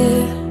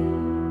near.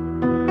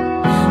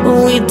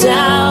 We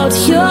doubt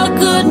your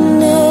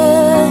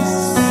goodness,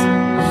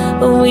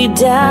 we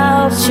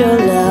doubt your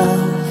love.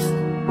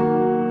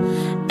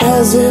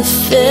 As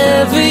if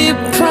every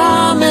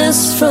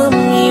promise from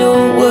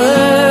your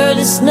word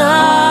is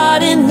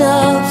not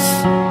enough.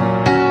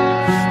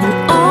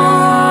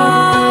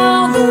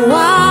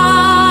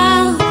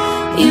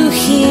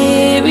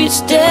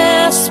 each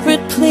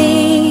desperate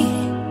plea,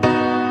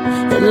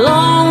 and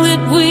long that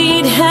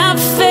we'd have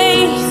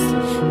faith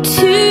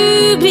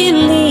to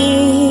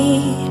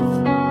believe.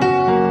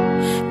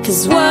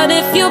 'Cause what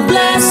if your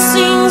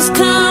blessings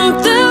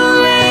come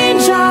through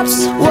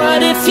raindrops?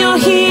 What if your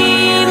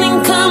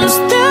healing comes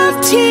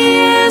through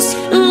tears?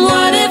 And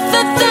what if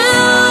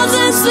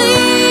 1,000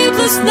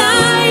 sleepless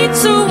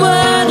nights are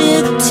what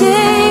it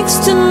takes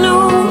to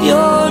know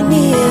you're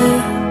near?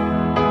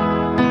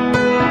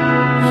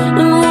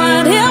 And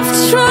what if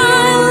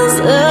trials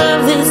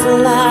of this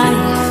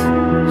life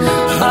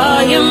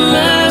are your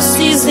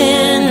mercies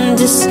in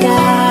disguise?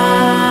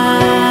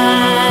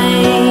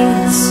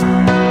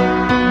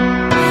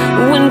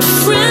 When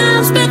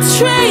friends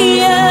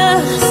betray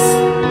us,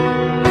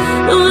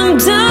 when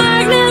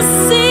darkness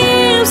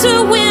seems to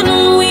win,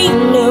 we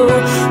know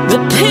the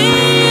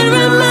pain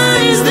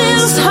reminds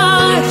this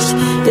heart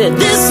that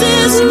this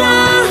is not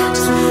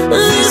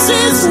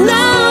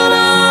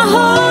our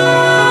home.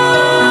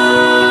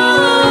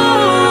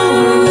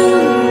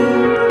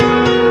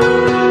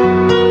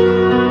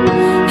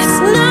 It's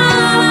not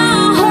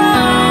our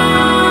home.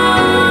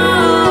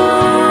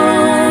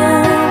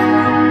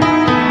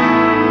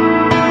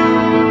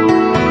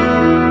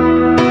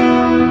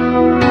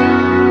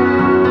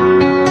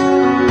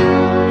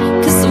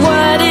 'Cause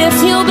what if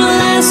your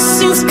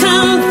blessings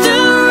come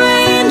through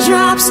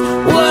raindrops?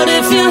 What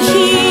if your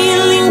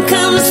healing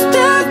comes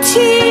through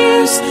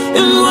tears?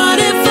 And what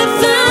if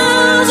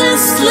 1,000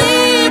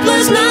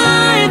 sleepless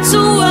nights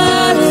are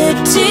what it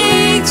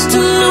takes to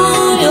know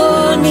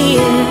you're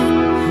near?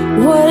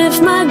 What if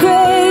my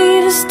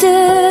greatest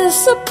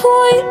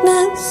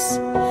disappointments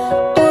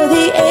or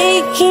the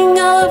aching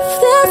of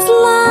this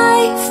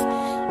life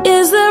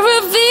is the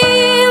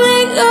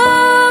revealing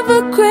of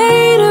a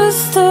greater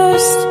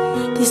thirst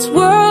this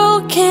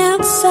world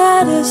can't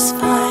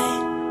satisfy?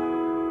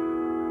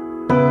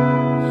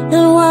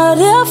 And what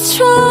if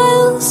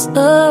trials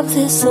of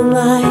this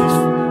life,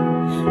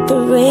 the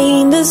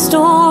rain, the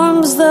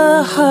storms,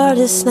 the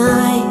hardest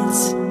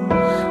nights,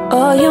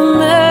 are your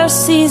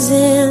mercies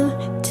in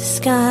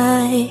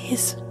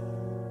disguise?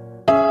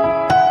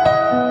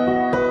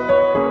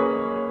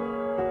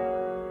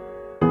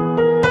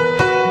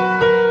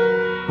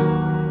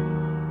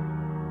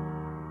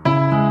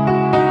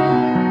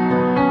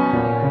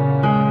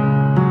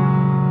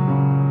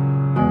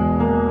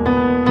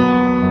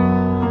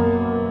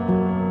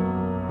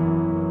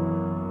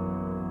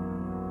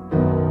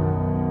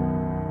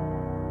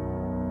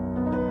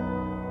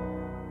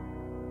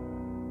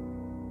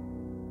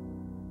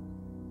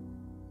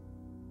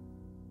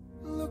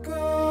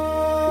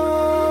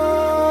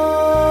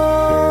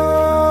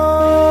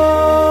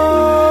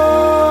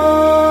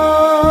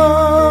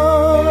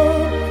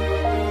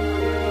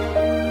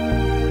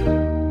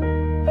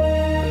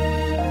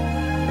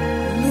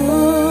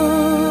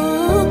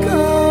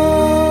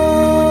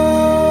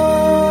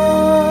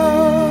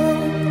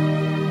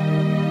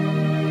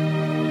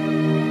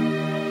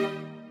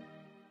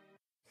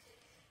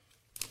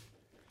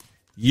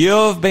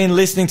 You've been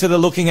listening to the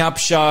Looking Up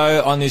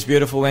Show on this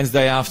beautiful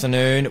Wednesday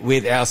afternoon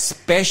with our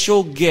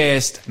special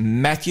guest,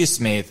 Matthew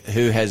Smith,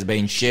 who has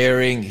been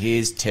sharing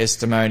his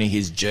testimony,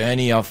 his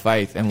journey of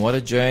faith. And what a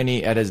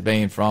journey it has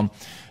been from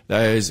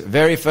those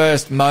very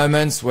first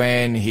moments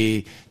when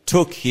he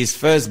took his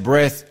first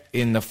breath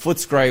in the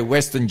Footscray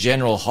Western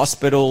General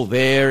Hospital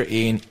there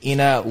in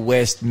inner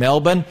West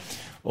Melbourne,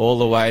 all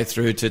the way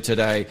through to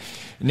today.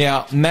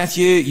 Now,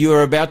 Matthew, you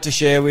are about to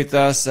share with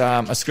us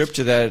a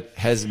scripture that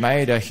has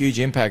made a huge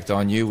impact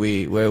on you.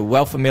 We're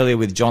well familiar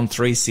with John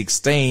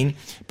 3:16,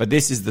 but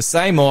this is the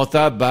same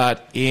author,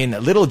 but in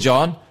Little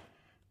John,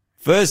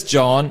 1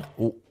 John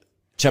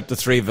chapter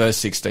 3, verse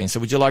 16. So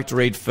would you like to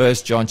read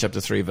 1 John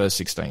chapter 3, verse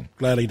 16?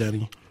 Gladly,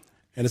 Daddy.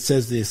 And it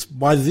says this: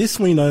 "By this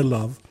we know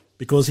love,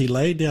 because he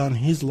laid down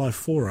his life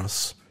for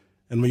us,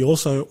 and we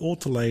also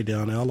ought to lay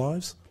down our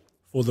lives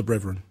for the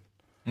brethren."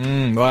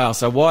 Wow.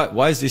 So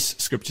why is this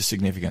scripture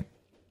significant?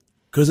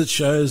 Because it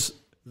shows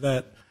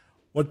that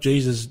what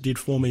Jesus did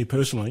for me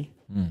personally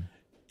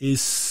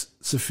is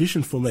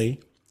sufficient for me,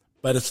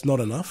 but it's not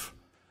enough.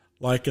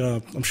 Like,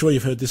 I'm sure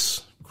you've heard this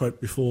quote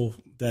before,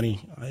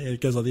 Danny. It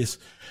goes like this: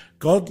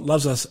 God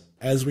loves us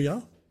as we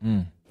are,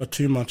 but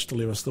too much to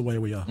leave us the way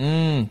we are.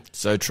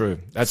 So true.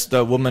 That's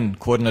the woman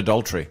caught in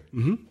adultery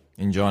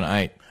in John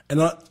 8.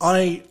 And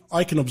I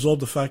can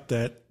absorb the fact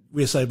that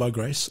we're saved by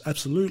grace,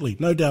 absolutely,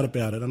 no doubt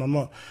about it. And I'm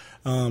not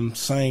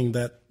saying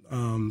that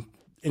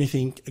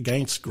anything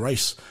against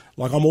grace.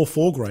 Like, I'm all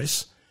for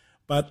grace,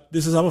 but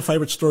this is our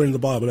favourite story in the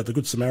Bible, about the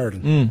Good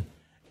Samaritan.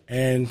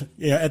 And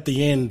at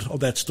the end of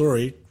that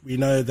story, we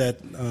know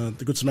that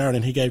the Good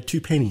Samaritan, he gave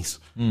 2 pennies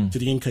to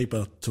the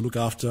innkeeper to look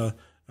after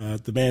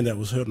the man that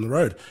was hurt on the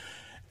road.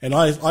 And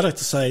I like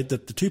to say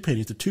that the 2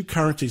 pennies, the 2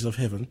 currencies of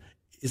heaven,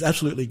 is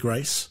absolutely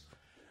grace.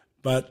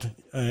 But,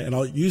 and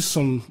I'll use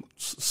some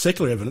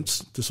secular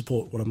evidence to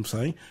support what I'm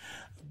saying,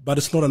 but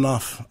it's not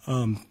enough,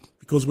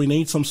 because we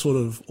need some sort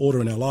of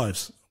order in our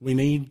lives. We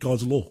need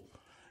God's law.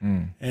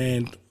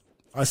 And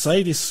I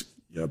say this,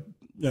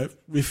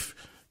 with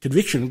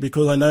conviction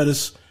because I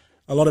notice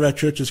a lot of our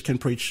churches can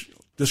preach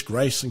just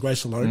grace and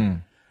grace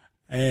alone.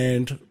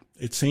 And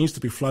it seems to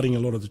be flooding a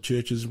lot of the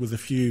churches with a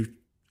few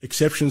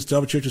exceptions to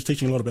other churches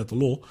teaching a lot about the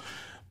law.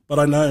 But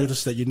I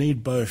noticed that you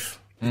need both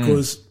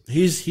because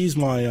here's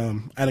my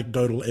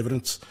anecdotal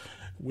evidence.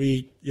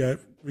 We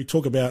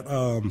talk about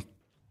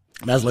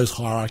Maslow's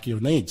hierarchy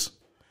of needs.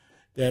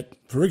 That,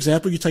 for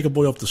example, you take a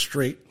boy off the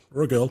street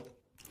or a girl,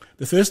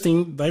 the first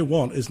thing they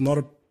want is not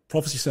a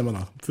prophecy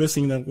seminar. The first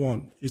thing they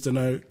want is to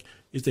know,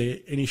 is there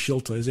any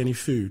shelter, is there any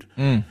food,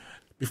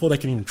 before they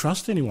can even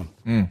trust anyone.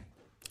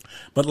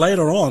 But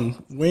later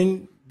on,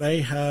 when they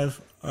have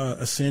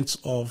a sense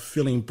of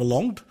feeling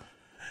belonged,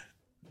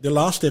 the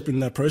last step in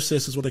that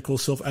process is what they call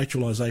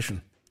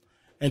self-actualization.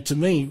 And to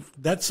me,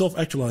 that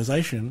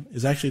self-actualization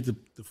is actually the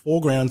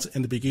foregrounds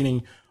and the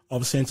beginning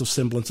of a sense of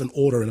semblance and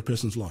order in a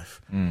person's life.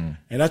 And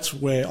that's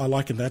where I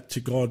liken that to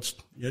God's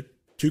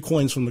 2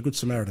 coins from the Good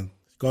Samaritan.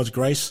 God's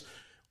grace.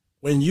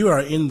 When you are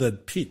in the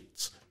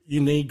pits, you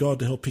need God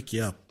to help pick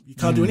you up. You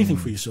can't do anything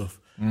for yourself.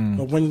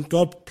 But when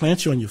God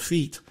plants you on your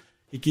feet,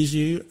 He gives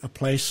you a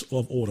place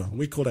of order.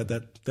 We call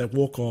that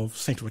walk of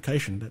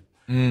sanctification.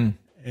 And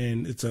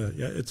it's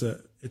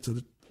a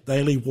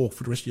daily walk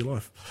for the rest of your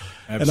life.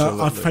 Absolutely.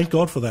 And I thank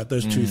God for that,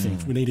 those two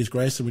things. We need His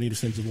grace and we need a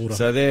sense of order.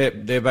 So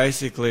they're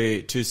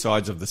basically two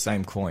sides of the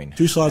same coin.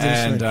 Two sides of the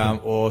same coin.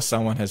 Or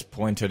someone has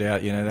pointed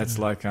out, that's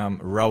like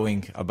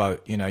rowing a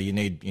boat. You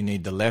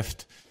need the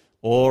left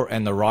oar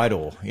and the right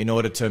oar in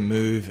order to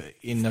move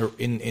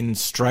in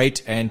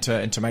straight and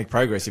to make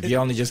progress. If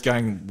you're only just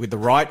going with the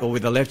right or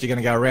with the left, you're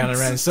going to go around and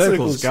around in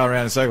circles, go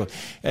around in circles.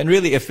 And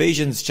really,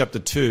 Ephesians chapter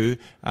 2,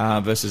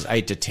 verses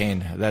 8 to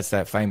 10, that's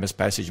that famous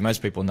passage.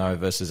 Most people know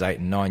verses 8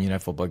 and 9,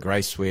 for by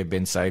grace we have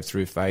been saved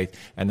through faith,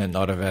 and then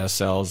not of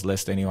ourselves,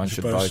 lest anyone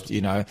should boast,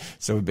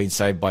 So we've been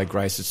saved by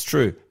grace. It's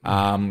true.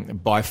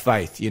 By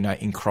faith,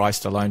 in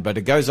Christ alone. But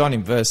it goes on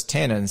in verse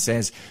 10 and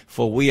says,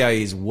 for we are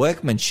His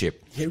workmanship,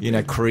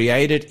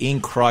 created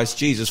in Christ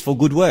Jesus for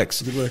good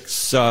works.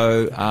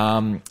 So,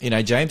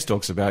 James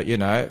talks about,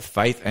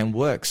 faith and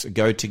works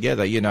go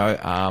together.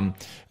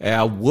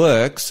 Our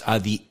works are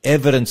the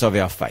evidence of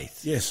our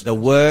faith. Yes. The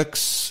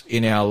works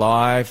in our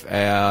life,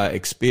 our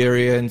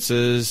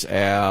experiences, is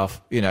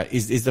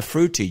the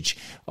fruitage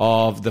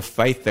of the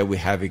faith that we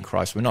have in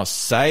Christ. We're not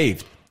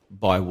saved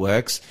by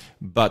works,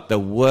 but the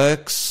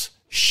works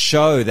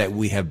show that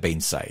we have been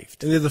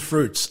saved. And they're the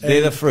fruits.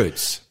 They're the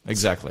fruits,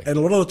 exactly. And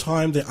a lot of the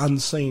time they're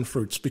unseen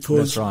fruits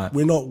because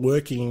we're not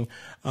working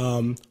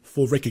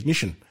for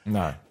recognition.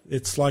 No.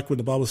 It's like when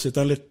the Bible says,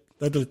 don't let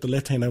the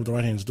left hand know what the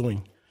right hand's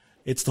doing.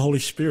 It's the Holy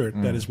Spirit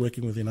that is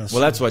working within us.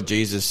 Well, that's what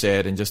Jesus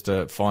said, and just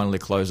to finally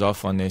close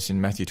off on this, in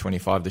Matthew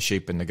 25, the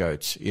sheep and the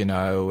goats.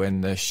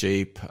 When the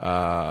sheep,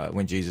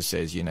 when Jesus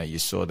says, you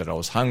saw that I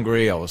was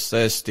hungry, I was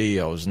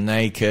thirsty, I was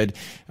naked,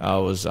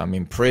 I'm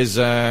in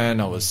prison,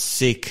 I was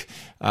sick.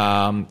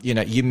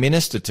 You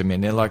ministered to me,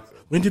 and they're like,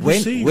 when did we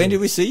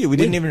see you? We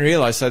didn't even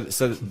realize.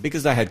 So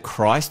because they had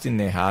Christ in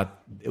their heart,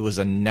 it was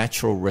a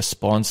natural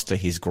response to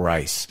His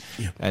grace.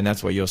 Yep. And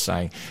that's what you're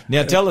saying.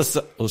 Now tell us,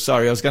 I was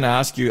going to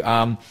ask you,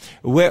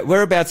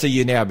 whereabouts are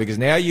you now? Because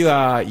now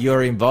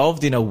you're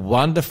involved in a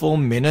wonderful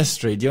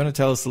ministry. Do you want to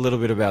tell us a little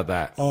bit about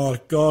that? Oh,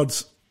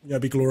 God's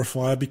be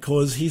glorified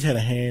because He's had a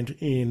hand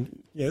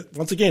in,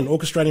 once again,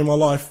 orchestrating my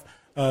life.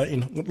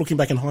 In looking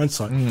back in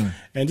hindsight.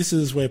 And this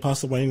is where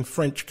Pastor Wayne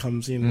French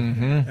comes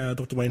in,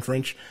 Dr. Wayne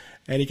French,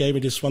 and he gave me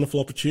this wonderful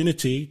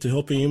opportunity to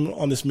help him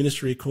on this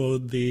ministry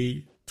called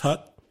the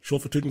Tut,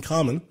 short for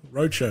Tutankhamun,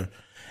 Roadshow.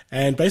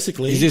 And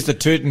basically... Is this the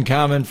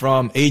Tutankhamun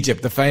from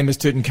Egypt, the famous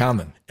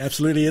Tutankhamun?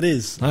 Absolutely it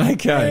is.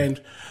 Okay.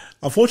 And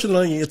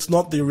unfortunately, it's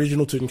not the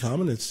original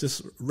Tutankhamun, it's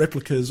just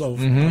replicas of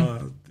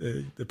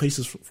the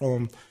pieces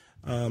from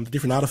the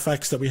different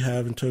artifacts that we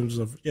have in terms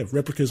of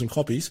replicas and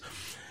copies.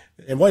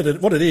 And what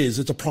it is,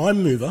 it's a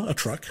prime mover, a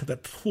truck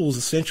that pulls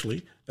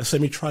essentially a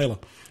semi-trailer.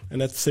 And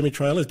that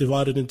semi-trailer is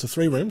divided into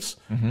 3 rooms.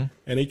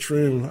 And each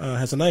room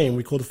has a name.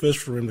 We call the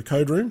first room the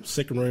code room.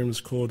 Second room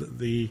is called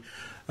the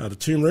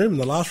tomb room. And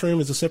the last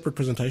room is a separate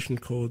presentation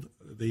called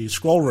the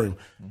scroll room.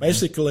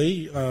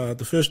 Basically,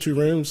 the first 2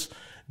 rooms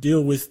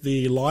deal with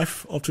the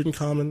life of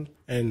Tutankhamun.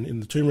 And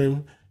in the tomb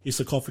room, his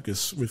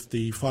sarcophagus with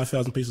the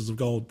 5,000 pieces of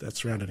gold that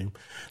surrounded him.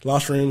 The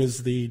last room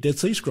is the Dead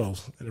Sea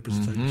Scrolls and a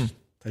presentation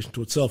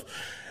to itself.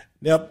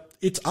 Now,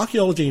 it's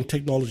archaeology and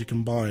technology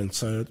combined,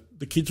 so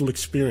the kids will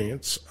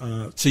experience...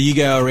 so you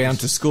go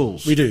around to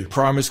schools? We do.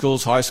 Primary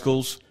schools, high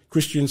schools?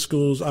 Christian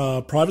schools,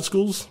 private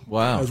schools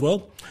as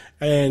well.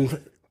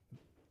 And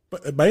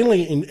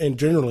mainly and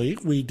generally,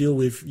 we deal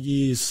with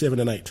years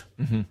 7 and 8.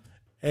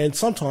 And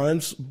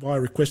sometimes, by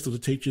request of the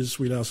teachers,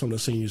 we allow some of the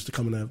seniors to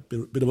come and have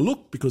a bit of a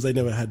look because they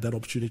never had that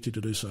opportunity to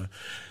do so.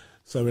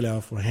 So we allow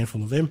for a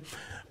handful of them.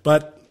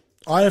 But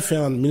I have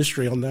found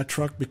ministry on that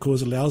truck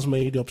because it allows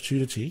me the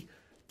opportunity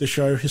to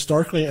show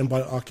historically and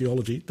by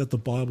archaeology that the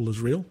Bible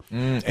is real.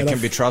 It can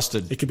be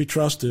trusted. It can be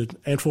trusted.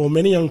 And for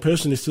many young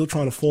person who's still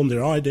trying to form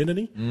their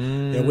identity,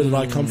 where did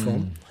I come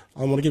from?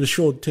 I want to give a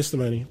short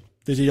testimony.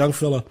 There's a young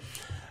fella,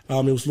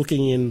 he was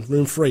looking in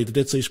room 3, the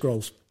Dead Sea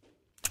Scrolls.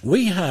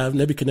 We have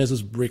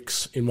Nebuchadnezzar's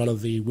bricks in one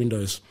of the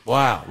windows.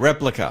 Wow.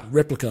 Replica.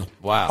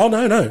 Wow. Oh,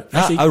 no.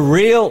 Actually, a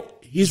real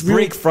his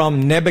brick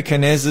from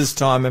Nebuchadnezzar's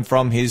time and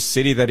from his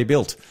city that he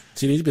built.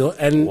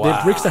 And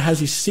they're bricks that has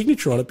his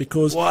signature on it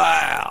because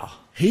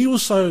he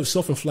was so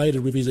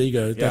self-inflated with his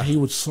ego that he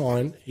would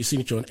sign his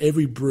signature on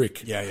every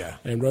brick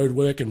and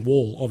roadwork and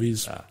wall of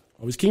his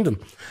kingdom.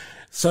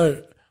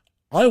 So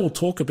I will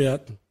talk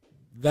about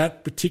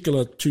that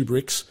particular 2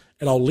 bricks,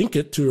 and I'll link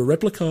it to a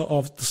replica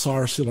of the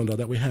Cyrus cylinder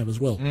that we have as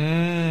well.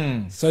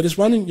 So this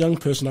one young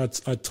person, I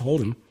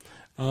told him,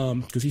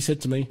 because he said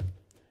to me,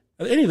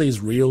 are any of these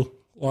real?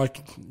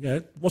 Like,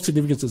 what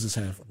significance does this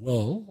have?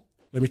 Well,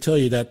 let me tell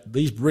you that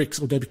these bricks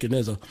of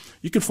Nebuchadnezzar,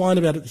 you can find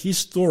about his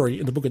story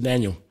in the book of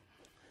Daniel.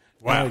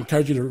 Wow. I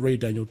encourage you to read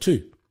Daniel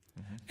too.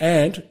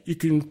 And you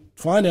can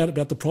find out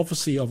about the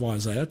prophecy of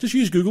Isaiah. Just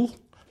use Google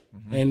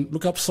and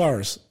look up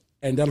Cyrus,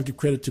 and that'll give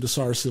credit to the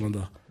Cyrus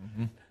cylinder.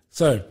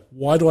 So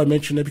why do I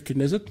mention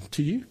Nebuchadnezzar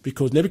to you?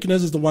 Because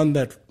Nebuchadnezzar is the one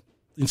that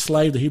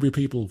enslaved the Hebrew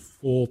people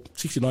for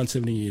 69,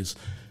 70 years,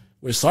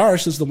 where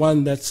Cyrus is the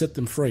one that set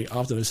them free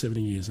after those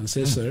 70 years. And it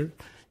says so,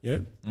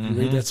 you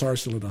read that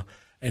Cyrus cylinder.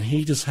 And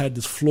he just had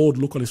this flawed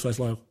look on his face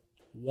like,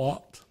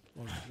 what?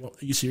 Are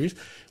you serious?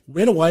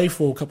 Went away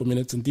for a couple of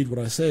minutes and did what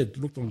I said,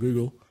 looked on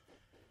Google,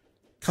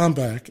 come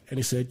back, and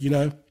he said,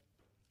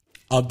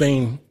 I've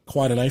been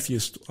quite an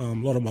atheist a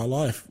lot of my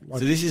life. So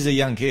this is a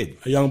young kid?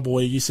 A young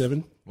boy, year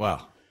 7.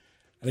 Wow.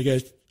 And he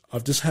goes,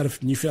 I've just had a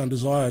newfound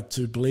desire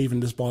to believe in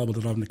this Bible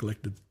that I've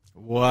neglected.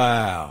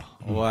 Wow.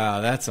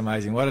 Wow, that's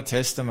amazing. What a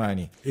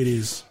testimony. It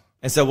is.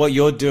 And so what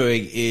you're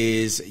doing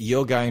is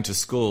you're going to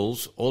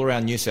schools all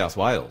around New South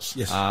Wales.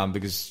 Yes.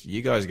 Because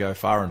you guys go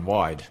far and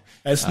wide.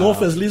 As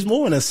north as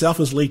Lismore and as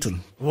south as Leeton.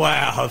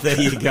 Wow, there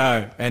you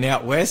go. And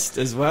out west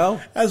as well?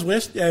 As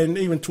west, and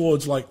even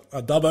towards like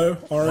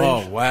Dubbo,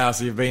 Orange. Oh, wow.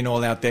 So you've been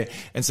all out there.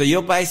 And so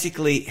you're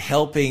basically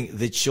helping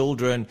the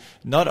children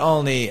not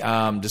only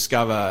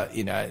discover,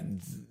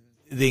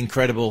 the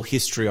incredible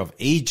history of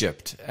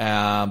Egypt,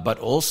 but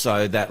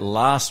also that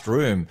last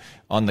room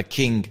on the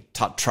King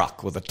Tut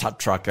truck, or the Tut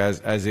truck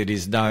as it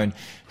is known,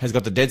 has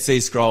got the Dead Sea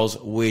Scrolls,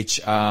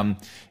 which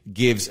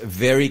gives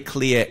very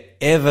clear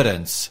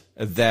evidence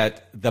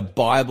that the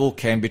Bible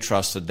can be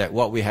trusted, that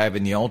what we have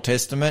in the Old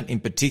Testament in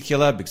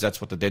particular, because that's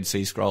what the Dead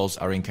Sea Scrolls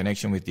are in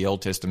connection with, the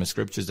Old Testament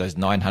scriptures, those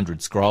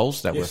 900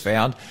 scrolls that were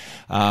found,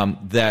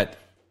 that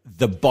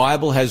the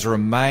Bible has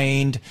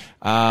remained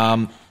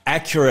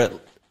accurate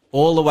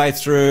all the way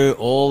through,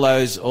 all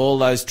those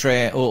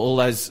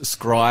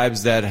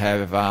scribes that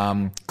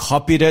have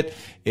copied it.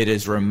 It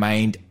has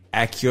remained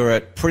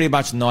accurate, pretty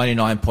much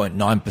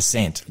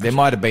 99.9%. There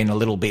might have been a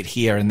little bit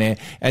here and there.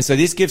 And so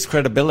this gives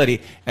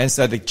credibility. And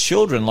so the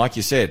children, like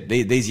you said,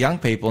 these young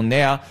people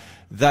now,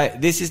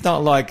 this is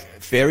not like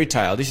fairy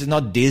tale. This is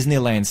not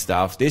Disneyland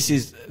stuff. This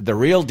is the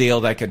real deal.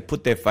 They can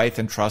put their faith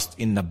and trust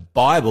in the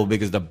Bible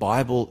because the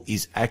Bible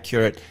is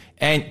accurate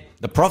and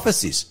the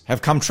prophecies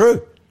have come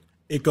true.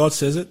 If God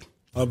says it,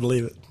 I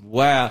believe it.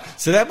 Wow.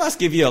 So that must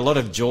give you a lot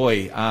of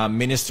joy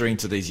ministering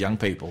to these young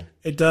people.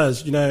 It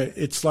does.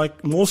 It's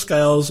like more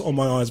scales on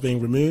my eyes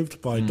being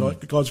removed by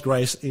God's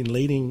grace in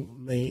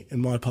leading me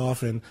in my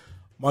path and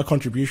my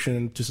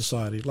contribution to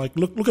society. Like,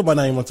 look at my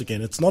name once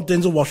again. It's not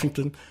Denzel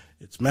Washington.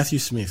 It's Matthew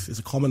Smith. It's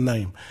a common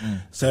name.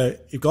 So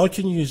if God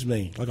can use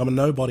me, like I'm a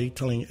nobody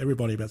telling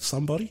everybody about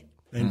somebody,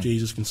 then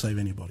Jesus can save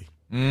anybody.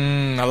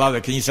 I love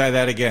it. Can you say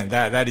that again?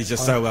 That is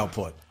just so well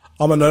put.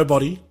 I'm a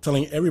nobody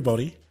telling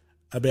everybody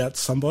about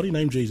somebody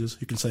named Jesus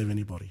who can save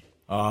anybody.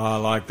 Oh, I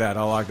like that.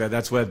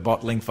 That's worth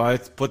bottling,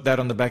 folks. Put that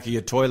on the back of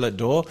your toilet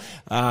door.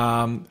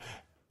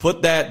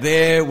 Put that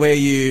there where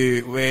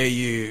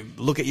you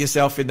look at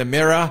yourself in the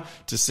mirror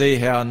to see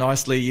how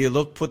nicely you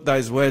look. Put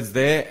those words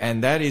there,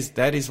 and that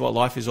is what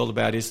life is all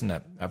about, isn't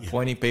it?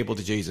 Pointing people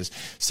to Jesus.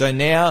 So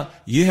now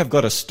you have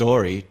got a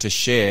story to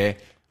share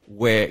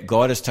where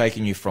God has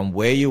taken you from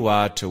where you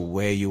are to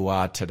where you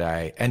are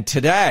today. And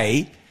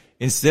today,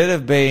 instead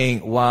of being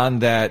one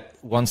that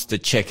wants to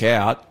check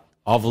out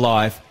of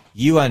life,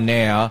 you are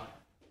now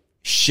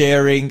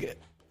sharing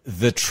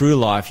the true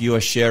life. You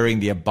are sharing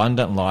the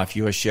abundant life.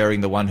 You are sharing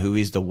the one who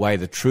is the way,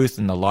 the truth,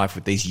 and the life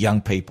with these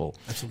young people.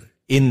 Absolutely.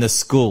 In the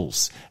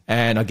schools.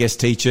 And I guess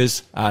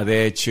teachers are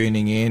there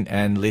tuning in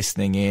and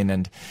listening in.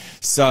 And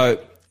so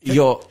Can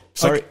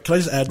I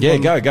just add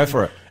one? Go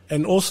for it.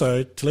 And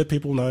also to let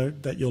people know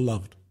that you're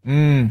loved.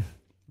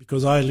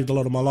 Because I lived a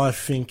lot of my life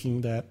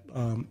thinking that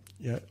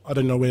I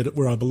didn't know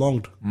where I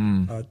belonged.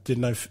 I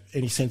didn't know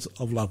any sense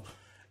of love.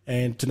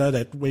 And to know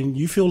that when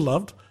you feel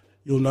loved,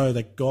 you'll know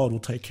that God will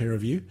take care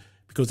of you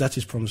because that's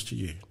his promise to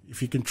you.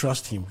 If you can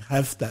trust him,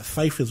 have that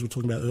faith, as we were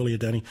talking about earlier,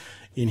 Danny,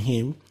 in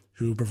him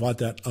who will provide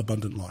that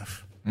abundant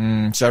life.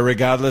 So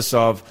regardless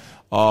of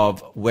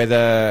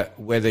whether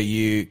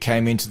you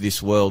came into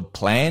this world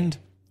planned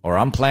or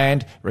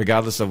unplanned,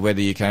 regardless of whether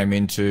you came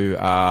into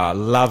a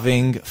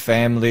loving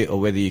family or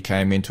whether you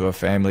came into a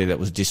family that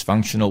was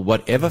dysfunctional,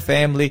 whatever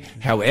family,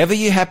 however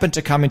you happen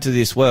to come into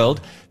this world,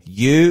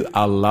 You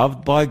are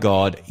loved by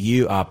God.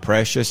 You are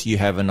precious. You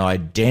have an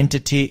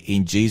identity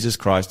in Jesus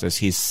Christ as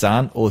his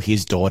son or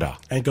his daughter.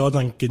 And God's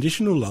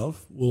unconditional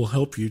love will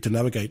help you to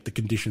navigate the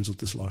conditions of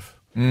this life.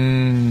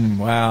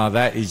 Wow,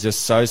 that is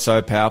just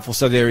so powerful.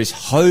 So there is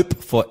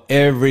hope for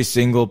every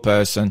single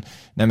person,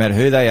 no matter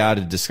who they are,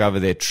 to discover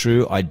their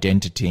true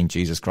identity in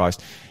Jesus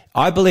Christ.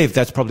 I believe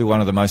that's probably one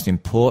of the most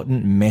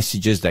important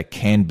messages that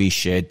can be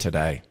shared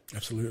today.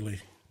 Absolutely,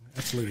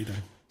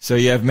 Dan. So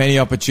you have many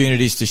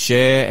opportunities to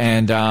share,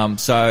 and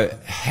so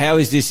how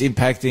is this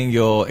impacting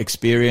your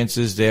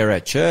experiences there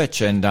at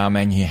church, and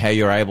how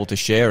you're able to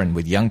share and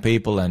with young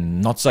people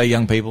and not so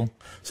young people?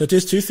 So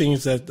there's two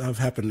things that have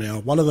happened now.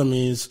 One of them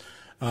is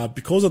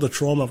because of the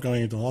trauma of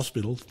going into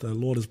hospital, the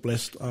Lord has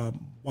blessed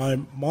my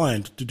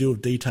mind to deal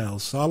with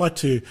details. So I like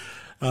to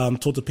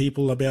talk to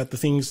people about the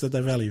things that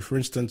they value. For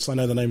instance, I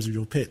know the names of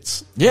your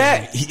pets.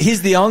 Yeah,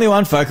 he's the only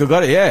one, folk, who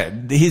got it. Yeah,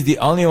 he's the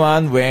only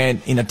one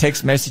when in a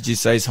text message he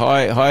says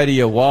hi to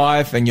your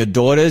wife and your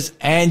daughters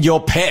and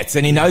your pets,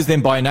 and he knows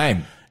them by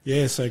name.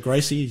 Yeah, so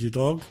Gracie is your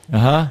dog.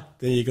 Uh-huh.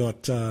 Then you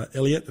got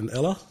Elliot and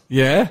Ella.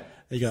 Yeah.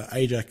 Then you got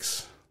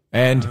Ajax.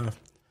 And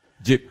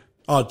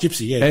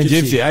Gypsy, yeah. And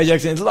Gypsy,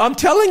 Ajax. I'm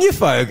telling you,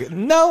 folk,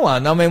 no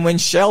one. I mean, when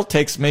Shell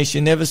texts me,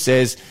 she never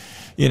says,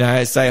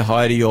 say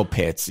hi to your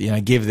pets,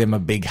 give them a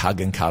big hug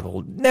and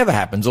cuddle. Never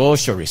happens. Or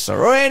Charissa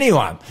or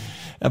anyone.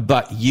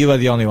 But you are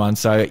the only one.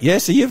 So,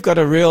 so you've got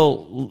a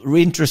real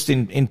interest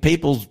in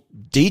people's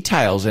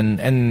details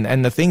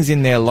and the things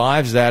in their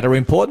lives that are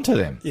important to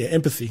them. Yeah,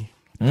 empathy.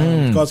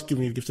 God's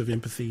given me the gift of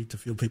empathy to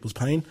feel people's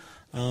pain.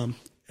 And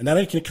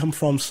that can come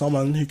from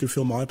someone who can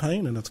feel my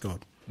pain, and that's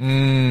God. So you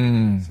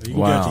can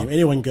go to him.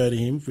 Anyone can go to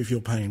him with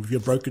your pain, with your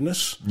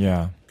brokenness.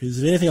 Yeah.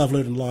 Because if anything I've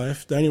learned in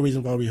life, the only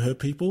reason why we hurt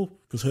people,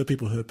 because hurt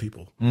people hurt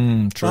people.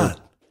 True. But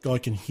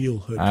God can heal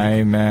hurt people.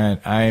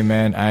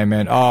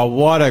 Amen. Oh,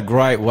 what a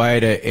great way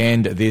to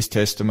end this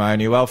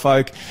testimony. Well,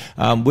 folk,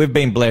 we've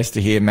been blessed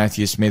to hear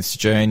Matthew Smith's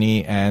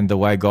journey and the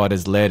way God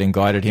has led and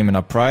guided him. And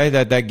I pray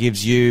that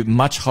gives you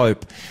much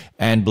hope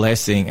and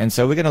blessing. And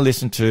so we're going to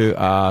listen to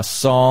a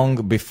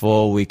song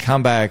before we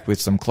come back with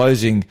some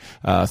closing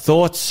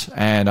thoughts.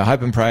 And I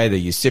hope and pray that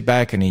you sit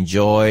back and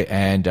enjoy.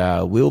 And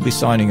we'll be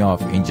signing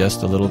off in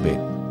just a little bit.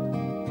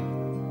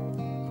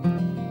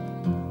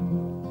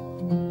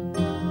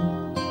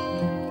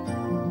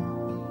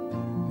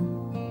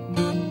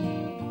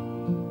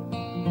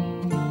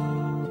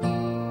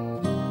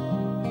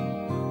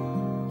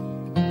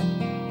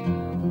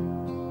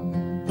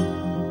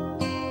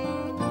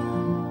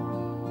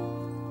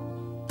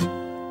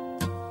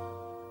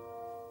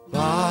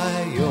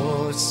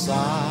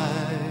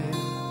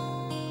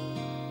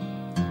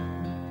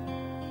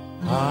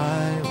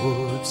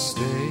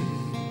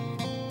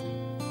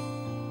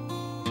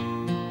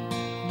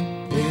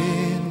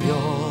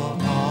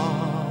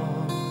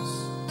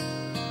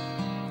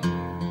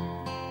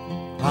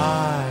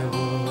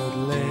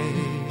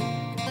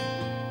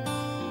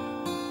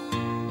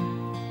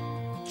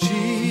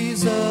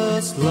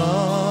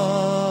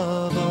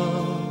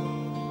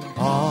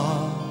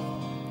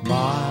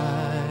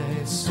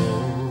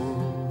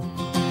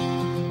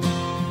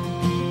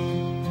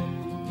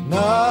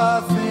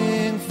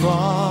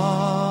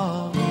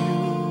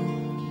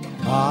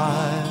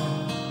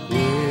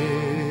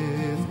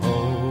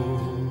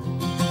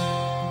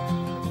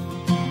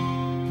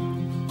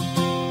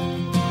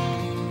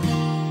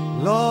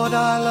 Lord,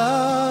 I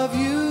love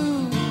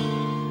you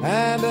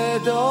and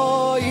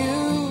adore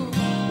you.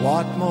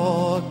 What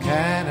more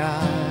can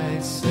I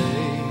say?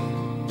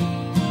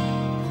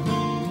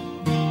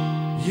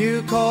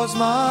 You cause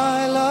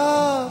my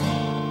love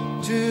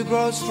to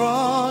grow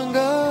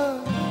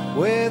stronger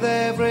with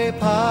every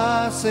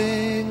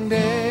passing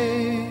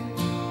day.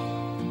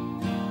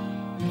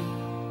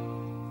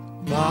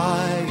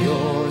 By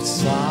your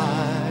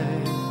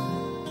side,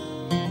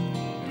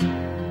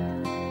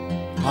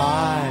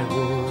 I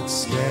would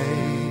stay.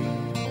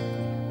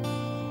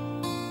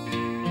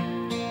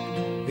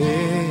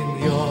 In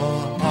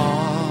your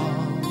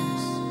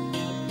arms,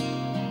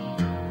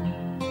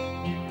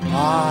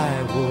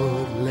 I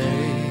would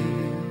lay.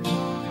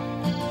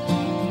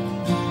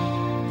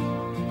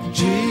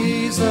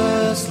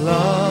 Jesus,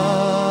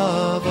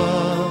 lover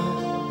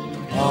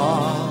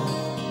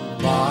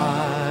of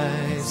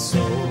my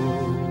soul.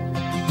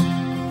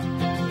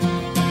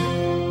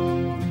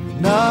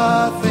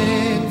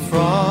 Nothing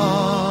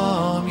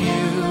from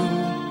you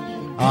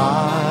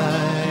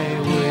I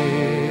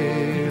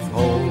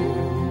withhold.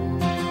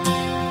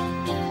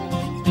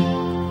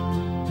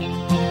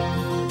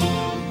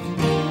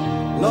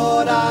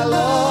 Lord, I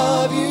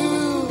love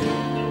you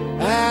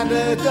and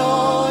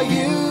adore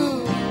you.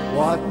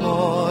 What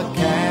more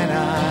can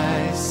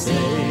I say?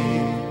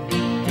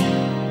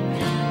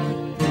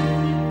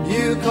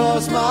 You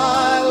cause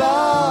my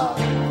love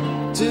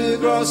to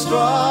grow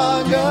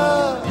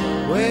stronger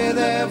with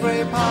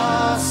every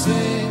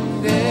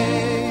passing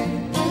day.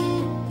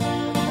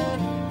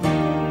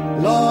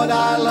 Lord,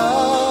 I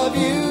love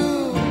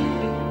you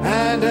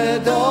and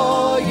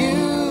adore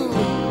you.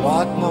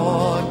 What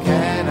more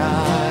can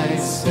I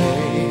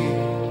say?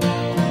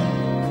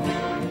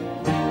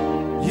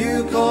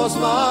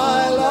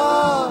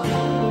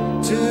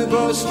 to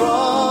grow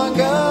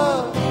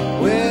stronger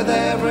with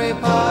every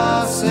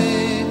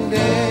passing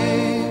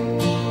day.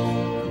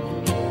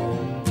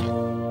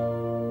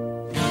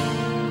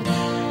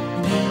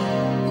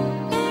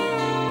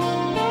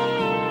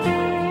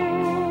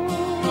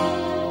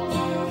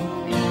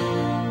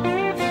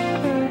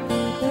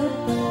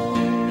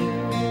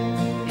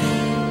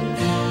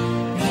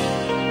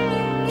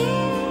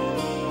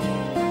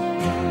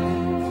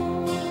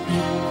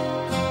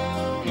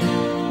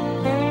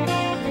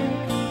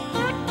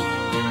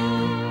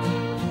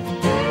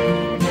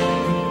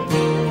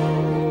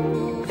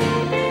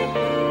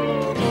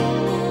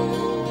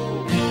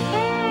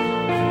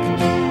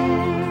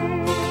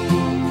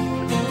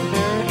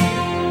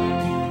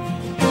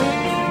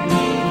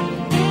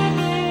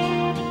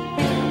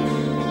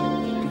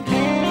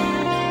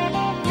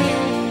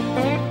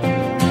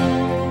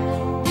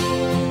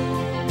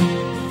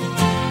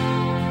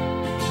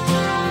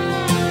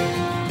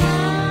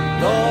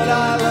 Lord,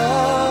 I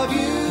love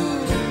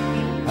you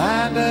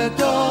and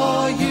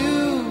adore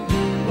you.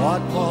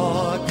 What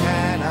more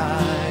can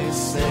I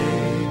say?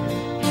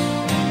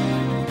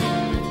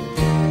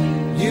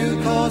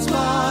 You cause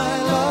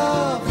my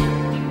love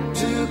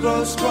to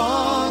grow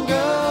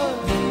stronger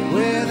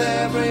with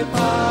every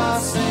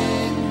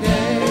passing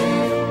day.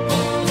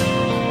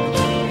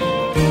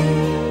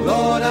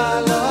 Lord, I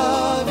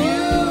love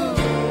you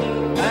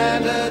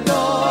and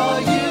adore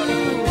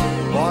you.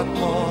 What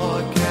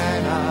more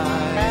can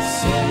I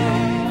say?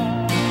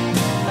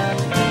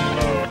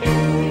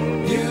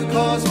 You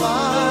cause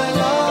my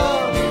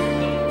love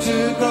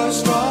to grow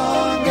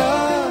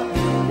stronger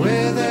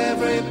with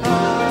every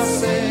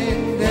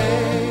passing day.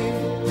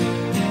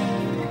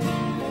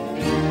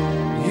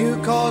 You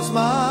cause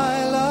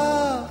my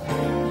love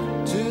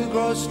to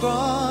grow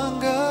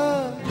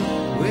stronger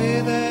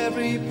with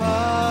every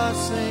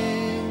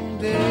passing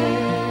day.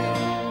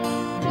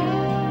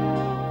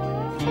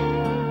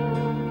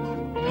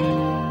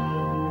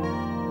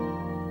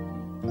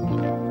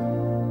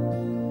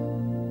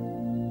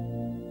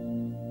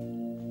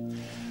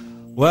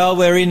 Well,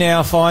 we're in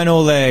our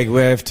final leg.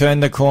 We've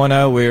turned the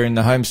corner. We're in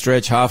the home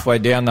stretch, halfway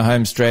down the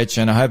home stretch,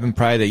 and I hope and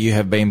pray that you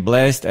have been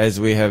blessed as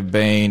we have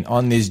been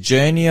on this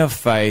journey of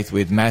faith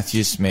with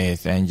Matthew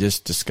Smith and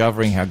just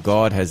discovering how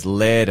God has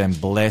led and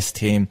blessed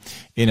him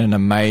in an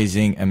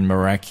amazing and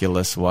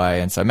miraculous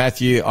way. And so,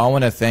 Matthew, I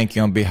want to thank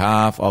you on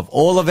behalf of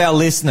all of our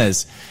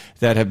listeners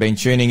that have been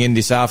tuning in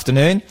this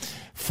afternoon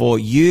for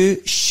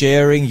you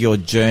sharing your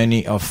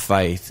journey of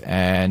faith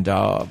and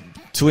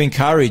to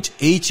encourage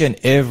each and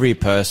every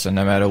person,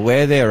 no matter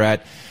where they're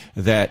at,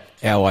 that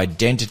our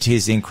identity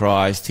is in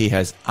Christ. He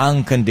has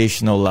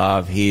unconditional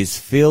love. He is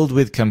filled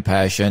with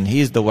compassion.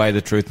 He is the way,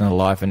 the truth, and the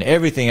life. And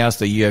everything else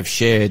that you have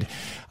shared,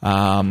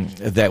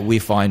 that we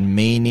find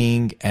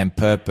meaning and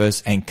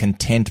purpose and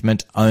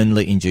contentment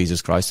only in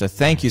Jesus Christ. So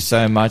thank you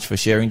so much for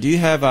sharing. Do you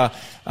have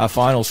a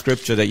final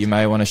scripture that you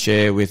may want to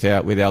share with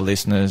our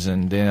listeners?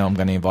 And then I'm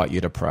going to invite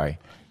you to pray.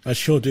 I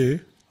sure do.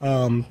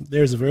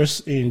 There's a verse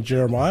in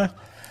Jeremiah.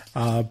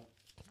 I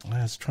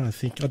was trying to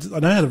think. I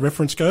know how the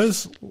reference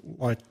goes.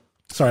 I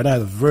know how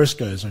the verse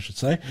goes, I should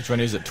say. Which one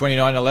is it?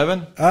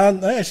 29:11?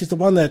 No, actually, it's the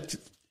one that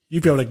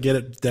you'll be able to get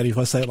it, Daddy, if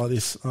I say it like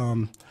this.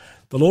 The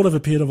Lord have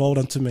appeared of old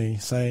unto me,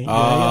 saying,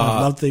 I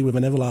have loved thee with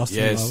an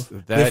everlasting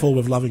love. Therefore,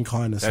 with loving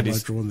kindness have I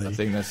drawn thee. I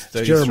think that's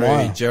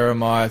 33.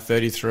 Jeremiah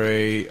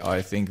 33,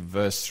 I think,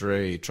 verse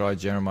 3. Try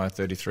Jeremiah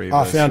 33,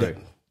 verse 3. I found it.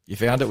 You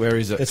found it? Where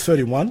is it? It's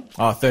 31.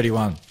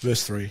 31.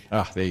 Verse 3.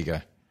 There you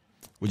go.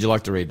 Would you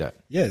like to read that?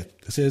 Yeah.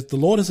 It says, the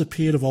Lord has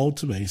appeared of old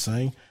to me,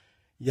 saying,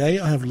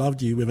 yea, I have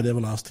loved you with an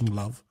everlasting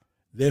love.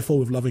 Therefore,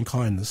 with loving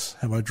kindness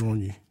have I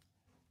drawn you.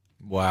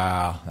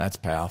 Wow, that's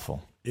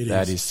powerful.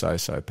 That is so,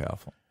 so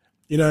powerful.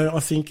 You know, I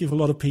think if a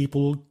lot of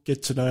people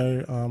get to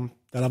know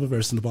that other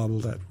verse in the Bible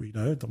that we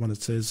know, the one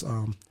that says,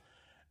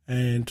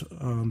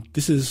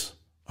 this is,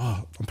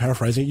 I'm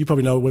paraphrasing, you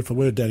probably know it word for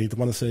word, Danny, the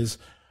one that says,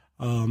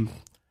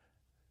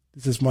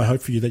 this is my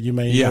hope for you, that you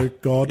may know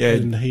God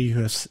and he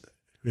who has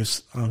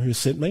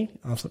sent me.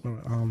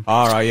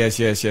 All right, yes.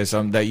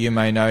 That you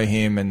may know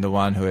him and the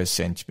one who has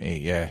sent me.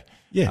 Yeah.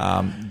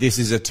 This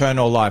is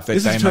eternal life, that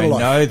they may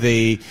know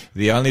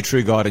the only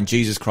true God and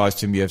Jesus Christ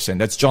whom you have sent.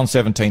 That's John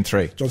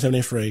 17:3. John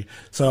 17:3.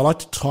 So I like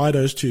to tie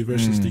those two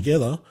verses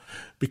together,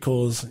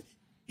 because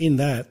in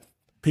that,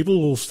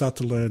 people will start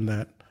to learn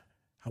that,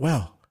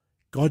 wow,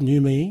 God knew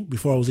me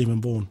before I was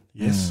even born.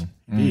 Yes,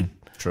 he did.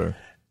 True.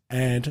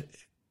 And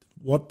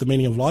what the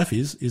meaning of life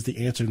is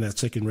the answer in that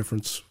second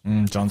reference.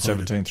 John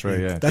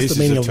 17:3, yeah. That's this the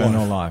meaning is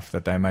eternal of life,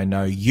 that they may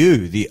know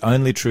you, the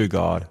only true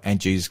God,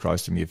 and Jesus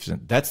Christ whom you've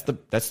sent. That's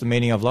the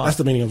meaning of life. That's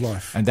the meaning of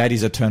life. And that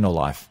is eternal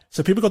life.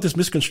 So people got this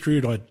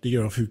misconstrued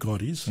idea of who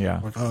God is.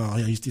 Yeah. Like,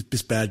 he's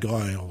this bad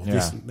guy, or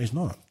this. He's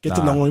not. Get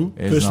to know him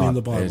personally in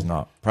the Bible. He's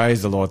not.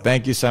 Praise the Lord.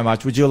 Thank you so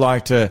much. Would you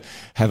like to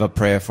have a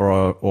prayer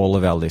for all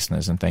of our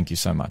listeners? And thank you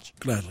so much.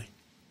 Gladly.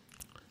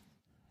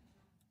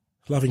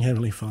 Loving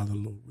Heavenly Father,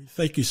 Lord, we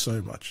thank you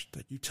so much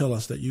that you tell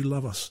us that you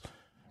love us,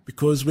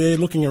 because we're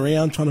looking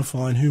around trying to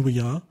find who we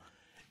are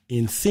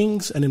in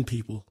things and in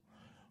people.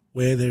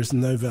 where there's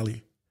no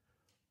value.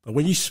 But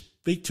when you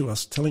speak to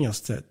us, telling us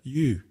that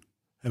you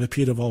have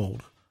appeared of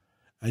old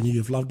and you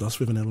have loved us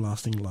with an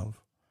everlasting love,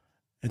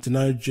 and to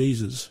know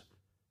Jesus,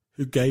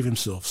 who gave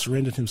himself,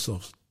 surrendered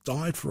himself,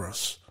 died for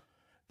us.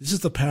 This is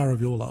the power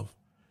of your love,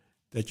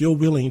 that you're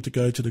willing to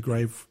go to the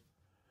grave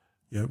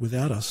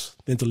without us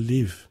than to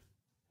live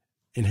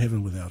in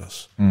heaven without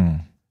us.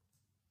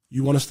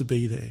 You want us to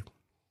be there.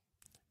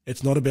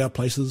 It's not about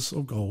places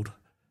of gold.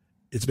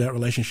 It's about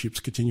relationships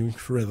continuing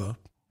forever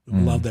with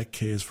love that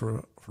cares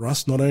for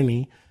us, not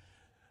only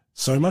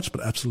so much,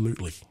 but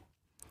absolutely.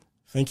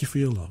 Thank you for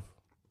your love.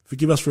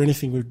 Forgive us for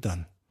anything we've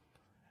done,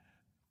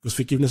 because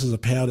forgiveness is a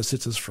power that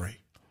sets us free.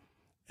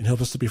 And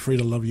help us to be free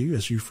to love you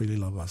as you freely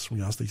love us.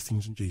 We ask these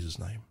things in Jesus'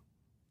 name.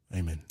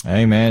 Amen.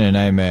 Amen and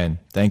amen.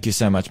 Thank you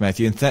so much,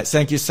 Matthew. And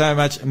thank you so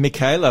much,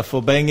 Michaela,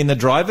 for being in the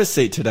driver's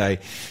seat today.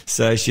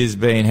 So she's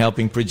been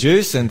helping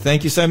produce, and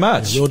thank you so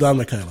much. Well done,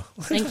 Michaela.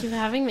 Thank you for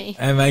having me.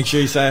 And make sure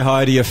you say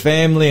hi to your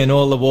family and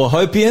all the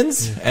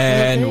Warhopians.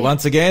 And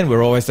once again,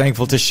 we're always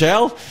thankful to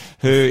Shell,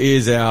 who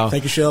is our...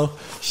 Thank you, Shell.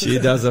 She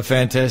does a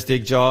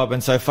fantastic job.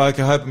 And so, folk,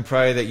 I hope and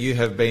pray that you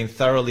have been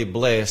thoroughly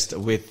blessed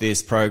with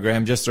this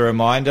program. Just a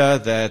reminder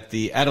that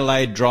the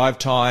Adelaide Drive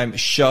Time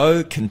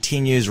show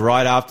continues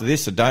right after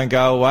this, so don't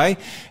go away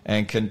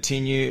and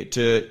continue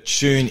to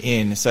tune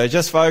in. So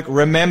just, folk,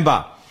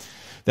 remember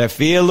that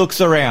fear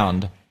looks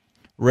around,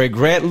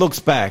 regret looks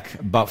back,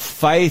 but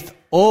faith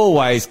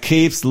always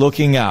keeps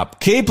looking up.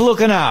 Keep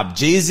looking up.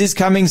 Jesus is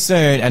coming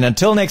soon. And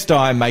until next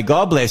time, may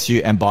God bless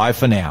you, and bye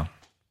for now.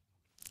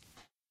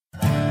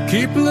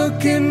 Keep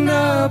looking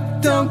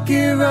up, don't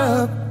give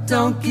up,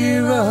 don't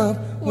give up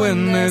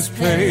when there's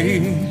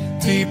pain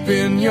deep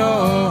in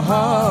your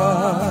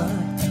heart.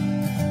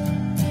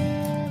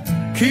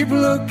 Keep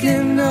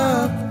looking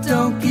up,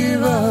 don't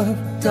give up,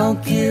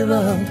 don't give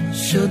up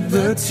should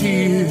the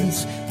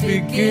tears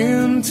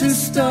begin to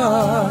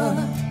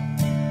start.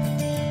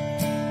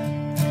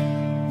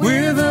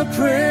 With a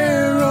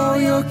prayer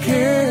all your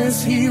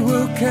cares he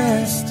will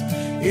cast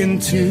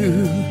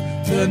into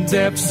the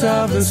depths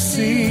of the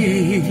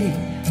sea.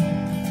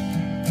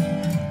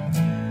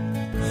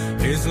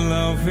 His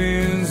love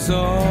is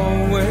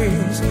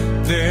always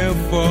there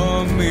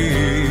for me.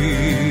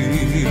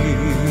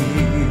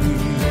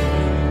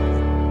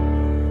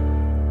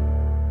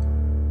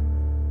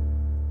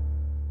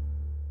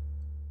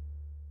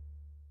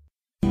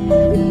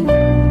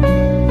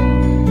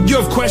 You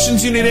have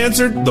questions you need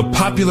answered? The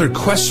popular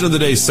Question of the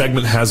Day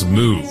segment has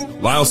moved.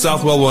 Lyle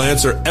Southwell will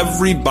answer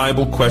every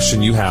Bible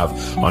question you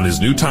have on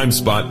his new time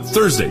spot,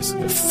 Thursdays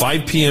at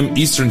 5 p.m.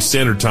 Eastern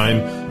Standard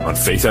Time on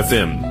Faith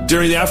FM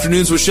during the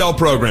Afternoons with Shell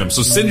program.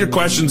 So send your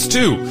questions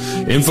to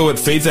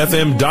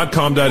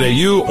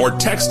info@faithfm.com.au or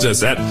text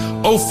us at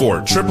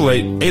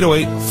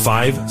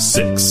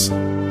 04-888-808-56.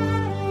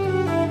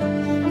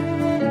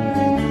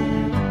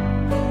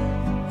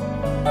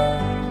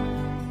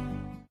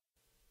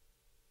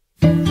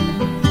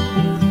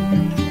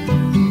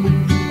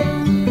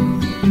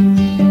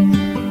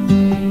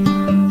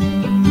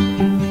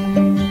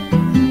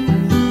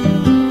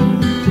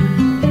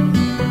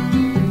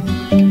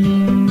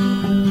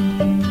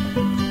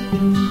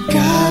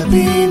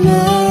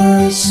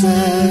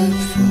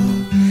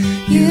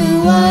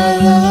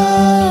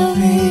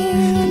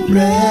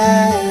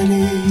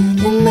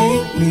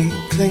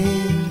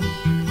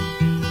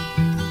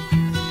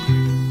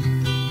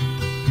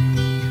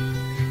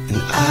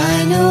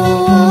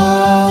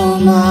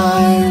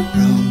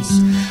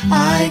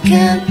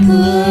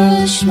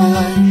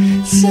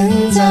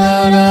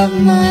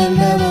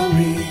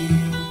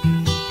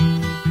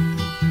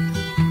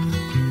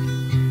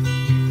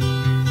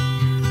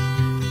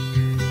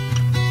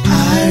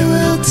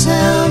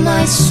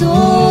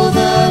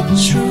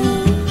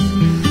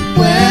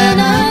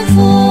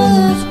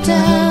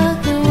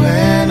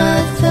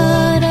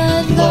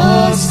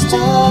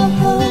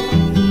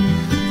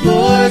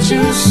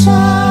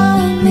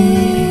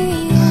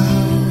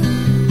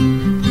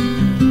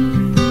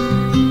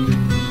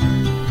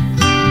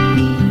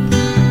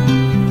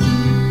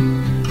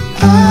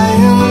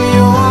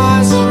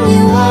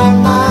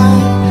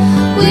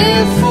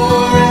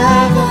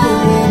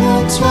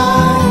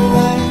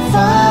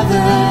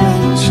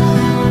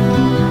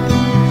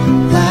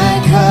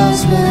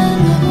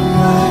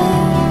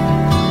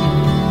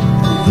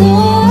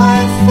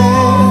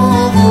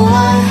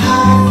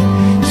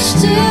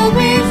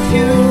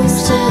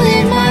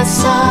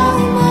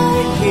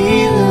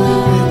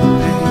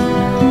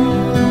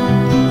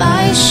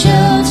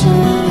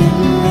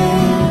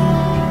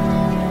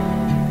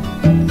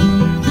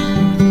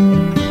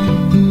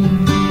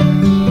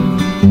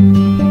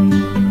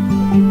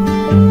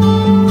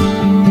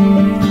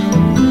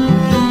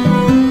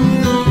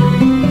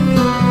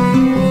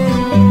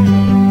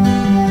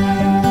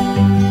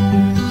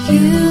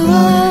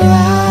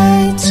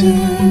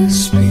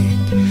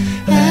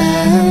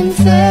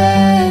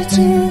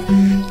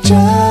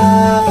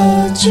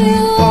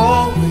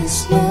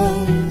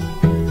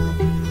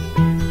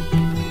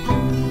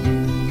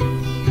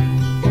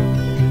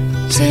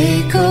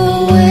 Take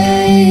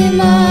away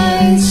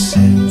my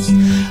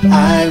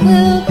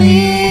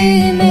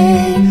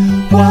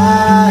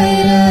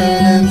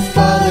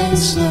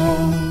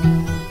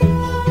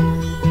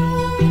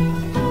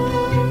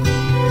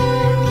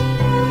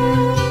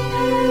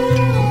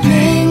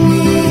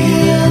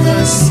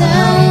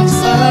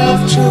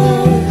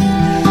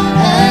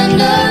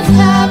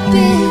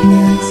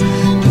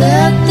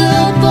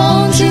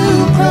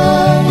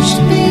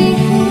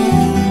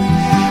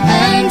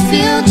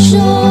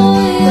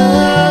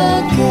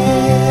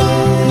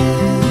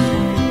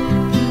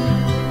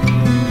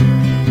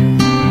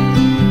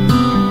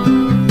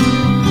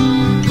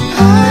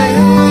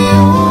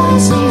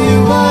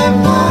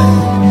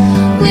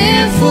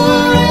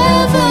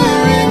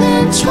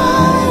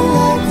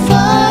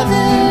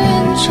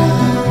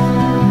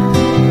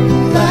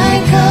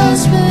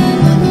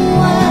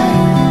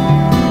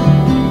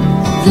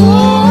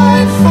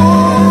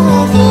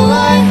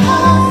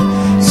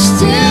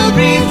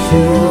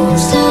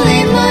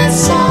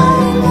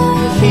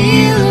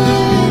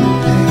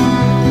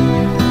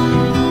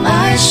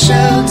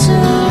shelter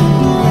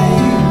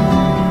away.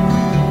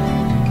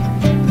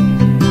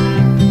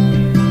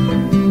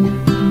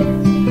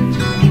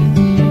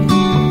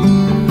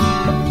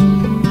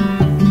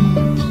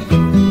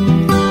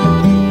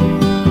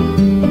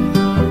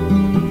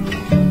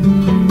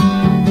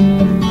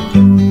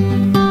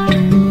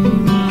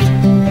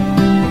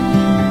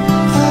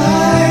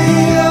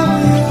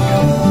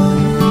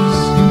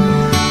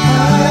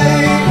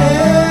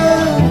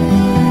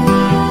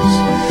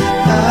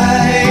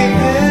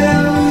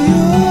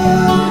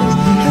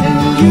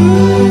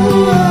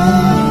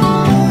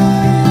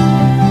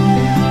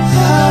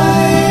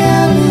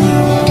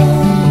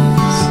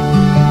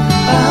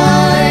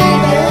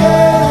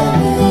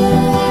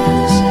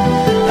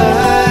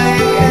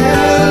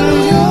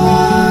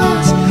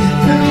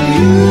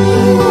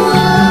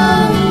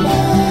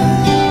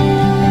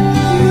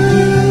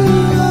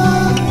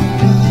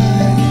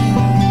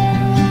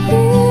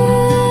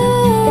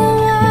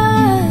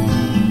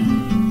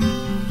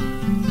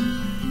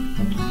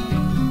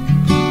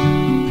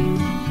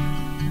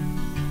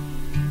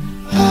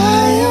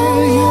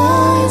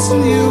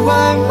 And you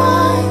are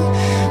mine.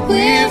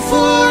 We're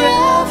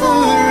forever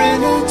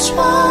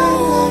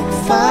intertwined, like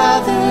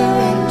father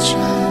and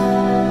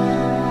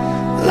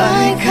child,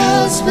 like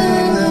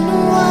husband and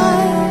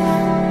wife.